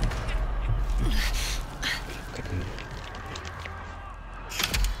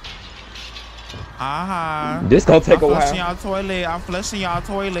 This gonna take a I'm while. flushing y'all toilet. I'm flushing y'all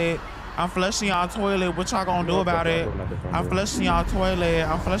toilet. I'm flushing y'all toilet. What y'all gonna do about it? I'm flushing y'all toilet.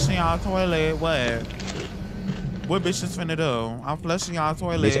 I'm flushing y'all toilet. What? What bitch is finna do? I'm flushing y'all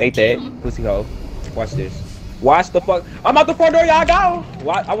toilet. Bitch ate that pussy hole. Watch this. Watch the fuck. I'm out the front door, y'all go.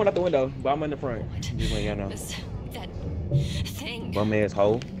 I went out the window, but I'm in the front. Just letting y'all know. That thing. Bum ass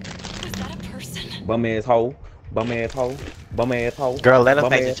hole. Was that a person? Bum ass hole. Bum ass hole. Bum ass hole. Girl, let us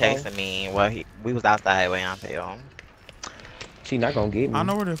Bum think ass she's hoe. chasing me. Well, we was outside waiting on him. She not gonna get me. I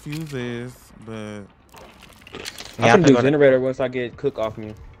know where the fuse is, but I'm gonna do generator once I get cook off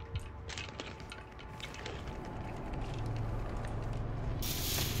me.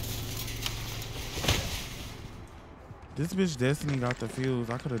 this bitch Destiny got the fuse.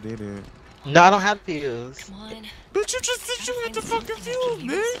 I could have did it. No, I don't have fuse. Come on. Bitch, you just said you had the fucking fuse,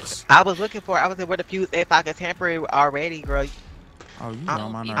 bitch. I was looking for. I was like, where the fuse? If I could tamper it already, girl. Oh, you know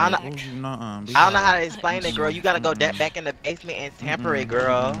my nerves. I don't know how to explain it, girl. You gotta go back in the basement and tamper it,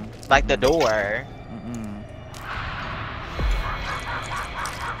 girl. Like the door.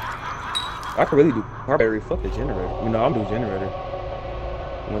 I could really do Barberry. Fuck the generator. You know, I'm doing generator.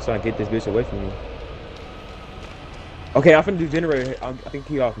 Once I get this bitch away from me. Okay, I'm finna do generator. I think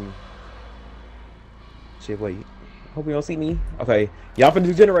he off me. Shit, wait. Hope you don't see me. Okay, y'all finna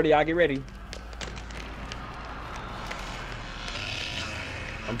do generator. Y'all get ready.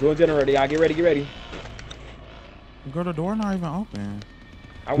 I'm doing generator. Y'all get ready. Get ready. Girl, the door not even open.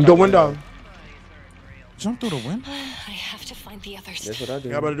 The window. Jump through the window? I have to find the others. That's what I do.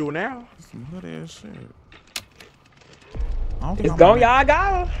 Y'all better do it now. Some hood ass shit. I don't think It's I'm gone, gonna y'all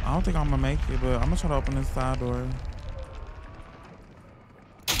go. I don't think I'm gonna make it, but I'm gonna try to open this side door.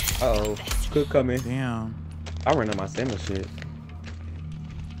 Uh-oh. Cook coming. Damn. I ran out my salmon shit.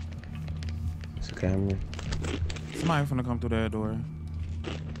 It's a camera. Somebody finna come through that door.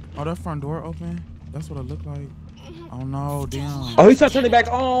 Oh, that front door open? That's what it looked like. Oh no, damn. Oh, he's trying to turn it back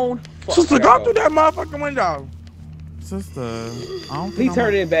on. Fuck, Sister, I go gotta through that motherfucking window. Sister, I don't He think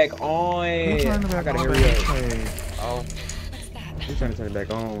turned it back on. Who turned it back I gotta on? hurry up. Hey. Oh. He's trying to turn it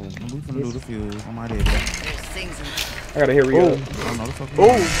back on. We finna do the fuse on my daddy. I gotta hurry up. I don't know the fuck.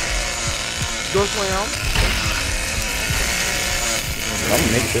 Oh. Door slam. I'm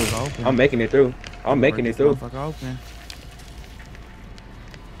making it through. I'm making it through. I'm making it through. Open.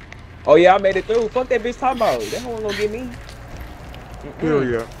 Oh yeah, I made it through. Fuck that bitch talking about. That one gonna get me.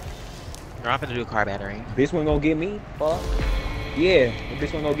 Period. Girl, I'm finna do a car battery. Bitch one gonna get me. Fuck. Yeah, that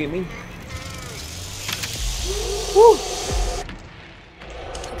bitch one gonna get me. Woo.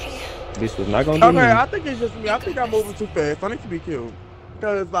 Bitch was not gonna get me. Okay, I think it's just me. I think I'm moving too fast. I need to be cute.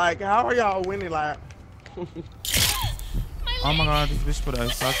 Cause like, how are y'all winning? Like, oh my god, this bitch put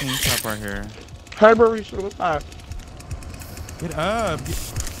a fucking trap right here. hey, Barisha, what's up? Get up.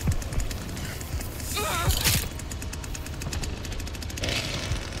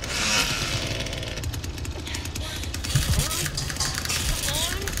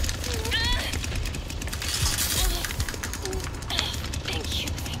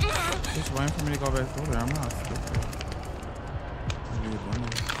 waiting for me to go back through there. I'm not stupid.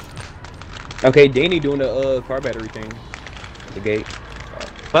 Okay, Danny doing the car battery thing. At the gate.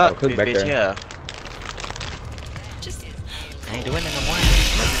 Fuck, Cook back bitch, there. yeah. I ain't doing it no more.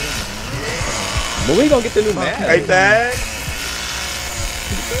 When we gonna get the new map? Hey, Dad.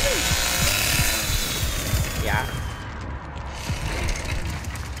 Yeah.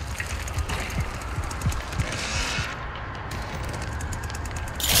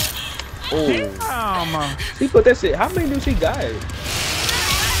 Oh. She put that shit. How many do she got?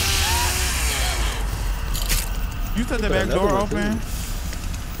 You said the back door open?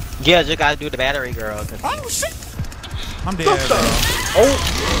 Yeah, just gotta do the battery, girl. Oh shit! I'm dead, bro.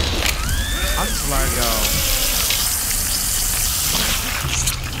 Oh! I just like y'all.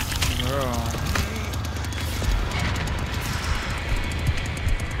 Girl.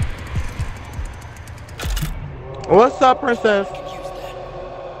 What's up, princess?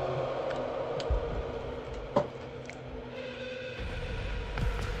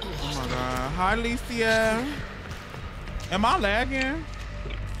 Oh my god. Hi, Leekylo. Am I lagging?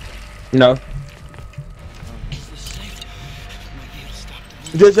 No.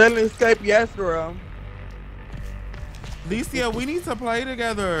 Did Jen escape? Yes, girl. Leekylo, we need to play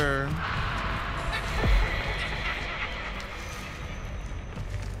together.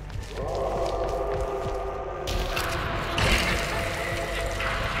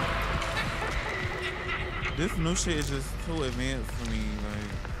 This new shit is just too advanced for me.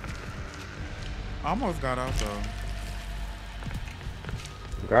 Like, I almost got out though.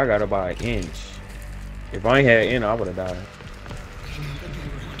 Girl, I got about an inch. If I ain't had an inch, I would have died.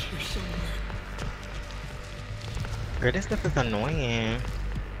 Girl, this stuff is annoying.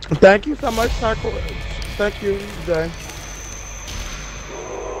 Thank you so much, Taco. Thank you, Jay.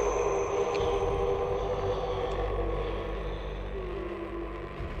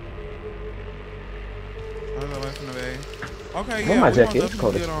 Okay, oh, yeah, my we jacket gonna is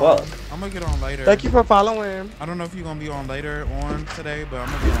cold as definitely get on. fuck. I'm gonna get on later. Thank you for following. I don't know if you're gonna be on later on today, but I'm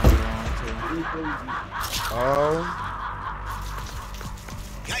gonna be on later on too. Oh.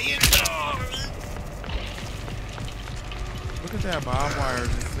 Look at that barbed wire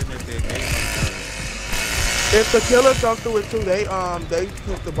just sitting at that gate. If the killers go through it too, they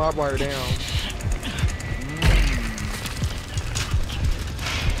took the barbed wire down.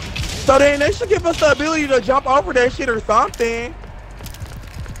 So then they should give us the ability to jump over that shit or something.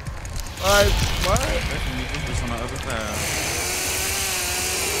 Like, what? That's me just on the other side.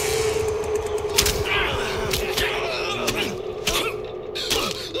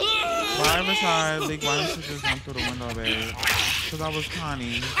 Leak, why don't you just jump through the window, babe? Because I was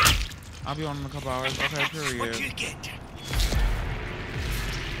Connie. I'll be on in a couple hours. Okay, period.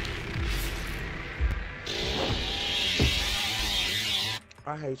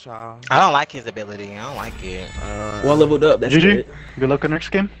 I hate y'all. I don't like his ability. I don't like it. One leveled up. That's GG. it. Good luck on next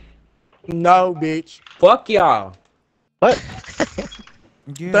game. No, bitch. Fuck y'all. What?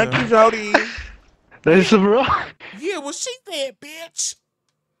 Yeah. Thank you, Jody. That's bro. Yeah, well, she said, bitch.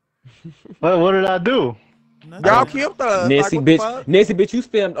 What did I do? Y'all killed us. Nancy, like, bitch. Nancy, bitch, you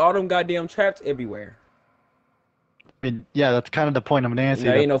spammed all them goddamn traps everywhere. Yeah, that's kind of the point of Nancy.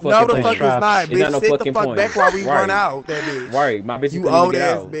 No, ain't no No, the fucking fuck point. is not, It's bitch. not no Sit the fucking fuck point. back while we Right. run out, that bitch. Right, my bitch. You couldn't old get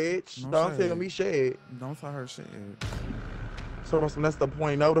ass out. bitch. No Don't shade. tell me shit. Don't tell her shit. So that's the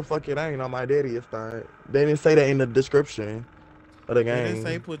point. No, the fuck it ain't on my daddy. It's not. They didn't say that in the description of the game. They didn't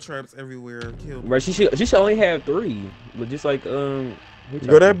say put traps everywhere. Kill. Right, she should only have 3, but just like Girl,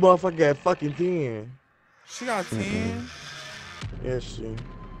 that motherfucker got fucking 10. She got 10. Yes, she.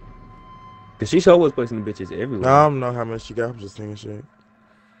 Cause she sure was placing the bitches everywhere. I don't know how much she got. I'm just saying shit.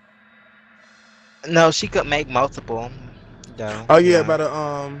 No, she could make multiple. Though. Oh yeah, but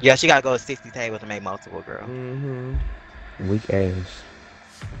the Yeah, she gotta go 60 tables to make multiple, girl. Mm-hmm. Weak ass.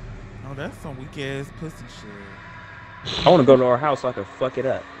 Oh, that's some weak ass pussy shit. I want to go to her house so I can fuck it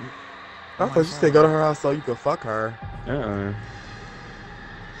up. I thought you said go to her house so you could fuck her. Whoa.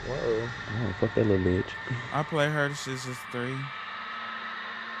 Oh, fuck that little bitch. I play her. This shit's just 3.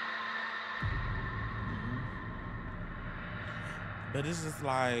 But it's just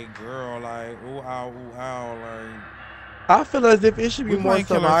like, girl, like, ooh, ow, like. I feel as if it should be more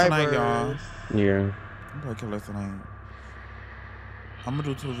survivors. Y'all. Yeah. I'm gonna kill her tonight. I'm gonna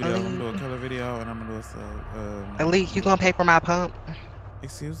do 2 videos. I'm gonna do a killer video and I'm gonna do a sub. Elite, you gonna pay for my pump?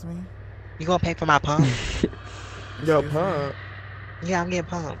 Excuse me? You gonna pay for my pump? Yo, pump. Yeah, I'm getting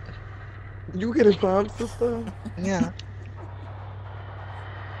pumped. You getting pumped, sister? Yeah.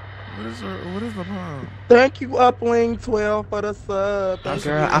 What is the pump? Thank you, Upling 12 for the sub.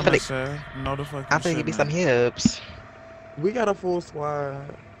 Girl, I'm finna give you some hips. We got a full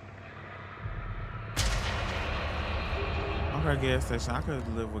squad. Okay, gas station. I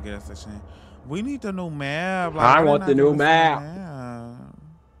could live with gas station. We need the new map. Like, I want the new map.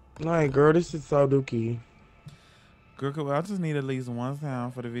 Like, girl, this is so dookie. Girl, I just need at least one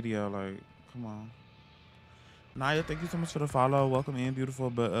sound for the video. Like, come on. Naya, thank you so much for the follow. Welcome in, beautiful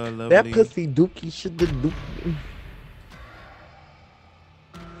but lovely. That pussy dookie should be dookie.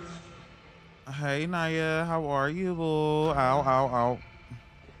 Hey, Naya, how are you, boo? Ow, ow, ow.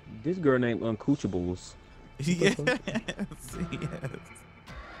 This girl named 𝐤𝐻𝐢𝐬. Yes, yes.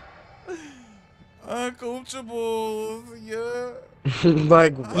 𝐤𝐻𝐢𝐬, yeah.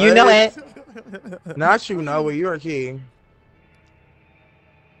 Like, what? You know it. Not you know it. You're a king.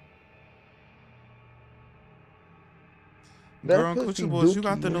 Girl, 𝐤𝐻𝐢𝐬, you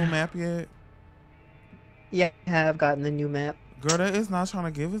got the new map yet? Yeah, I have gotten the new map. Girl, that is not trying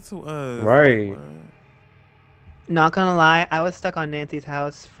to give it to us. Right. Not gonna lie, I was stuck on Nancy's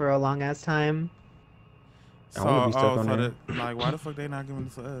house for a long ass time. So, be stuck on there. like, why the fuck they not giving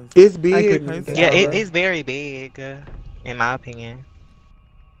it to us? It's big. Yeah, it's very big, in my opinion.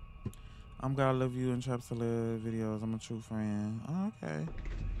 I'm gonna love you and Trap Celeb videos. I'm a true friend. Oh, okay.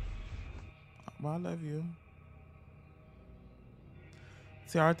 Well, I love you.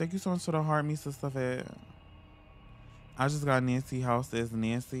 Tiara, thank you so much for the heart Misa stuff at. I just got Nancy house as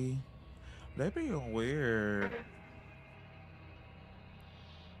Nancy. They being weird.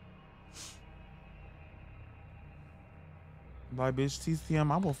 Like, bitch, TCM,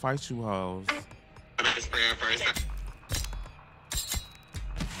 I will fight you hoes.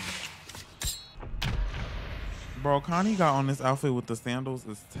 Bro, Connie got on this outfit with the sandals.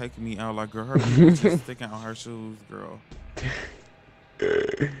 It's taking me out. Like, girl, her feet just sticking out her shoes, girl.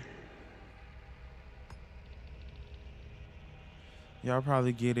 Y'all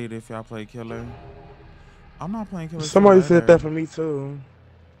probably get it if y'all play Killer. I'm not playing Killer. Somebody said that for me, too.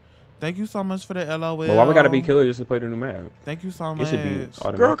 Thank you so much for the LOL. Well, why we gotta be Killer just to play the new map? Thank you so much. It should be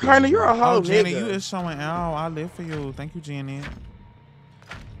automatic. Girl, kinda, you're a hoe, Jenny, nigga. you is showing out. I live for you. Thank you, Jenny.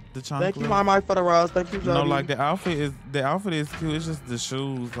 The Thank you, my Mike, for the rose. Thank you, Jody. No, like the outfit is cute. It's just the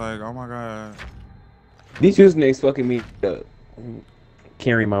shoes. Like, oh my god. These shoes next fucking me up.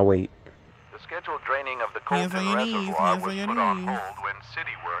 Carry my weight. The scheduled draining of the Colton Reservoir was put on hold when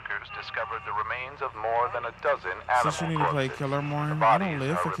city workers discovered the remains of more than a dozen animal So you need to play Killer more? I don't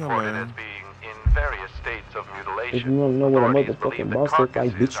live for Killer. as being in various states of mutilation. If you want to know what a motherfucking boss look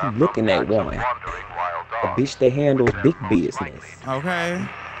like, bitch, you looking at one. A bitch that handles big business. Okay.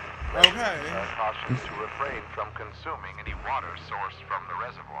 Okay. Cautions to refrain from consuming any water sourced from the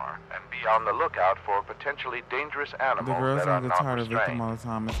reservoir and be on the lookout for potentially dangerous The animals girls that don't are get not tired of victim restrained. all the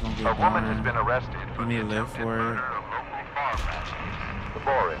time. It's gonna get A woman has boring. been arrested for You the need to live attempted for murder it. of local farm ranchers. The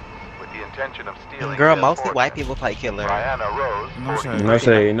Boren, with the intention of stealing Girl, their mostly fortune. white people play Killer. Diana Rose, No shade. No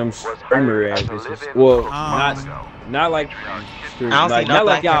shade, them streamer ass bitches. Well, not like stream, I don't see like no not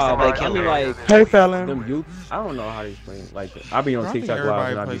like black person y'all, play but I mean Killer. like Hey, fella. them youth. I don't know how they explain. Like I be on I think TikTok live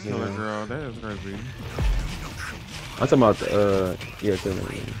everybody and I play be seeing Killer, them. girl. That is crazy. I'm talking about the yeah, Killer.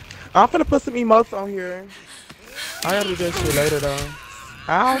 I'm finna put some emotes on here. I gotta do that shit later, though.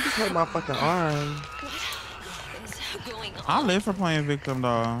 Ow, just hurt my fucking arm. I live for playing victim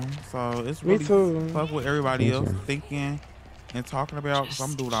though, so it's Me really too. fuck what everybody Me else too. thinking and talking about. Cause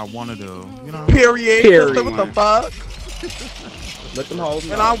I'm doing what I want to do, you know. Period. Period. Sister, what the fuck? Let them hold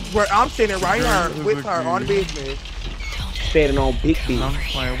me. And I'm sitting right here with her on business. Standing on big feet. I'm just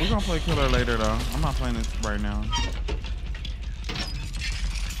playing. We're gonna play Killer later though. I'm not playing this right now.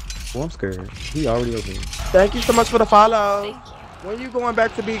 Well, I'm scared. He already open. Thank you so much for the follow. When you going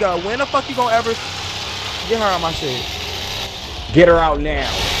back to Bigo? When the fuck you gonna ever get her on my shit? Get her out now.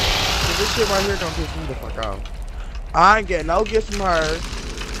 Cause this shit right here gonna piss me the fuck out. I ain't getting no gifts from her.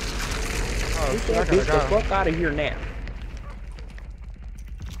 Oh, shit, I Get the gotta go. fuck out of here now.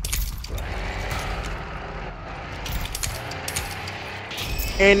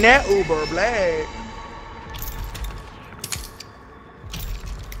 And that Uber black.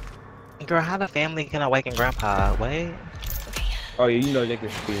 Girl, how the family can awaken Grandpa? Wait. Oh yeah, you know they can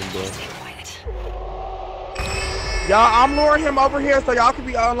see him, bro. Y'all, I'm luring him over here so y'all can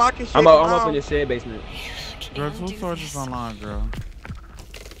be unlocking shit. I'm up in the shed basement. Girl, 2 sources online, girl.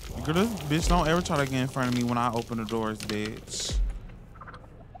 Girl, this bitch don't ever try to get in front of me when I open the doors, bitch.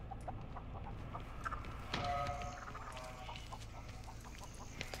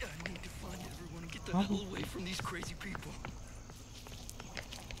 I need to find everyone and get the hell away from these crazy people.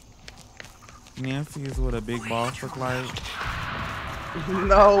 Nancy is what a big boss look like.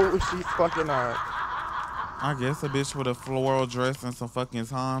 No, she's fucking not. I guess a bitch with a floral dress and some fucking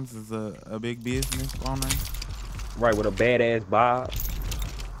Toms is a big business owner. Right, with a badass bob.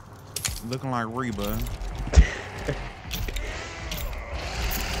 Looking like Reba.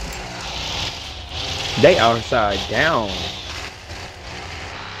 They outside down.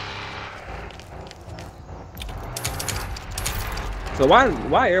 So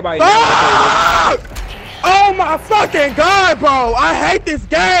why everybody? Oh my fucking god, bro! I hate this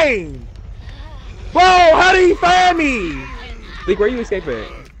game, bro. How did he find me? Leek, where you escape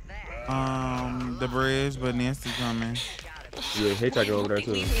at? The bridge, but Nancy coming. Yeah, Hitchhiker over there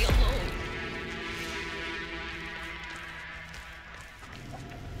too.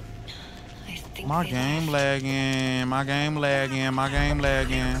 My game lagging. My game lagging. My game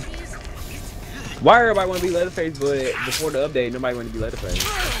lagging. Why everybody want to be Leatherface, but before the update, nobody want to be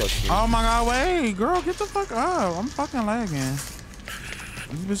Leatherface? Oh my god, wait, girl, get the fuck up. I'm fucking lagging.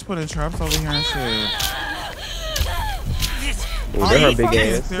 You bitch putting traps over here and shit. Oh, they're her big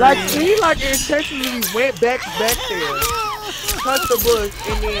ass. Serious? Like, he like intentionally went back there, touched the bush,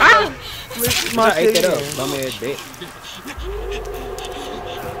 and then flipped my ate shit that up, in. dumb ass bitch.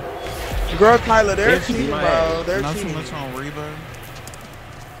 Girl, Tyler, they're Yeah, she cheating, beat my bro. ass. They're Not too cheating. much on Reba.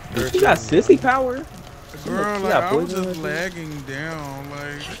 She got sissy power. Girl, She like, got I was poison just in her lagging down,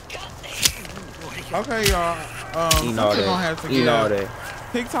 like. Okay, y'all. You know something that. gonna have to You know get that.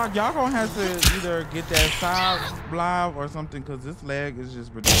 TikTok. Y'all gonna have to either get that side live or something, cause this lag is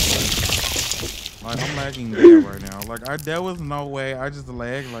just ridiculous. Like, I'm lagging bad right now. Like, there was no way I just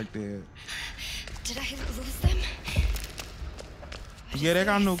lagged like that. Did I lose them? Yeah, they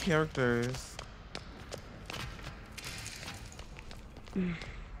got new characters.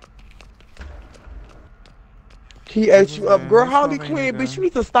 He ate you up, girl. Harley Quinn, bitch. You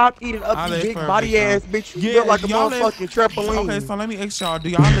need to stop eating up, you big body ass bitch. You built like a motherfucking trampoline. Okay, so let me ask y'all: do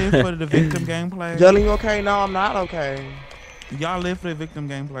y'all live for the victim gameplay? Jelly, you okay? No, I'm not okay. Y'all live for the victim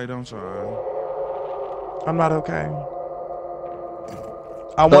gameplay, don't y'all? I'm not okay.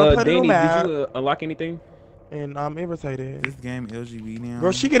 I want to play the Danny, map. did you unlock anything? And I'm irritated. This game LGBT now.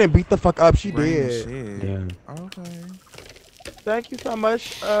 Girl, she getting beat the fuck up. She Brain did. shit. Yeah. Okay. Thank you so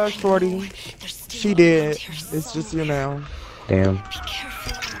much, Shorty. She did. It's just you now. Damn.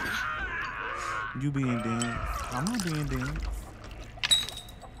 You being dense. I'm not being dense.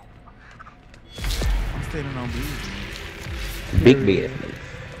 I'm standing on business. Big business.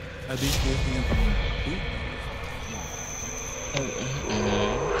 A big business on big.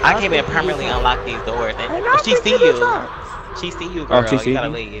 I can't even permanently unlock these doors. And she see you. She see you, girl. she see you gotta you?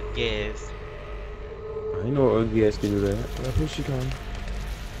 leave. Yes. I know ugly ass can do that. Here she come.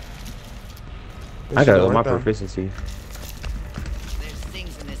 I got my proficiency. There's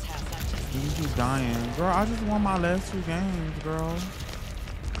things in this house I just You keep dying. Girl, I just won my last 2 games, girl.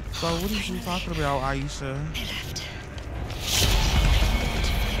 So what is you talking about, Aisha?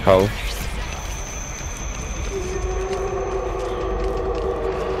 Ho.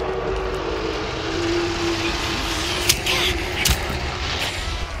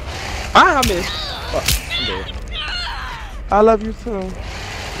 I missed. Fuck, I'm dead. I love you too.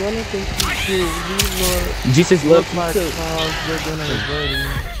 Gonna think you do. You Lord. Jesus loves Look you like too. Charles Riggin and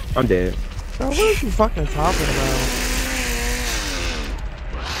Brady. I'm dead. Girl, what are you fucking talking about?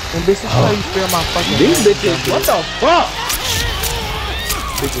 And bitch, this how you feel my fucking These ass, bitches, dumb what bitch. the fuck?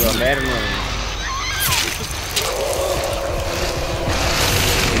 Bitches are mad annoying.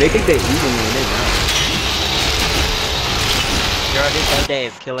 They think they even me and they not. Girl, this whole day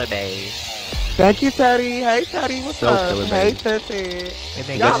is killer day. Thank you, Teddy. Hey, Teddy, what's So up? killer, Hey, baby. Teddy.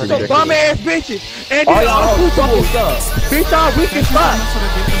 think Y'all that's some ridiculous. bum ass bitches. And All then y'all all fucking coochie suck. bitch, y'all weak as fuck.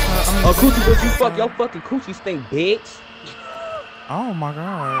 Oh, coochie, but you fuck your fucking coochie stink, bitch. Oh my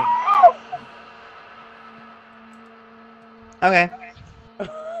god. Okay.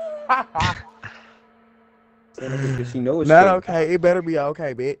 She knows it's Not straight. okay. It better be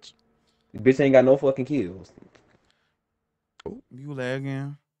okay, bitch. Bitch ain't got no fucking kills. You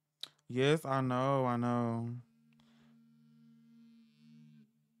lagging? Yes, I know, I know.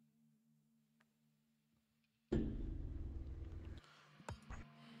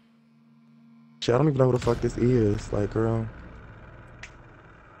 Shit, I don't even know who the fuck this is. Like, girl.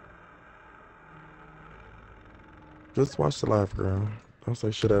 Just watch the live, girl. Don't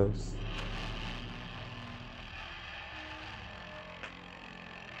say shit else.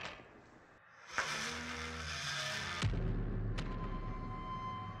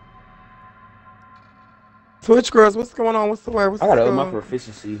 Twitch girls, what's going on? What's the word? What's I gotta the up my score?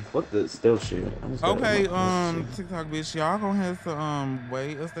 proficiency. Fuck the stealth shit. I just gotta up Okay, my proficiency. TikTok bitch, y'all gonna have to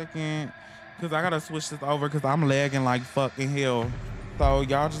wait a second, cause I gotta switch this over, cause I'm lagging like fucking hell. So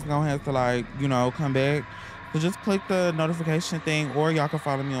y'all just gonna have to, like, you know, come back. So just click the notification thing, or y'all can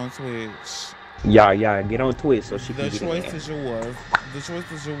follow me on Twitch. Yeah, get on Twitch so she The can get choice in. is yours. The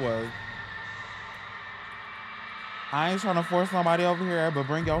choice is yours. I ain't trying to force nobody over here, but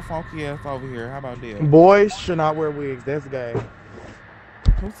bring your funky ass over here. How about that? Boys should not wear wigs. That's gay.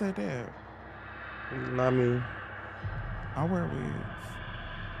 Who said that? Not me. I wear wigs.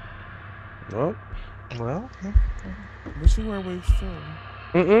 Oh, well. But you wear wigs too.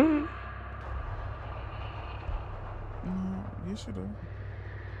 Mm-mm. Yes, you do.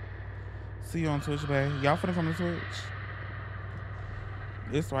 See you on Twitch, babe. Y'all finna come to Twitch?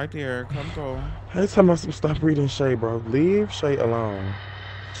 It's right there. Come through. Hey, tell me some stuff reading Shay, bro. Leave Shay alone.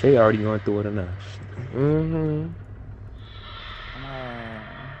 Shay already going through it enough. Mm-hmm.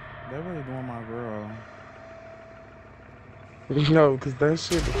 They're really doing my girl. No, because that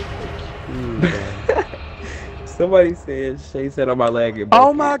shit is Somebody said, Shay said on my leg.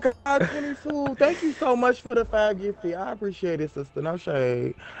 Oh my God, 22. Thank you so much for the 5 gifted. I appreciate it, sister. No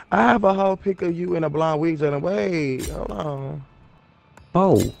shade. I have a whole pic of you in a blonde wig, Jenna. Wait, hold on.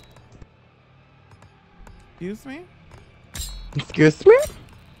 Oh. Excuse me? Excuse me?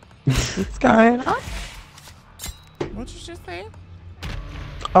 What's going on? What you just say?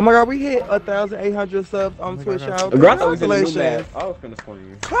 Oh my God, we hit 1,800 subs on Twitch, y'all. Girl, I thought we was in the new Congratulations. map. I was finna spoil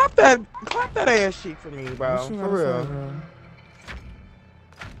you. Clap that ass cheek for me, bro. What you For gotta real. say, girl?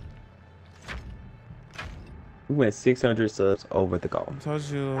 We went 600 subs over the goal. I told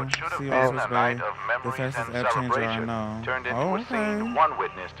you. What should have See you been on a Twitch, night babe. of The memories fastest and app changer I celebration know. turned into Oh, a scene one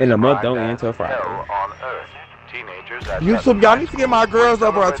witness In a month, don't described end as till Friday. hell on earth. Teenagers at YouTube, that y'all need to get my high school girls were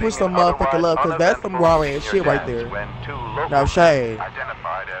over on Twitch some celebrating motherfucking an love, because that's some raw ass shit right there. when two local No shade.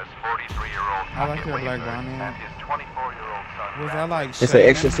 identified as 43-year-old I like your black bonnet. and his 24-year-old son. Was that like It's an shade?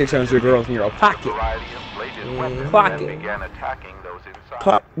 extra 600 girls in your pocket. Clock it. Began attacking those inside.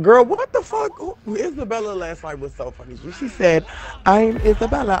 Clap. Girl, what the fuck? Isabella last night was so funny. She said, I'm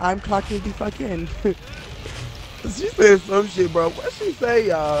Isabella, I'm clocking the fucking. She said some shit, bro. What she say,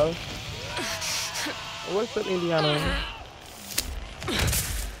 y'all? What's up, Indiana?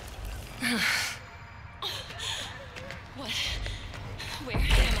 What? Where am I?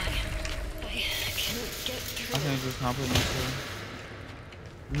 I can't get through. I can't just compliment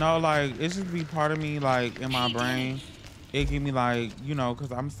you. No, like, it just be part of me, like, in my brain. It give me, like, you know,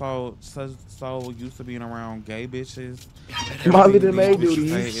 because I'm so used to being around gay bitches. Molly the Everything maid these bitches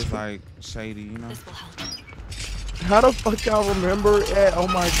duties. say is, like, shady, you know? How the fuck y'all remember it? Oh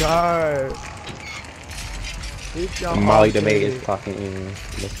my God. Molly the maid is clocking in.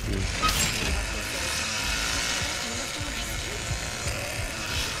 Let's see.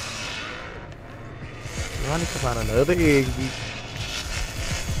 I need to find another egg.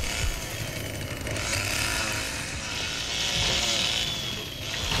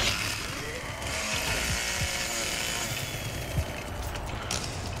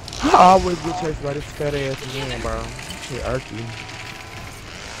 I always get chased by this fat ass man, bro. Shit, irky.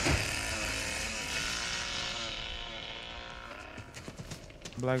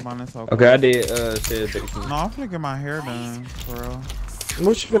 Black bonnet so Okay, I did say it. No, I'm finna get my hair done, for real.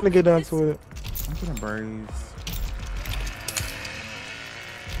 What you finna get done to it? I'm finna braids.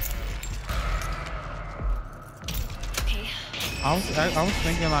 I was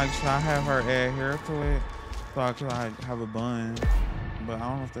thinking, like, should I have her add hair to it so I could, like, have a bun? But I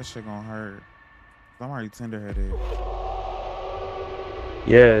don't know if that shit gonna hurt. I'm already tender-headed.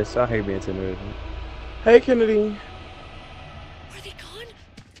 Yes, I hate being tender. Hey, Kennedy. Are they gone?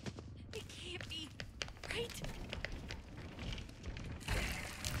 It can't be, right?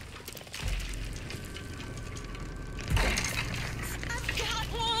 I've got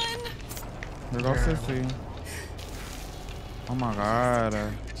one. Here goes Sissy. Oh my God.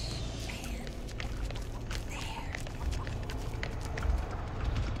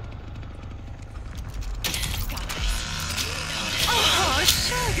 Oh,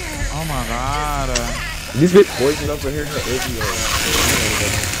 sugar. Oh my God. This bitch poison over here. Her ugly.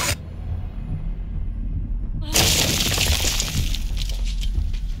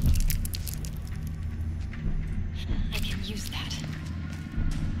 I can use that.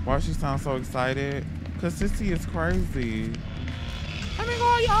 Why she sound so excited? Cause Sissy is crazy. I mean,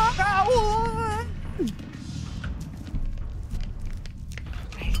 oh, y'all got one.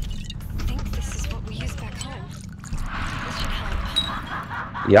 I think this is what we use back home. This should help.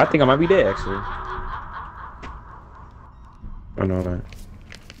 Yeah, I think I might be dead actually. Oh no, man.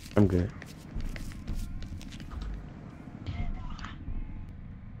 I'm good.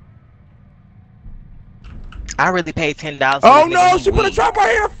 I really paid $10. Oh no, she put a trap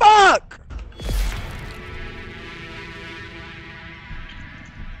right here. Fuck.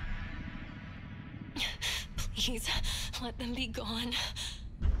 Please, let them be gone.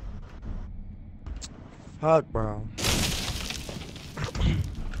 Fuck, bro.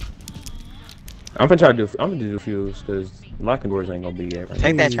 I'm gonna try to do. I'm gonna do fuse because locking doors ain't gonna be there. Right?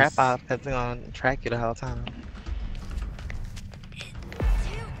 Take that trap off because they're gonna track you the whole time.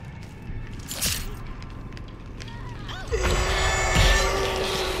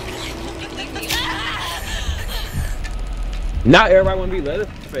 Not everybody wanna be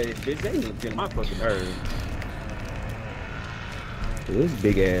Leatherface, bitch. They look getting my fucking nerves. This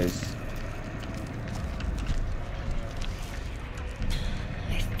big ass.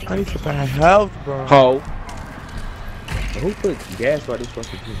 I need to find health, bro. Ho. Who put gas by this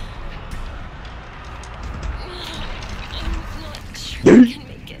fucking thing?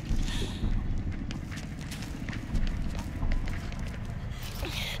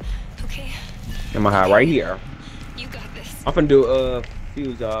 Okay. Am I high right here? You got this. I'm finna do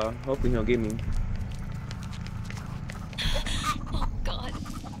fuse, y'all. Hopefully he don't get me. Oh God.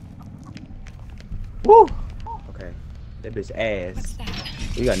 Woo! Okay. That bitch ass.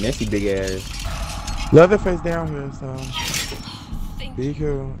 We got Nancy big ass. Leatherface down here, so be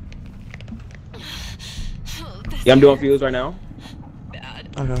cool. Yeah, I'm doing fuse right now.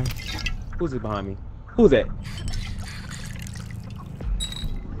 Okay. Who's it behind me? Who's that?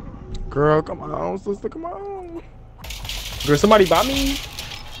 Girl, come on, sister, come on. Girl, somebody by me?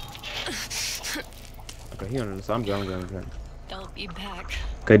 Okay, he on the side. I'm going. I'll be back.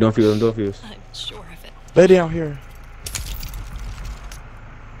 Okay, doing fuse. I'm doing fuse. I'm sure of it. They down here.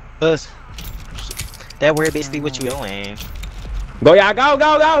 Us. That weird bitch be what you doing. Go, y'all,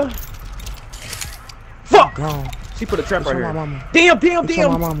 go. Fuck! Go. She put a trap right here. Mama. Damn. Bitch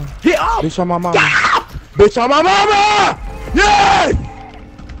on my mama. Hit up! Bitch on my mama. Bitch on my mama! Yes!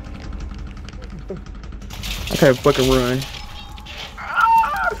 I can't fucking run.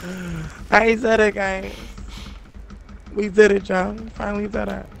 I ain't said it, guys. We did it, y'all. We finally did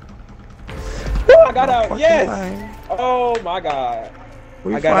it. I got out. Yes! Line. Oh my god.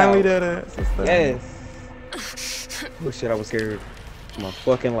 We finally did it, sister. Yes. Oh shit, I was scared for my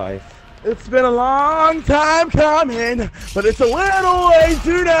fucking life. It's been a long time coming, but it's a little way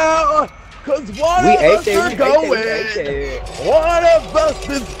too now. Cause one of us is going. One of us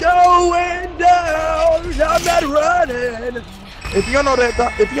is going down. I'm not running. If you don't know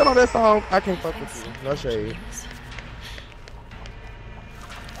that song, I can't fuck with you. No shade.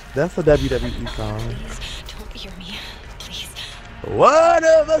 That's a WWE song. Don't hear me, please. One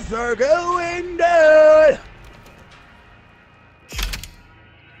of us are going down.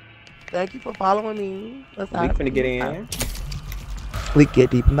 Thank you for following me. We finna get in. We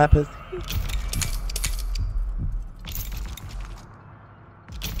get deep in that pussy.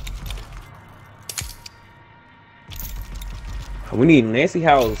 We need Nancy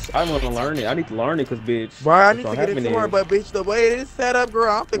house. I want to learn it. I need to learn it because, bitch. Bro, I need to get into her, but bitch, the way it is set up,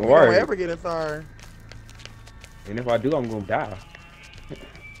 girl, I don't think we're gonna ever get into her. And if I do, I'm gonna die.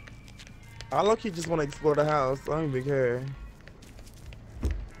 I low-key just want to explore the house. I don't even care.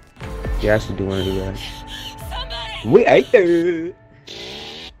 Yeah, I should do one of that. We ate it.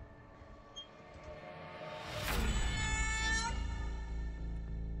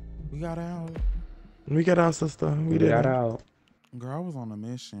 We got out. We got out, sister. We got out. Girl, I was on a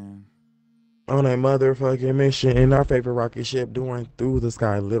mission. On a motherfucking mission in our favorite rocket ship doing through the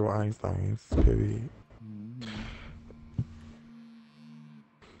sky, little Einsteins, baby.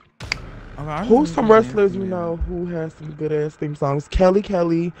 Okay, who's some wrestlers you know who has some good ass theme songs? Kelly.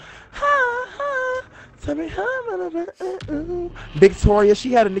 Tell me how. Victoria,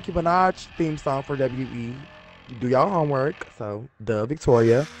 she had a Nicki Minaj theme song for WWE. Do y'all homework? So the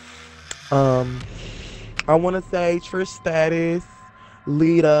Victoria. I want to say Trish Stratus,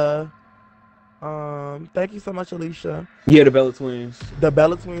 Lita. Thank you so much, Alicia. Yeah, the Bella Twins. The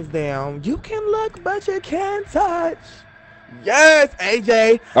Bella Twins down. You can look, but you can't touch. Yes,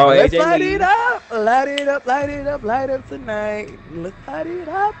 AJ. Oh, let's AJ light it up, light it up, light it up, light up tonight. Let's light it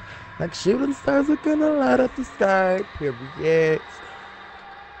up like shooting stars are gonna light up the sky. Period.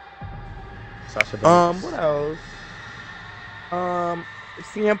 Sasha Banks. What else?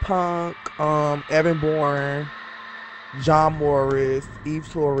 CM Punk, Evan Bourne, John Morris, Eve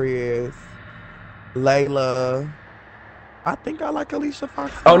Torres, Layla. I think I like Alicia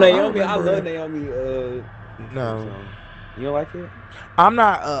Fox. Oh, Naomi. I love Naomi. No. You don't like it? I'm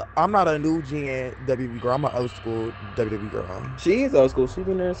not a new gen WWE girl. I'm an old school WWE girl. She is old school. She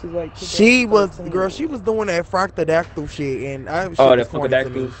been there since like. She was doing that fractadactyl shit, and that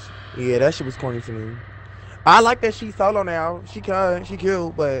fractadactyl. Yeah, that shit was corny to me. I like that she's solo now. She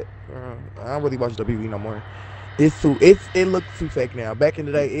killed, but I don't really watch WWE no more. It looks too fake now. Back in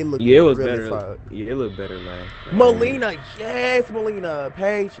the day, it looked it was really better. fun. Yeah, it looked better, man. Melina, yes, Melina.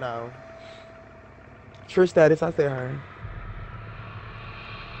 Paige now. Trish Stratus, I said her.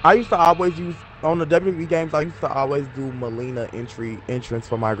 I used to always use on the WWE games. I used to always do Melina entrance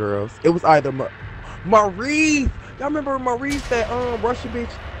for my girls. It was either Maurice. Y'all remember Maurice, that Russian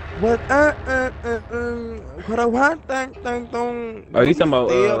bitch? What? What a one thing. Oh, you talking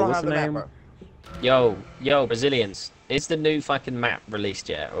about what's the name? Yo, Brazilians. Is the new fucking map released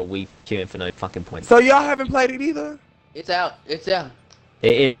yet, or are we queuing for no fucking point? So y'all haven't played it either? It's out. It's out.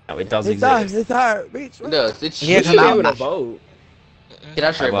 It is. It does exist. It's hard, bitch. It does. It's yeah, because I'm gonna vote. Can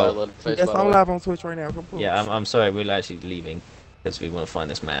I share my little face? Yes, I'm live on Twitch right now. Yeah, I'm sorry, we're actually leaving because we want to find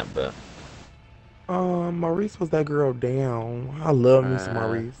this map, but. Maurice was that girl down. I love Miss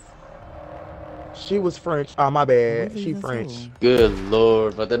Maurice. She was French. Oh, my bad. She French. Good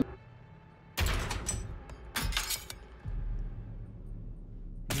lord, but then.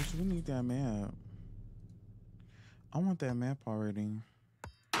 Bitch, we need that map. I want that map already.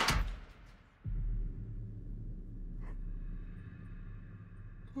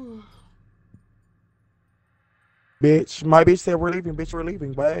 Bitch, my bitch said we're leaving. Bitch, we're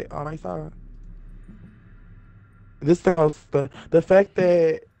leaving. But on my side. This thing was the fact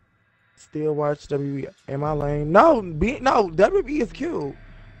that still watch WWE. Am I lame? No, WWE is cute,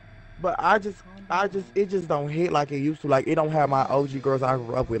 but it just don't hit like it used to. Like it don't have my OG girls I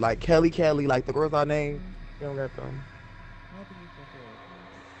grew up with, like Kelly, like the girls I named. They don't got them.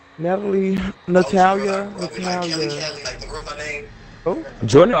 Natalie, Natalia. Like Kelly, like the girls I named. Oh,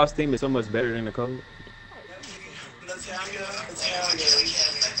 Jordan Austin is so much better than Nicole.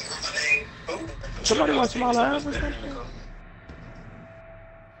 Somebody watch my live or something?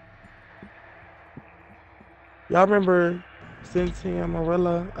 Y'all remember Cynthia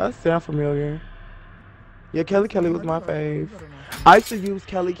Marilla? That sound familiar. Yeah, Kelly was my fave. I used to use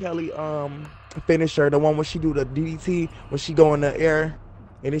Kelly finisher, the one when she do the DDT when she go in the air.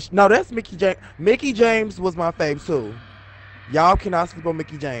 And it's, no, that's Mickey James. Mickey James was my fave too. Y'all cannot speak on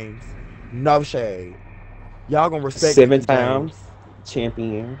Mickey James. No shade. Y'all gonna respect 7 times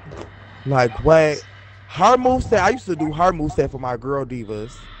champion. Like what? Her moveset, I used to do her moveset for my girl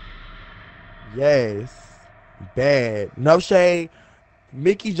divas. Yes. Bad. No shade.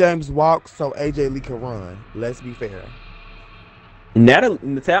 Mickey James walks so AJ Lee can run. Let's be fair.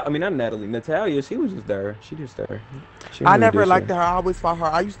 Natalia, she was just there. She just there. I never liked her. I always fought her.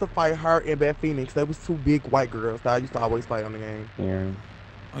 I used to fight her and Beth Phoenix. They was two big white girls that I used to always fight on the game. Yeah.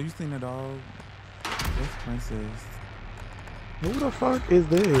 Oh, you seen the dog? That's Princess. Who the fuck is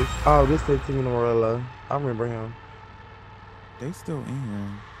this? Oh, this is Tina Morella. I remember him. They still in here.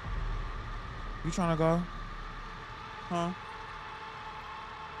 You trying to go? Huh?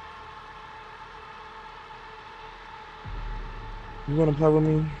 You want to play with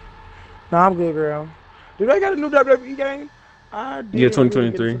me? Nah, I'm good, girl. Do they got a new WWE game? Yeah,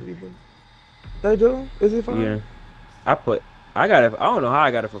 2023. They do? Is it fun? Yeah. I got it. I don't know how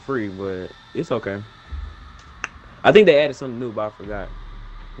I got it for free, but it's okay. I think they added something new, but I forgot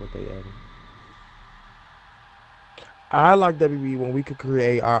what they added. I like WWE when we could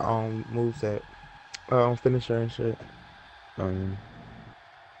create our own moveset, finisher and shit.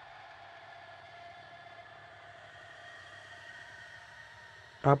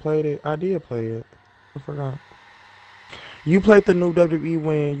 I played it. I did play it. I forgot. You played the new WWE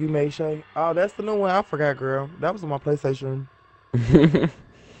when you made Shay? Oh, that's the new one. I forgot, girl. That was on my PlayStation.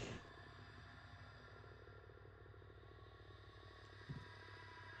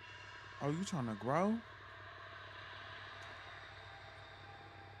 Oh, you trying to grow?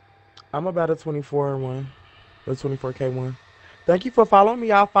 I'm about a 24 one. The 24K one. Thank you for following me,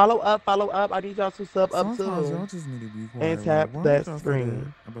 y'all. Follow up. I need y'all to sub up too. Y'all just need to be quiet. And tap that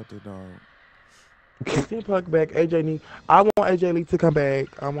screen. About the dog. Team Puck back. AJ Lee. I want AJ Lee to come back.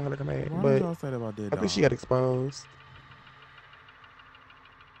 I want her to come back. Why but y'all say that about that I dog? think she got exposed.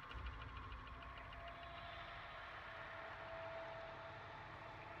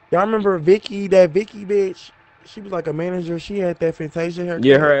 Y'all remember Vicky? That Vicky bitch. She was like a manager. She had that Fantasia haircut.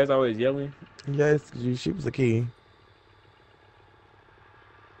 Yeah, her ass always yelling. Yes, she was a key.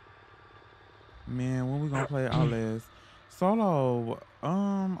 Man, when we gonna play Outlast? Solo,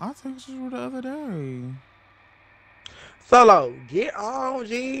 I texted you the other day. Solo, get on,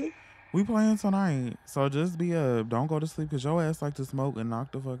 G. We playing tonight, so just be up. Don't go to sleep, cause your ass like to smoke and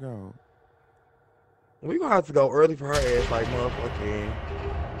knock the fuck out. We gonna have to go early for her ass, like motherfucking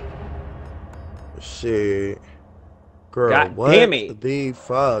shit. Girl, God what damn it. the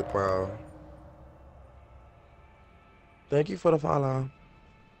fuck, bro? Thank you for the follow.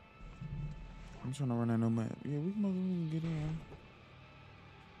 I'm trying to run a new map. Yeah, we can get in.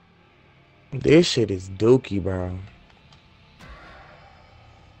 This shit is dookie, bro.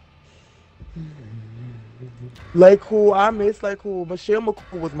 Leekylo, I miss Leekylo. Michelle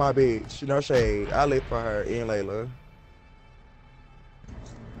McCool was my bitch. No shade. I live for her and Layla.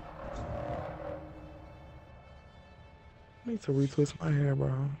 I need to retwist my hair,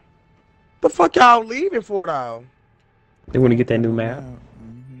 bro. The fuck y'all leaving for though? They want to get that new map.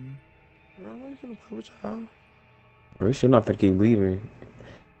 Bro, I'm gonna play with y'all. We should not have to keep leaving.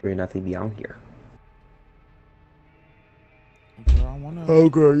 We're not to be out here. Girl, oh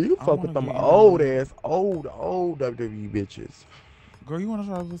girl, you fuck with them old WWE bitches. Girl, you wanna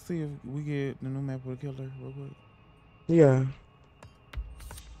try to see if we get the new map with a killer real quick? Yeah.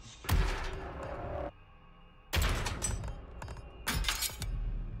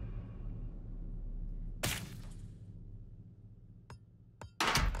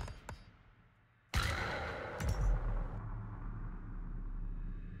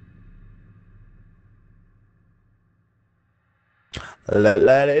 We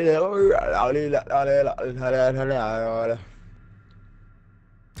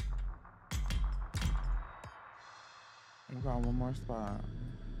got one more spot.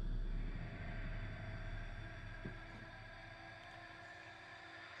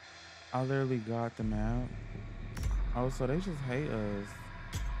 I literally got them out. Oh, so they just hate us.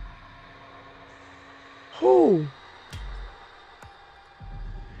 Who?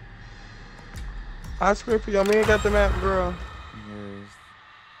 I screamed for your man got the map, girl. Yes.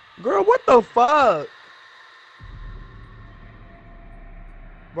 Girl, what the fuck?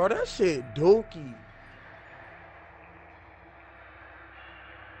 Bro, that shit dookie.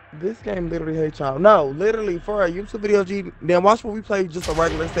 This game literally hates y'all. No, literally, for a YouTube video, G, then watch when we play just a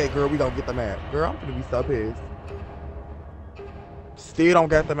regular set, girl, we don't get the map. Girl, I'm gonna be so pissed. Still don't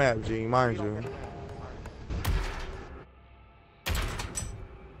get the map, G, mind you.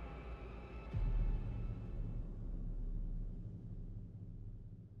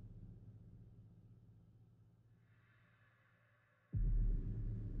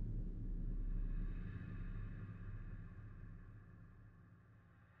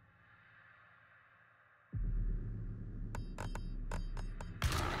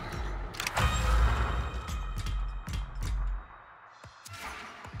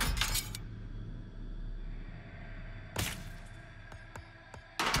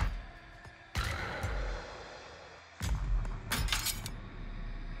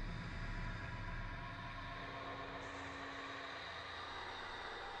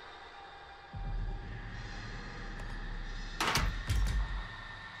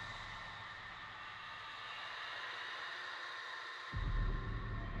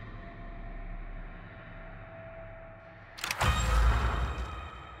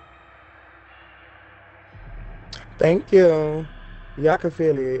 Thank you. Y'all can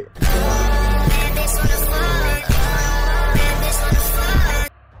feel it.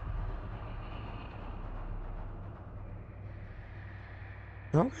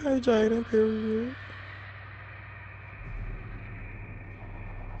 Okay, Jaden, period.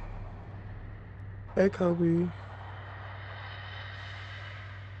 Hey, Kobe.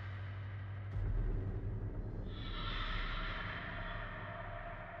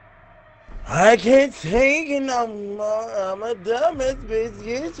 I can't take it no more. I'm a dumbass bitch.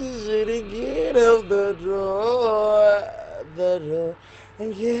 Get your shit and get out the door.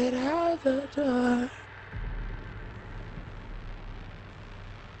 And get out the door.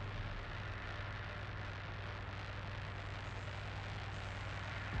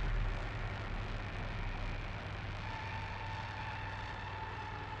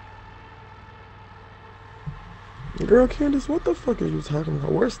 Girl, Candace, what the fuck are you talking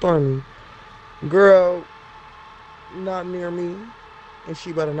about? Where's Stormy? Girl, not near me, and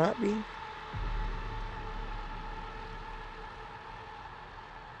she better not be.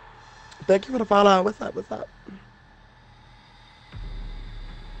 Thank you for the follow. What's up? What's up?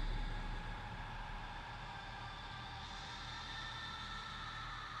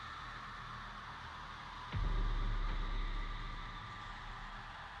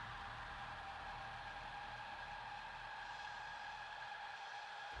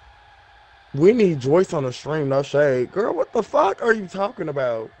 We need Joyce on the stream, no shade. Girl, what the fuck are you talking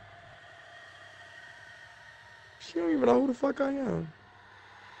about? She don't even know who the fuck I am.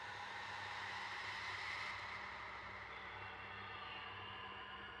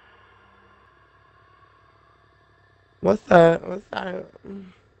 What's that? What's that?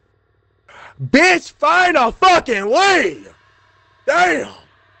 Bitch, find a fucking way! Damn!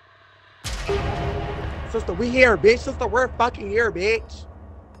 Sister, we here, bitch. Sister, we're fucking here, bitch.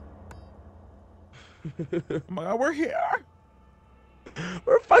 Oh my god, we're here.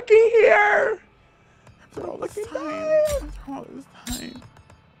 We're fucking here. After all this time. After all this time.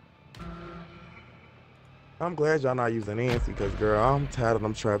 I'm glad y'all not using Nancy, because, girl, I'm tired of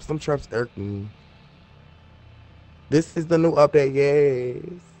them traps. Them traps irk me. This is the new update,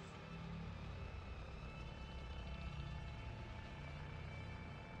 yes.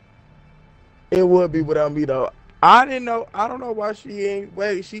 It would be without me, though. I didn't know. I don't know why she ain't.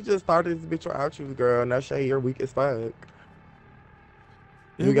 Wait, she just started this bitch without you, girl. Now, Shay, you're weak as fuck.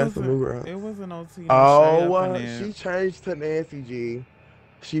 You got some new girls. It wasn't no T. Oh, she changed to Nancy G.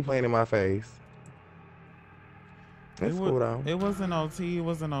 She playing in my face. That's cool, though. It wasn't no tea, it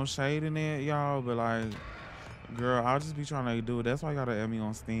wasn't no shade in it, y'all. But like, girl, I'll just be trying to do it. That's why I gotta add me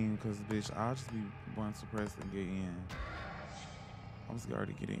on Steam, cause bitch, I'll just be wanting to press and get in. I'm just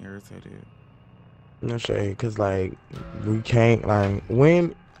already getting irritated. No shade, cause like we can't like.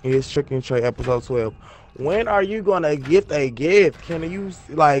 When is Trick and Trade episode 12? When are you gonna gift a gift? Can you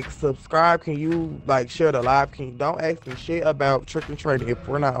like subscribe? Can you like share the live? Can you, don't ask me shit about Trick and Trading if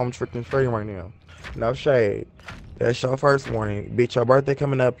we're not on Trick and Trading right now. No shade. That's your first warning. Bitch, your birthday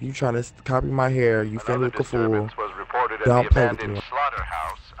coming up. You trying to copy my hair. You feel like a fool. Was reported Don't at the play with abandoned me.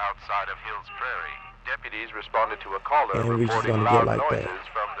 slaughterhouse outside of Hills Prairie. Deputies responded to a caller And we just reporting gonna get loud like noises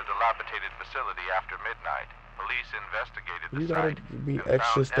that. from the dilapidated facility after midnight. Police investigated the You gotta site be and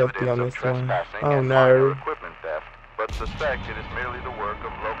extra found stealthy on evidence this of one. trespassing Oh and minor no. equipment theft, but suspect it is merely the work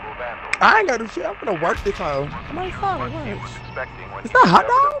of local vandals. I ain't gotta do shit. I'm gonna work this hoe. I'm like, fine, He watch. was expecting when Is he that hot discovered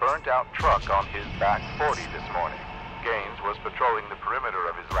a dogs? burnt-out truck on his back 40 this morning. Gaines was patrolling the perimeter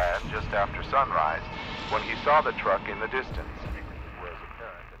of his land just after sunrise when he saw the truck in the distance.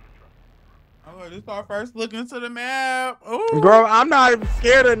 Oh, this is our first look into the map. Ooh. Girl, I'm not even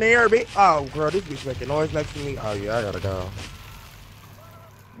scared of near bitch. Oh, girl, this bitch making noise next to me. Oh yeah, I gotta go.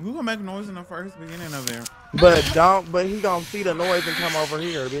 You gonna make noise in the first beginning of it. But he gonna see the noise and come over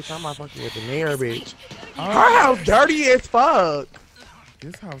here, bitch. I'm not fucking with the near bitch. Her house dirty as fuck.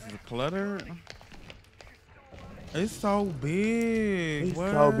 This house is cluttered. It's so big. It's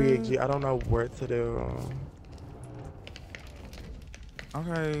what? so big, G. I don't know where to do.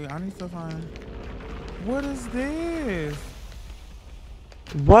 Okay, I need to find. What is this?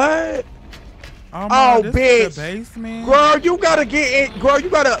 What? Oh, my Oh, God, this bitch. is the basement. Girl, you gotta get in. Girl, you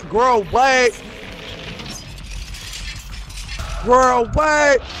gotta. Girl, what? Girl,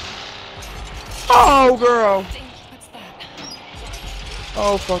 what? Oh, girl. What's that?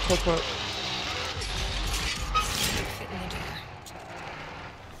 Oh, fuck, fuck, fuck.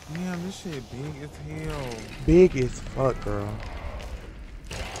 Damn, this shit big as hell. Big as fuck, girl.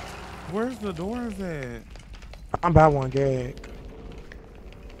 Where's the doors at? I'm by one gag.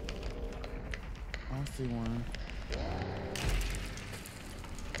 I see one.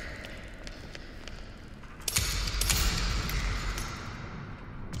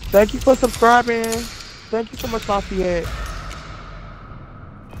 Thank you for subscribing. Thank you so much, Lafayette.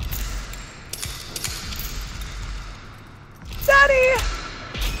 Daddy!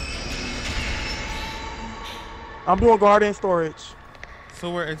 I'm doing garden storage.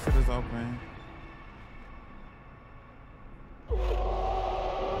 So where exit is open?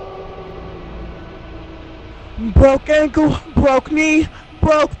 Broke ankle, broke knee,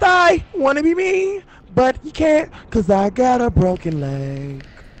 broke thigh. Wanna be me, but you can't, cause I got a broken leg.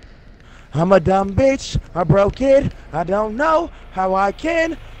 I'm a dumb bitch, I broke it. I don't know how I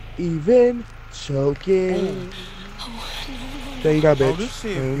can even choke it. There you go, bitch. Oh, this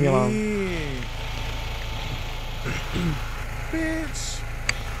shit Leave me big. alone. Bitch.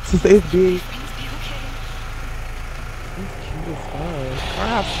 Sister, it's big. It's cute as fuck. Our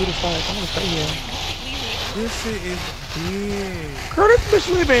house is cute as fuck. I'm gonna stay here. This shit is big. Girl, this bitch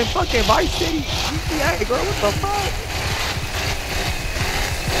live in fucking Vice City. GTA, girl, what the fuck?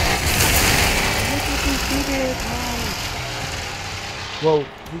 Look at this big ass house. Whoa,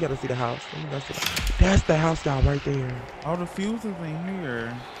 we gotta see the house. Let me go see the... That's the house, y'all, right there. Oh, the fuse is in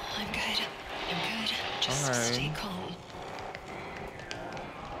here. I'm good. I'm good. Just Okay. stay calm.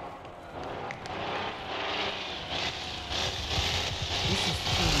 This is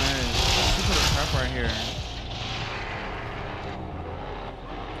too much. She put a trap right here.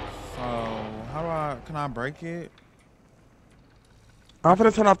 So, how do I, can I break it? I'm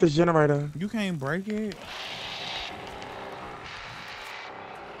gonna turn off this generator. You can't break it?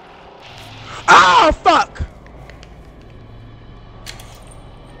 Oh, fuck!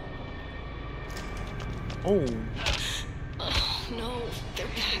 Oh. Oh, no. They're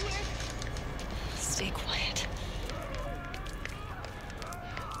back. Stay quiet.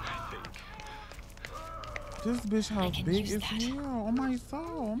 This bitch house big as hell. Oh my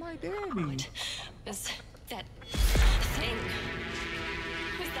soul. Oh my daddy. Is that thing?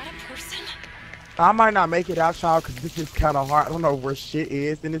 Was that a person? I might not make it out, y'all, because this is kind of hard. I don't know where shit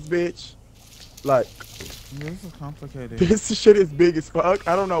is in this bitch. Like, this is complicated. This shit is big as fuck.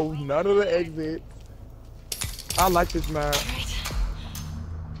 I don't know none of the exits. I like this map.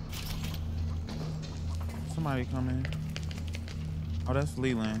 Somebody coming. Oh, that's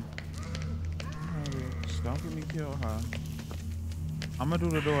Leland. Don't get me killed, huh? I'm gonna do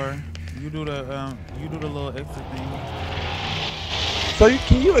the door. You do the little exit thing. So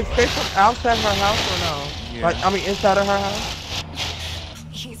can you escape from outside her house or no? Yeah. Like, I mean, inside of her house?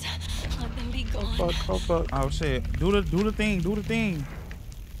 Please, let them be gone. Fuck, oh fuck. Oh shit. Do the thing. Do the thing.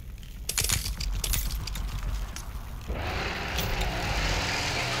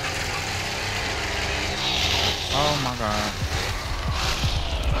 Oh my god.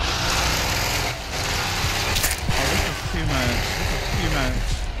 Oh, this is too much.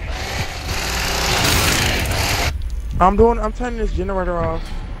 I'm turning this generator off.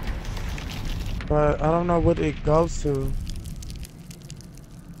 But I don't know what it goes to.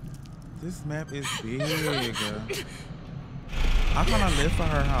 This map is big. I kinda live for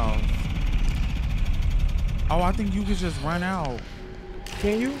her house. Oh, I think you could just run out.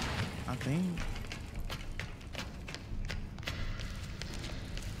 Can you? I think.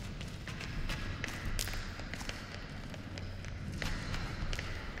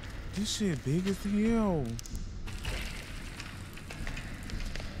 This shit big as hell.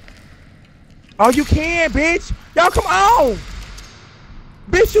 Oh, you can, bitch. Y'all come on.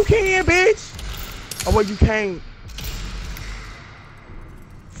 Bitch, you can, bitch. Oh, well, you can't.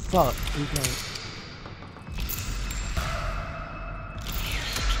 Fuck, you can't.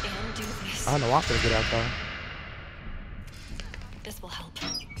 I know I'm gonna get out though. This will help.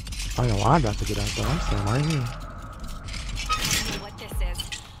 I know I'm about to get out though. I'm staying right here. I don't know what this is.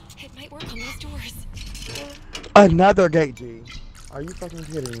 It might work on those doors. Another gate, G. Are you fucking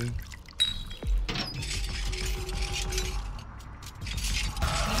kidding me?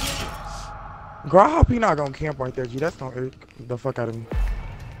 Girl, I hope he not gonna camp right there, G. That's gonna irk the fuck out of me.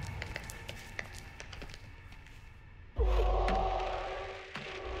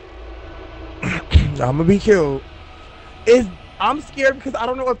 I'm gonna be killed. I'm scared because I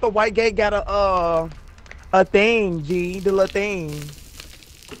don't know if the white gate got a thing, G. The little thing.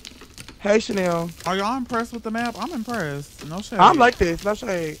 Hey, Chanel. Are y'all impressed with the map? I'm impressed. No shade. I'm like this. No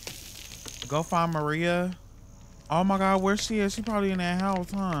shade. Go find Maria. Oh my god, where's she at? She probably in that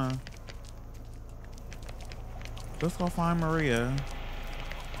house, huh? Let's go find Maria.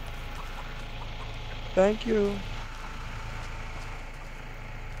 Thank you.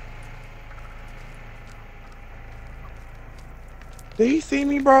 Did he see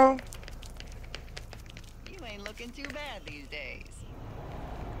me, bro? You ain't looking too bad these days.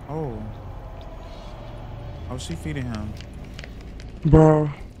 Oh. Oh, she feeding him. Bro.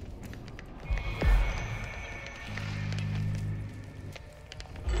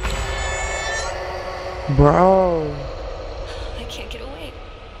 Bro. I can't get away.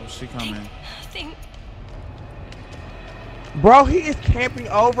 Oh, she coming. Think. Bro, he is camping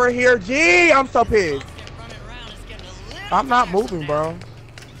over here. Gee, I'm so pissed. I'm not moving, bro.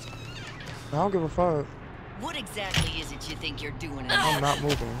 I don't give a fuck. What exactly is it you think you're doing? I'm not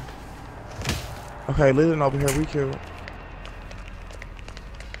moving. Okay, Lillian over here, we killed.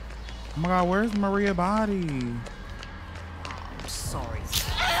 Oh my god, where's Maria's body? I'm sorry.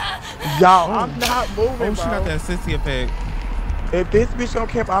 Y'all, I'm not moving, Oh, she bro. got that sissy effect. If this bitch don't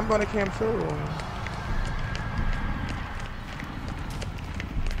camp, I'm gonna camp too.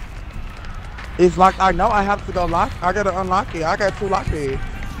 It's like I know I have to go lock. I gotta unlock it. I got 2 lock it.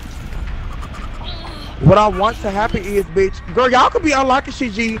 What I want to happen is, bitch, girl, y'all could be unlocking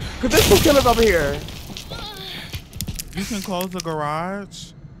shit, G, cause there's 2 killers over here. You can close the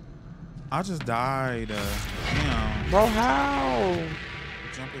garage. I just died. Damn. Bro, how?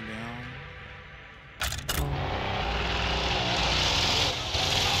 Jumping down.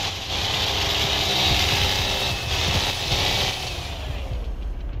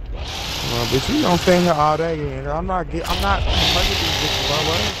 Well, bitch, you don't stay here all day, and I'm not fucking these bitches, bro.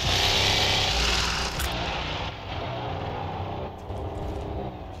 What?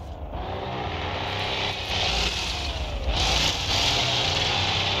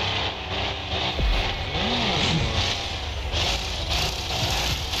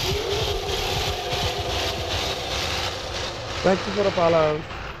 Thank you for the follows.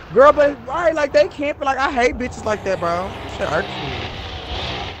 Girl, but why? Like, they camping. Like, I hate bitches like that, bro. Shit irks me.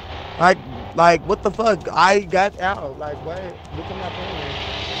 Like, what the fuck? I got out. Like, what? Look at my plan.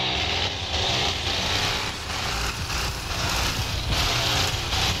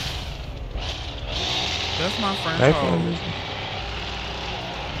 That's my friend. Hey, Cole.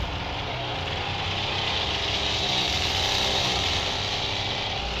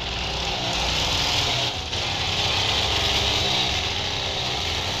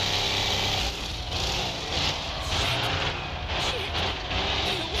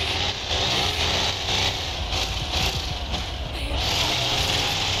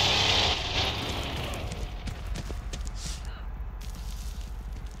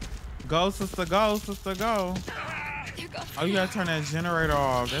 Go, sister, go, sister, go. Oh, you gotta turn that generator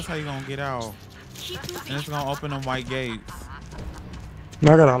off. That's how you gonna get out. And it's gonna open them white gates.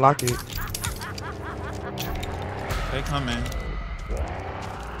 No, I gotta unlock it. They coming.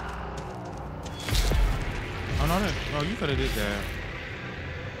 Oh no, oh, you could have did that.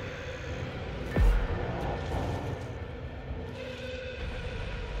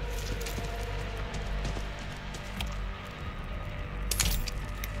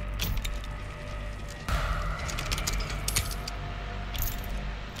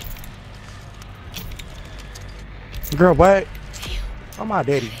 Girl, what? I'm my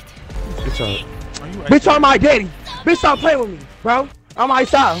daddy. Bitch, bitch, I'm my daddy. Bitch, stop playing with me, bro. On my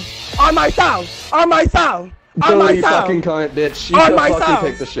style. On my style. On my style. On my you style. fucking cunt, bitch. You On can my fucking style.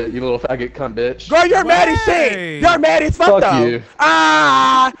 take the shit, you little faggot cunt, bitch. Girl, you're mad as shit. You're mad as fuck, though. you. You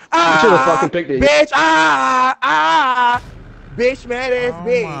should have fucking picked it. Bitch, bitch, mad ass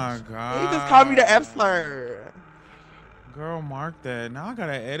bitch. Oh my god. He just called me the F slur. Girl, mark that. Now I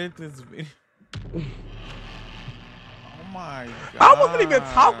gotta edit this video. Oh my god. I wasn't even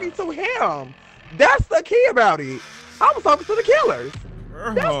talking to him. That's the key about it. I was talking to the killers.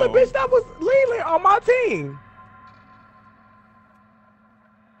 Girl. That's the bitch that was leaning on my team.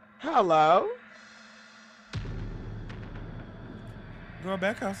 Hello? Girl,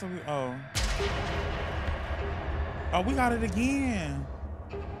 back out so we, oh. Oh, we got it again.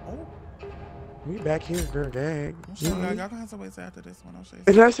 Oh. We back here, girl, gag. Y'all gonna have to wait till after this one.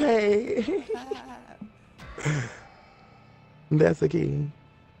 That's hey. That's the key.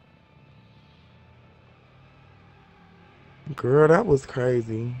 Girl, that was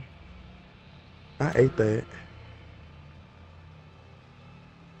crazy. I ate that.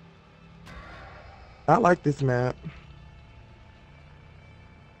 I like this map.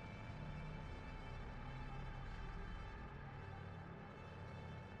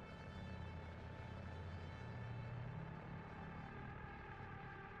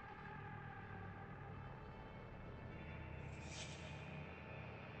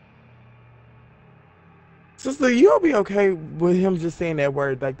 Sister, you'll be okay with him just saying that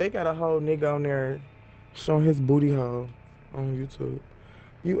word. Like, they got a whole nigga on there showing his booty hole on YouTube.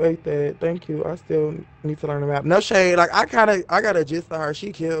 You ate that. Thank you. I still need to learn the map. No shade. Like, I got a gist of her.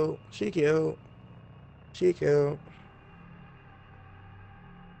 She killed. She killed. She killed.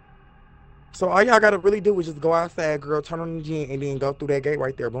 So all y'all gotta really do is just go outside, girl, turn on the gen, and then go through that gate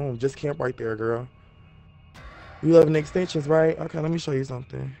right there. Boom. Just camp right there, girl. You loving the extensions, right? Okay, let me show you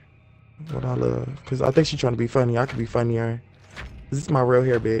something. What I love. Because I think she's trying to be funny. I could be funnier. This is my real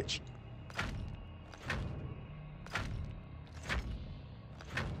hair, bitch.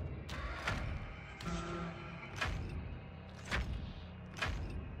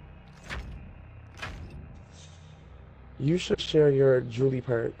 You should share your Julie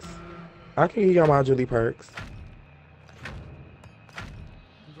perks. I can give y'all my Julie perks.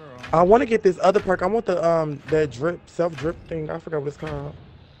 Girl. I want to get this other perk. I want the that drip, self-drip thing. I forgot what it's called.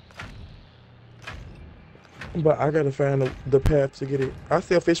 But I gotta find the path to get it. I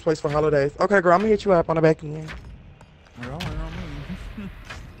sell fish plates for holidays. Okay, girl, I'm gonna hit you up on the back end. Y'all ain't on me.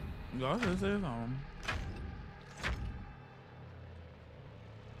 Y'all just say something.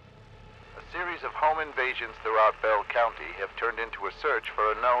 A series of home invasions throughout Bell County have turned into a search for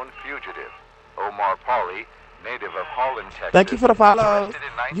a known fugitive. Omar Pauly, native of Holland, Texas, Thank you for the follow. arrested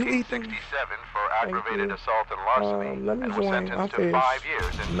in 1967 for aggravated assault and larceny Let me and was join. sentenced I'm to 5 fish.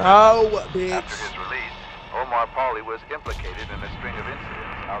 years in No, prison. bitch. After his release, Omar Pauly was implicated in a string of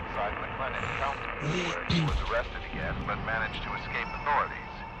incidents outside McLennan County, where he was arrested again but managed to escape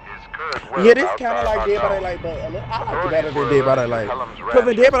authorities. His current Yeah, this whereabouts kind of are like Dead by unknown. Daylight, but I like it Authorities better were than Dead by alerted to Daylight. Cullum's Because in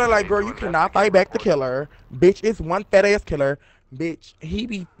ranch Dead by Daylight, yesterday girl, to you cannot investigate fight back the reports. killer. Bitch, it's one fat ass killer. Bitch, they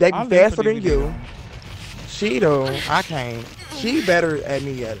be I'll live for faster than DVD. you. She do. I can't. She better at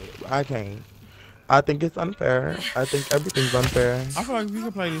me at it. I can't. I think it's unfair. I think everything's unfair. I feel like if you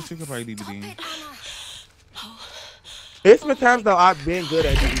could play this, you could play DVD. It's been times though I've been good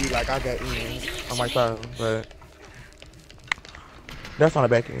at DVD, like I got in on my phone, but that's on the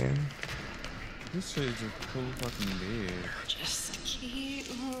back end. This shit is just cool fucking dead. Just keep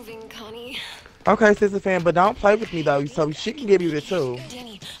moving, Connie. Okay, sister fan, but don't play with me though, so she can give you the two.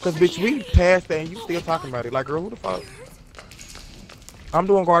 Cause bitch, we passed that and you still talking about it. Like, girl, who the fuck? I'm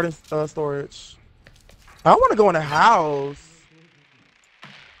doing garden storage. I want to go in the house.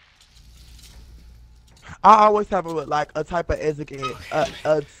 I always have a type of exit,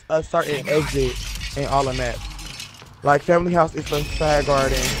 a certain exit in all of that. Like family house is the side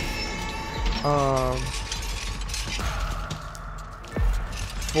garden.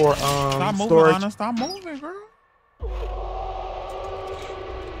 For Stop moving, storage. Anna. Stop moving, girl.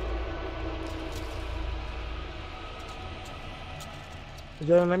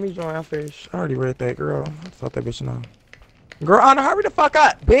 Jalen, let me join our fish. I already read that, girl. I thought that bitch know. Girl, Anna, hurry the fuck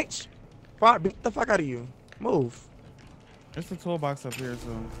up, bitch. Fuck, beat the fuck out of you. Move. There's a toolbox up here, so.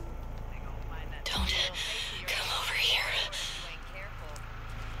 Don't come over here.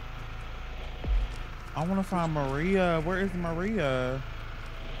 I want to find Maria. Where is Maria?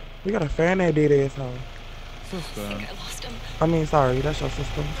 We got a fan that did asshole. Sister. I think I lost him. I mean, sorry, that's your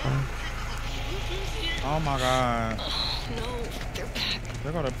sister. Sorry. Oh my god. Oh, no, they're back.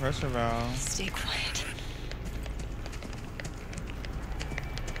 They got a pressure valve. Stay quiet.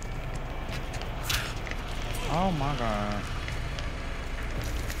 Oh my god.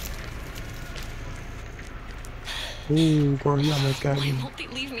 Ooh, girl, he almost got me. Why won't they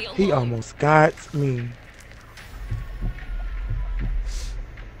leave me alone? He almost got me.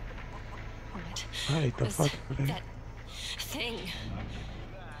 What I hate the was fuck out of that thing?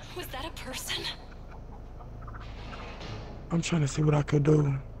 Was that a person? I'm trying to see what I could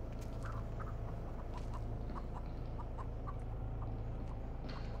do.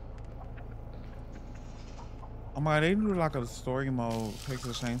 Oh my god, they do like a story mode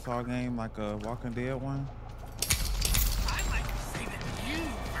Texas Chainsaw game, like a Walking Dead one.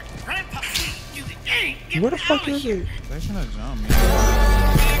 Where the fuck is it? They should have jumped me.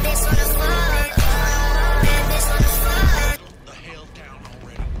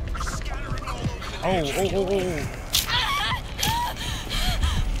 Oh. This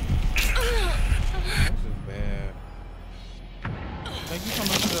is bad. Thank you so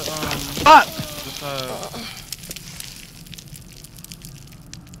much for the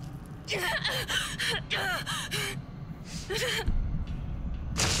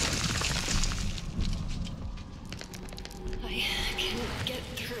I can get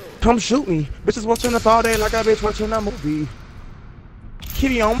through. Come shoot me. Bitches watching up all day like a bitch watching a movie.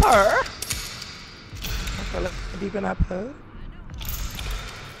 Kitty on her. I feel like deep in that pub.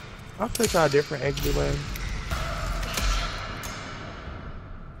 I'll fix our different exit way.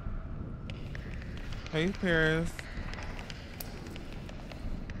 Hey Paris.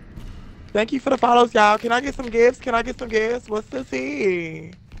 Thank you for the follows, y'all. Can I get some gifts? Can I get some gifts? What's the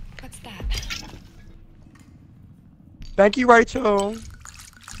tea? What's that? Thank you, Rachel.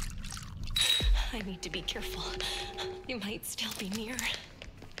 I need to be careful. You might still be near.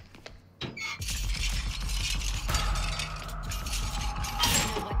 I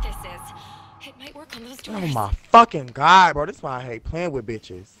don't know what this is. It might work on those doors. Oh my fucking god, bro. This is why I hate playing with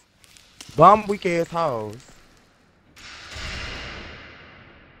bitches. Bum weak ass hoes.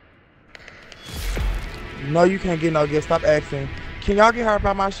 No, you can't get no gift. Stop asking. Can y'all get her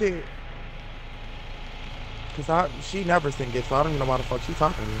about my shit? Cause she never sent gifts, so I don't even know why the fuck she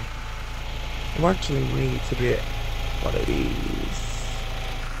talking to me. I actually need to get one of these.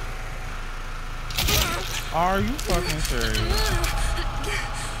 Are you fucking serious?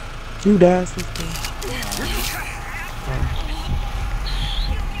 You die, sister.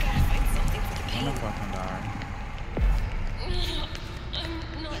 I'm gonna fucking die.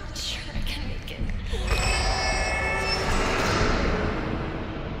 I'm not sure I can make it.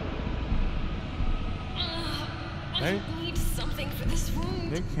 I need something for this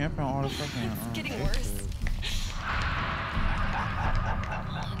wound. They camping all the fucking. It's getting worse.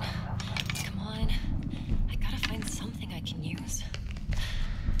 Come on. I gotta find something I can use.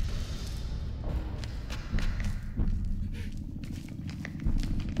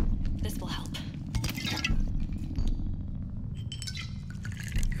 This will help.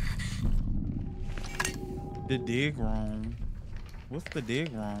 The dig room. What's the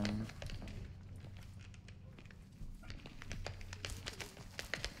dig room?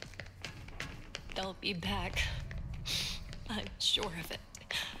 They'll be back. I'm sure of it.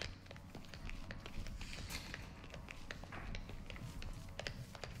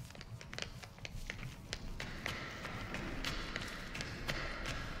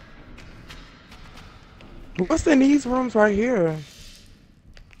 What's in these rooms right here?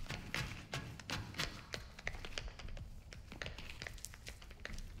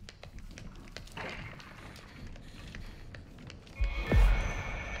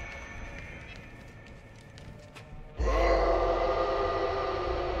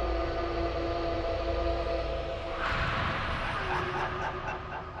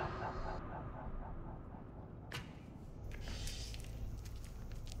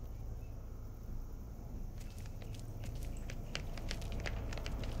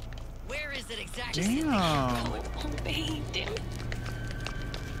 Where is it exactly? Damn. Oh, babe, damn it.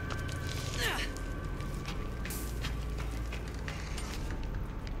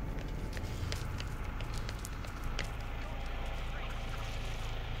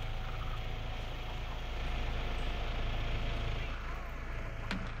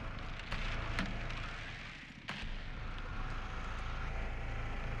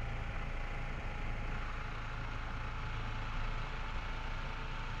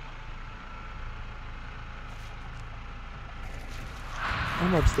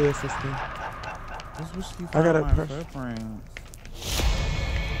 I'm upstairs, sister. That's what she I gotta my footprints.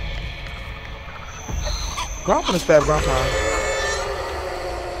 Girl, I'm gonna stab Grandpa.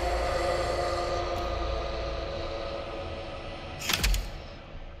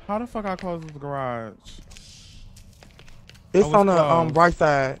 How the fuck I close the garage? It's Oh, on the closed. right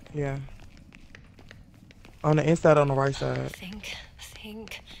side, yeah. On the inside, on the right side.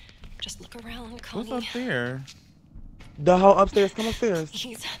 Think. Just look around, What's Connie. up there? The whole upstairs. Come upstairs.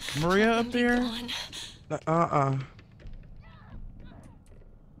 He's Maria up there? gone.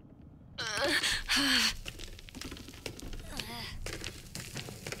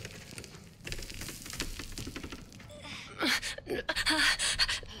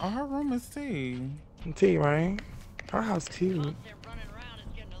 Oh, her room is T. T, right? Her house cute.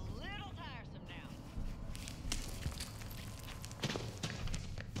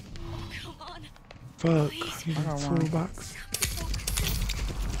 Fuck. I got toolbox.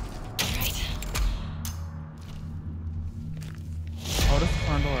 Oh, this is the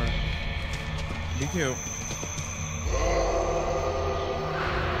front door. Be cute.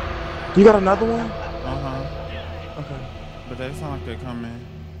 You got another one? Okay. But they sound like they're coming.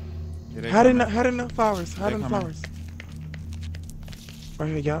 Yeah, How did the flowers? How did the flowers? Right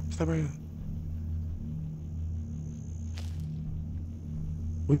here, yup. Stop right here.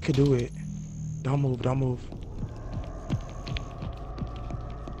 We could do it. Don't move, don't move.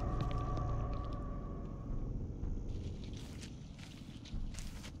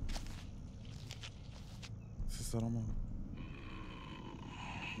 Sister, don't move.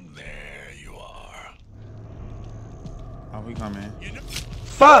 There you are. Oh, we coming.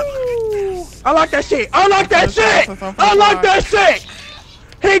 Fuck! I like that shit! I like that shit! I like that shit!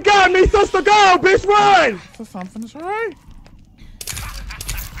 He got me, sister, go! Bitch, run! So something is right.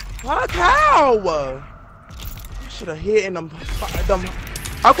 Fuck how? Should have hit in them.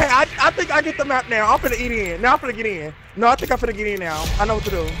 Okay, I think I get the map now. I'm finna eat in. Now I'm finna get in. No, I think I'm finna get in now. I know what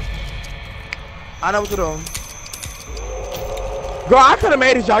to do. I know what to do. Girl, I could have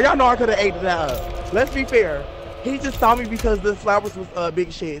made it, y'all. Y'all know I could have ate that up. Let's be fair. He just saw me because the flowers was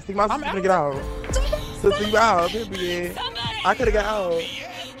big shit. See, my sister's gonna get out. Sister, you out, period. I could have got out.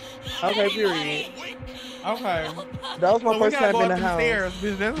 Okay, period. Okay. That was my So first time in the house. Stairs,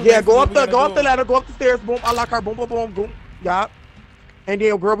 bitch. Yeah, go up the ladder, go up the stairs, boom, unlock her, boom, boom, boom, boom. Yup. And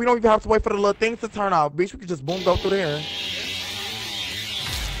then, girl, we don't even have to wait for the little things to turn off. Bitch, we can just boom, go through there.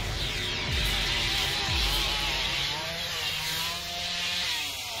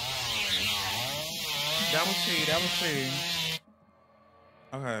 That was tea. That was tea.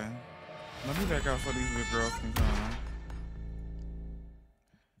 Okay. Let me back out so these little girls can come.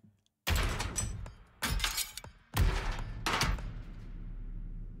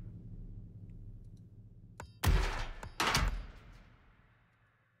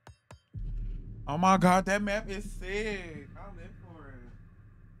 Oh my God, that map is sick. I live for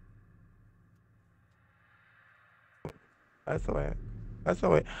it. That's the way. That's the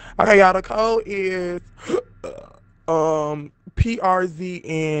way. Okay, y'all, the code is PRZNLR.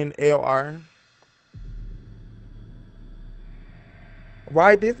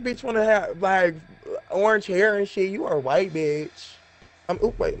 Right, this bitch wanna have like orange hair and shit. You are white, bitch.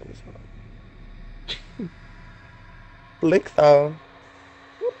 Oop, wait, let me stop. Leekylo.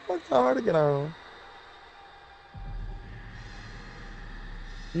 What the fuck's so hard to get on?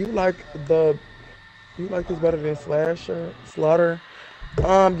 You like this better than Slaughter?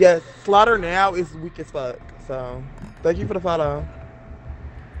 Yes, Slaughter now is weak as fuck. So, thank you for the follow.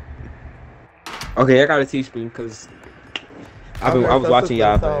 Okay, I gotta teach me because I was watching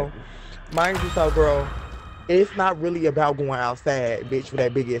y'all play. Mind you, so girl, it's not really about going outside, bitch, with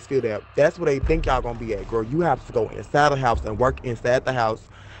that big ass field up. That's where they think y'all gonna be at, girl. You have to go inside the house and work inside the house,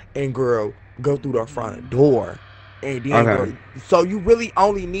 and girl, go through the front door, and then girl, so you really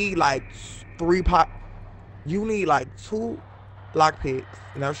only need like 3 pop. You need like 2 lock picks,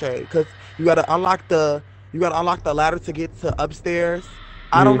 no shade, cause you gotta unlock the ladder to get to upstairs.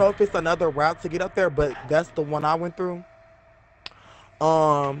 I don't know if it's another route to get up there, but that's the one I went through.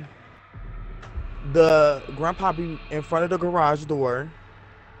 The grandpa be in front of the garage door.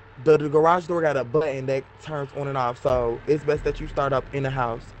 The garage door got a button that turns on and off, so it's best that you start up in the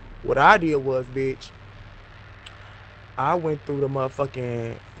house. What I did was, bitch, I went through the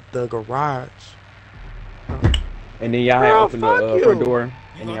garage. And then y'all had opened the front door.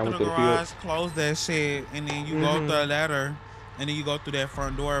 You go through the garage, close that shit, and then you go through the ladder, and then you go through that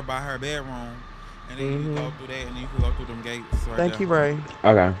front door by her bedroom, and then you go through that, and then you can go through them gates. Right Thank you, Ray.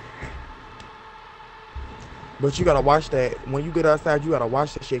 Okay. But you gotta watch that. When you get outside, you gotta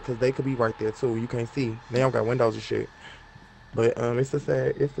watch that shit, because they could be right there too. You can't see. They don't got windows and shit. But it's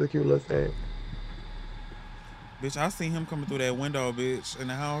a cute little set. Bitch, I seen him coming through that window, bitch, in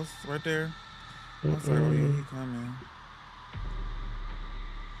the house right there. I was like, oh yeah, he coming.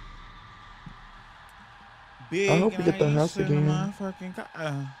 Big I hope we get the house shit in again. my fucking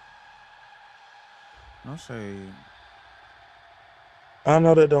car. No shade. I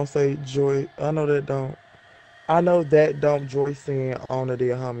know that don't say Joy. I know that don't Joy saying on the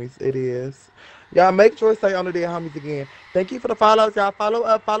dear homies. It is. Y'all make Joy say on the dear homies again. Thank you for the follows, y'all. Follow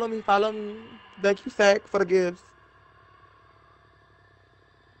up, follow me. Thank you, Sack, for the gifts.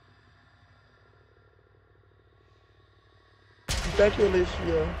 Thank you,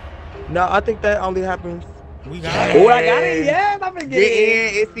 Alicia. No, I think that only happens. We got it. Oh, I got it. Yeah, I'm gonna Get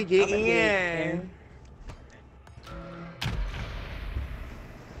in. It's the get in.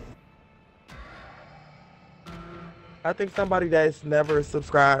 I think somebody that's never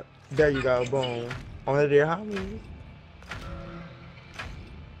subscribed. There you go. Boom. On the dear homies.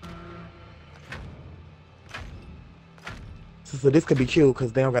 So this could be cute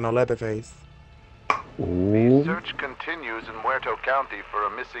because they don't got no leather face. The search continues in Muerto County for a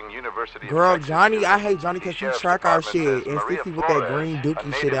missing university. Girl, Johnny, I hate Johnny because he track our shit and Sissy with that green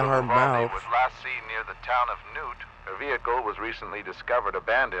dookie shit in her mouth. Was last seen near the town of Newt. Her vehicle was recently discovered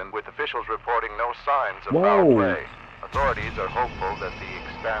abandoned, with officials reporting no signs of foul play. Authorities are hopeful that the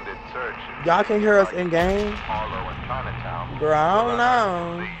expanded search. Y'all can hear us in game? Harlow and Chinatown. Girl, I don't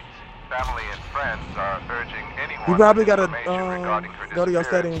know. Family and friends are urging anyone You probably gotta regarding her go to your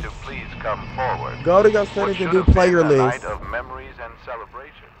settings. to please come forward. Go to your settings and do player list. Night of memories and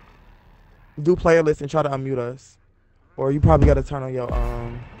celebration. Do player list and try to unmute us. Or you probably gotta turn on your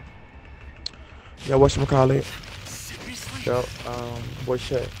whatchamacallit? Your voice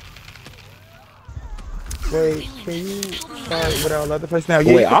chat. Wait, can you start with our other place now?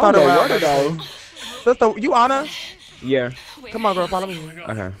 Yeah, wait, you can start I around don't know. Sister, you Anna? Yeah. Come on, girl, follow me.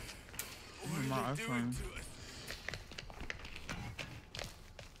 Okay.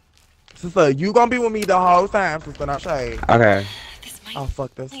 Sister, you gonna be with me the whole time, sister, not shade. Okay. Oh,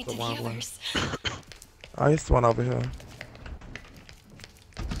 fuck, that's the wrong one. Oh, it's one over here.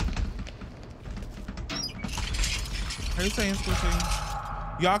 How you saying,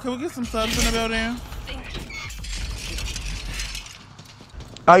 Squishy? Y'all, can we get some subs in the building?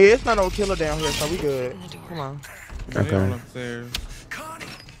 Oh, yeah, it's not no killer down here, so we good. Come on. Okay. Upstairs.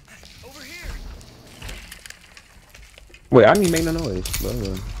 Wait, I didn't make no noise.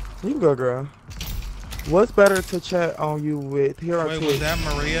 You can go, girl. What's better to chat on you with? Here are Wait, two. was that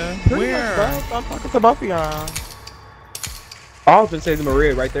Maria? Where? I'm talking to both of y'all. I was gonna say the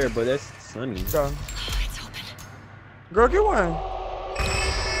Maria right there, but that's Sunny. Go. Girl, get one.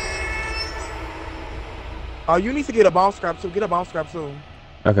 Oh, you need to get a bone scrap too. Get a bone scrap too.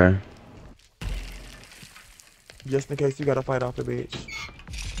 Okay. Just in case you gotta fight off the bitch.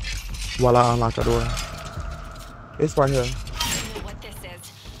 While I unlock the door. It's right here.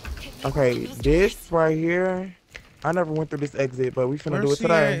 Okay, this right here. I never went through this exit, but we finna do it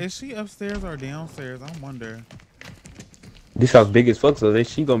today. Is she upstairs or downstairs? I wonder. This house big as fuck, so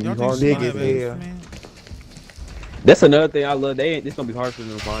she gonna be hard. Big as hell. That's another thing I love. This gonna be hard for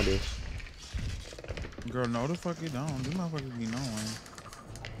them to find this. Girl, no the fuck you don't. These motherfuckers be knowing.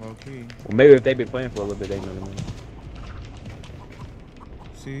 Low key. Well, maybe if they been playing for a little bit, they know the money.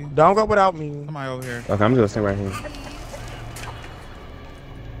 See? Don't go without me. Somebody over here. Okay, I'm just gonna stay right here.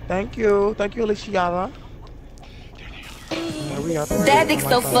 Thank you. Thank you, Leekylo. That dick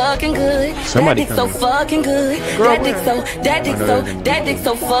so fucking good. Somebody that dick so fucking good. That dick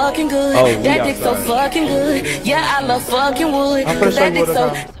so fucking good. Oh, that dick so fucking good. Yeah, I love fucking wood. I'm gonna show That you dick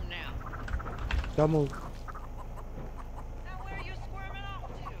what so. Don't move.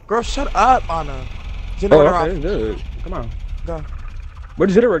 Girl, shut up, Anna. Generator okay, off. good. Come on. Go. Where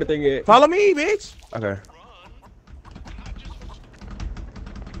the generator thing at? Follow me, bitch. Okay.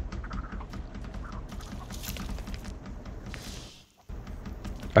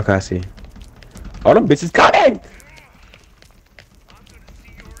 Okay, I see. Oh, them bitches coming!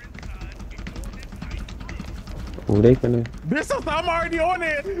 Oh, they finna. Bitch, sister, I'm already on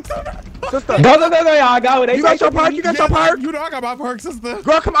it. Sister. Go, y'all. Go. You got your perk? You got your perk? You know I got my perk, sister.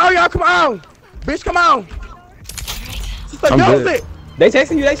 Girl, come on, y'all. Come on. Bitch, come on. Sister, use it. They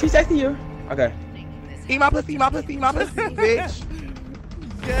texting you. She's texting you. Okay. Eat my pussy, bitch.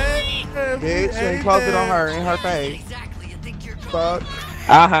 Bitch, and close it on her, in her face. Fuck.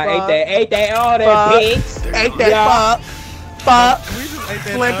 Ate that, all that, bitch. Ate that, fuck.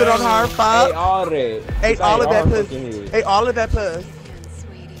 Slammed it on her, fuck. Ate all that. Ate all of that pussy. Ate all of that puss.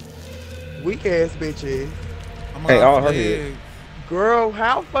 Weak ass bitches. Hey, all her head. Girl,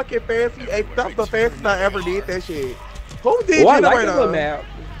 how fucking fancy? That's the fastest I ever did that shit. Who did I like the generator? little map.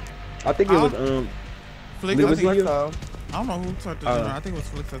 I think it was Flick. it was you? I don't know who turned the generator. I think it was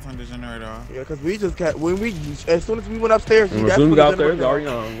Flick that turned the generator off. Yeah, because we just got as soon as we went upstairs, As soon as we got upstairs, already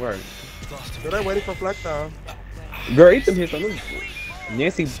on work. So they waiting for Flex though. Girl, eat them hits on them.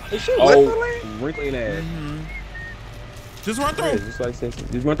 Nancy, wrinkly in ass. Just run through. Yeah, just like Simpson.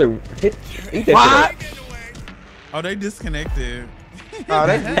 Just run through. Eat that shit up. Oh, they disconnected. Oh,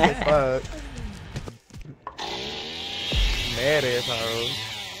 they weak as fuck. Mad ass hoes.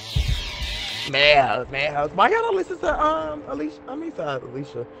 Mad hoes. Why y'all don't listen to Alicia? I mean,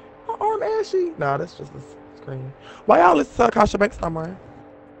 Alicia. Her arm ashy. Nah, that's just a screen. Why y'all listen to Akasha Banks no more?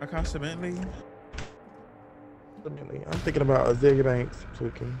 Akasha Bentley. I'm thinking about Azealia Banks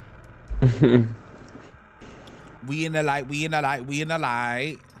tweaking. We in the light. We in the light. We in the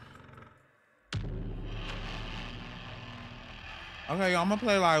light. Okay, I'm gonna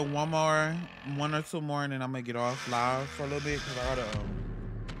play like one or two more, and then I'm gonna get off live for a little bit because I gotta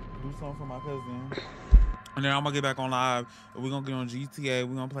do something for my cousin. And then I'm gonna get back on live. We're gonna get on GTA.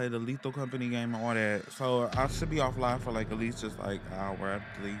 We're gonna play the Lethal Company game and all that. So I should be off live for like at least just like an hour at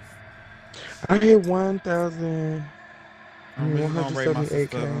least. I hit 1,000. We're gonna raid my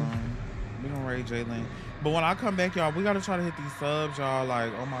sister. 178K. We're gonna raid Jalen. But when I come back, y'all, we gotta try to hit these subs, y'all.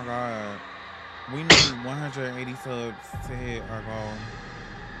 Like, oh my god. We need 180 subs to hit our goal.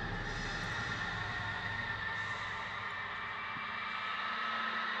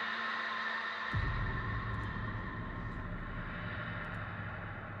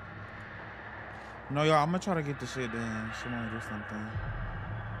 No, y'all, I'm gonna try to get the shit done. She wanna do something.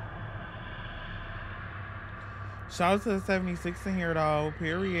 Shout out to the 76 in here, though.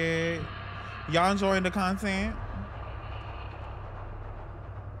 Period. Y'all enjoying the content?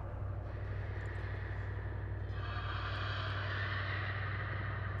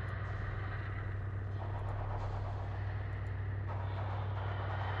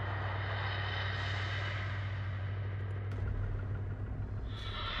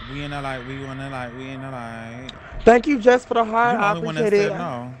 We in the light, we in the light, we in the light. Thank you, Jess, for the heart. I One appreciate that it. said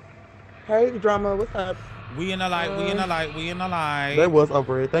no. Hey, Drama, what's up? We in the light, we in the light, we in the light. That was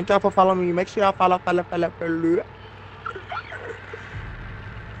over it. Thank y'all for following me. Make sure y'all follow.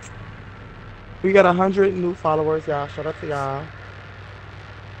 We got 100 new followers, y'all. Shout out to y'all.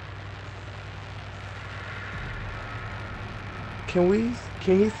 Can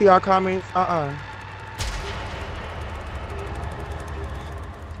he see our comments? Oh,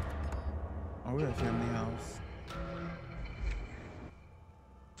 we're at family house.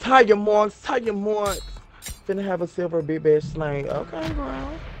 Tie your marks. Finna have a silver big bad slang. Okay, bro.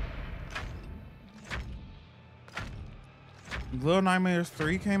 Little Nightmares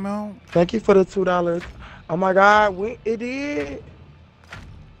 3 came out. Thank you for the $2. Oh my God, it did.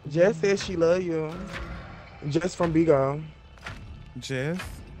 Jess says she love you. Jess from Bigo. Jess?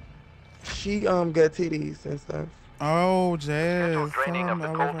 She got titties and stuff. Oh, Jess. Draining of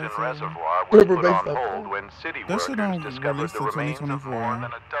the Colton Reservoir was put on hold when city workers discovered the remains of more than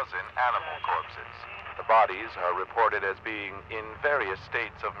a dozen animal corpses. The bodies are reported as being in various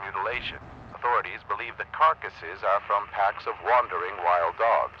states of mutilation. Authorities believe the carcasses are from packs of wandering wild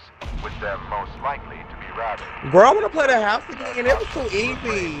dogs, with them most likely to be rabid. Girl, I want to play the house again. It was too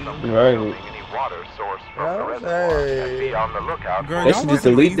easy. Right. Any water source from the reservoir and be on the lookout for they should just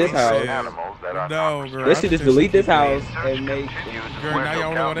delete this house. animals that are No, girl. They should just delete this house and make. Girl, now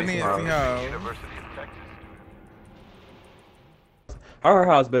y'all know what it is. Our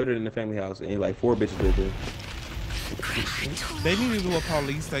house better than the family house, and like 4 bitches live there. They need to do a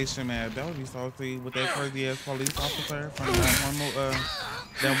police station, man. That would be salty with that crazy ass police officer from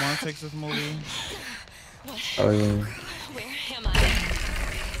that one Texas movie. Oh yeah. Where am I?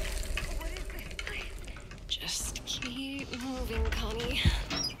 Just keep moving, Connie.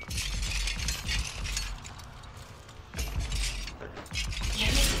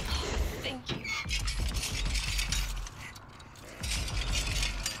 Yes. Thank you.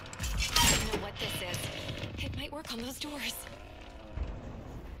 I don't know what this is. It might work on those doors.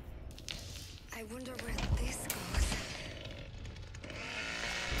 I wonder where this goes.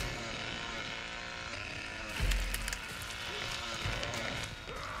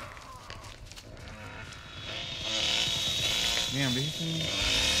 Damn, did you see me?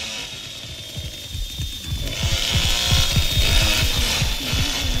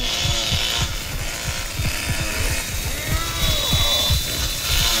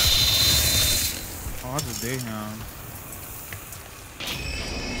 Oh, I just did him.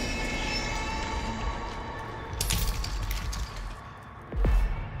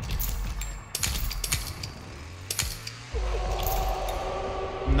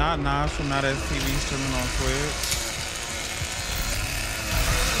 Not Nas from Not As TV streaming on Twitch.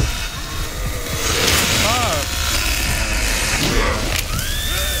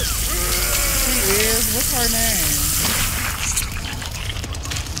 her name?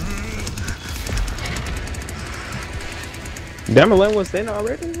 Demerlin was in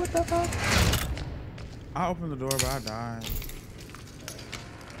already? What the fuck? I opened the door, but I died.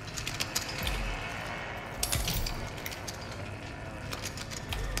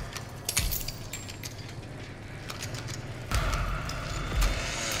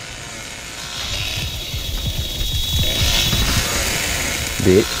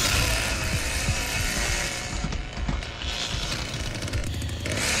 Bitch.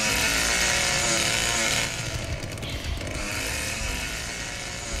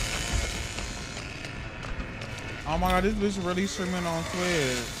 Oh my god, this bitch really streaming on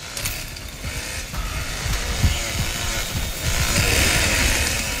Twitch.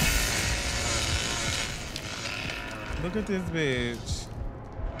 Look at this bitch.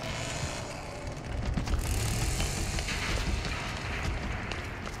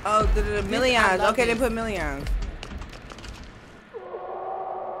 Oh, the millions. Okay, they put millions.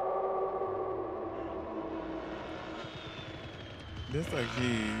 This a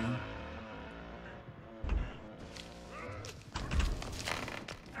key.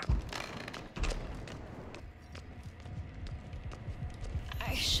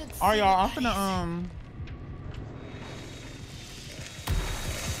 I should. Alright, y'all. I'm finna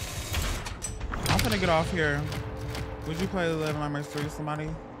I'm finna get off here. Would you play 11 Nightmares 3 with somebody?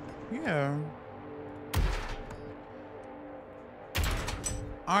 Yeah.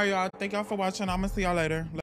 Alright, y'all. Thank y'all for watching. I'm gonna see y'all later.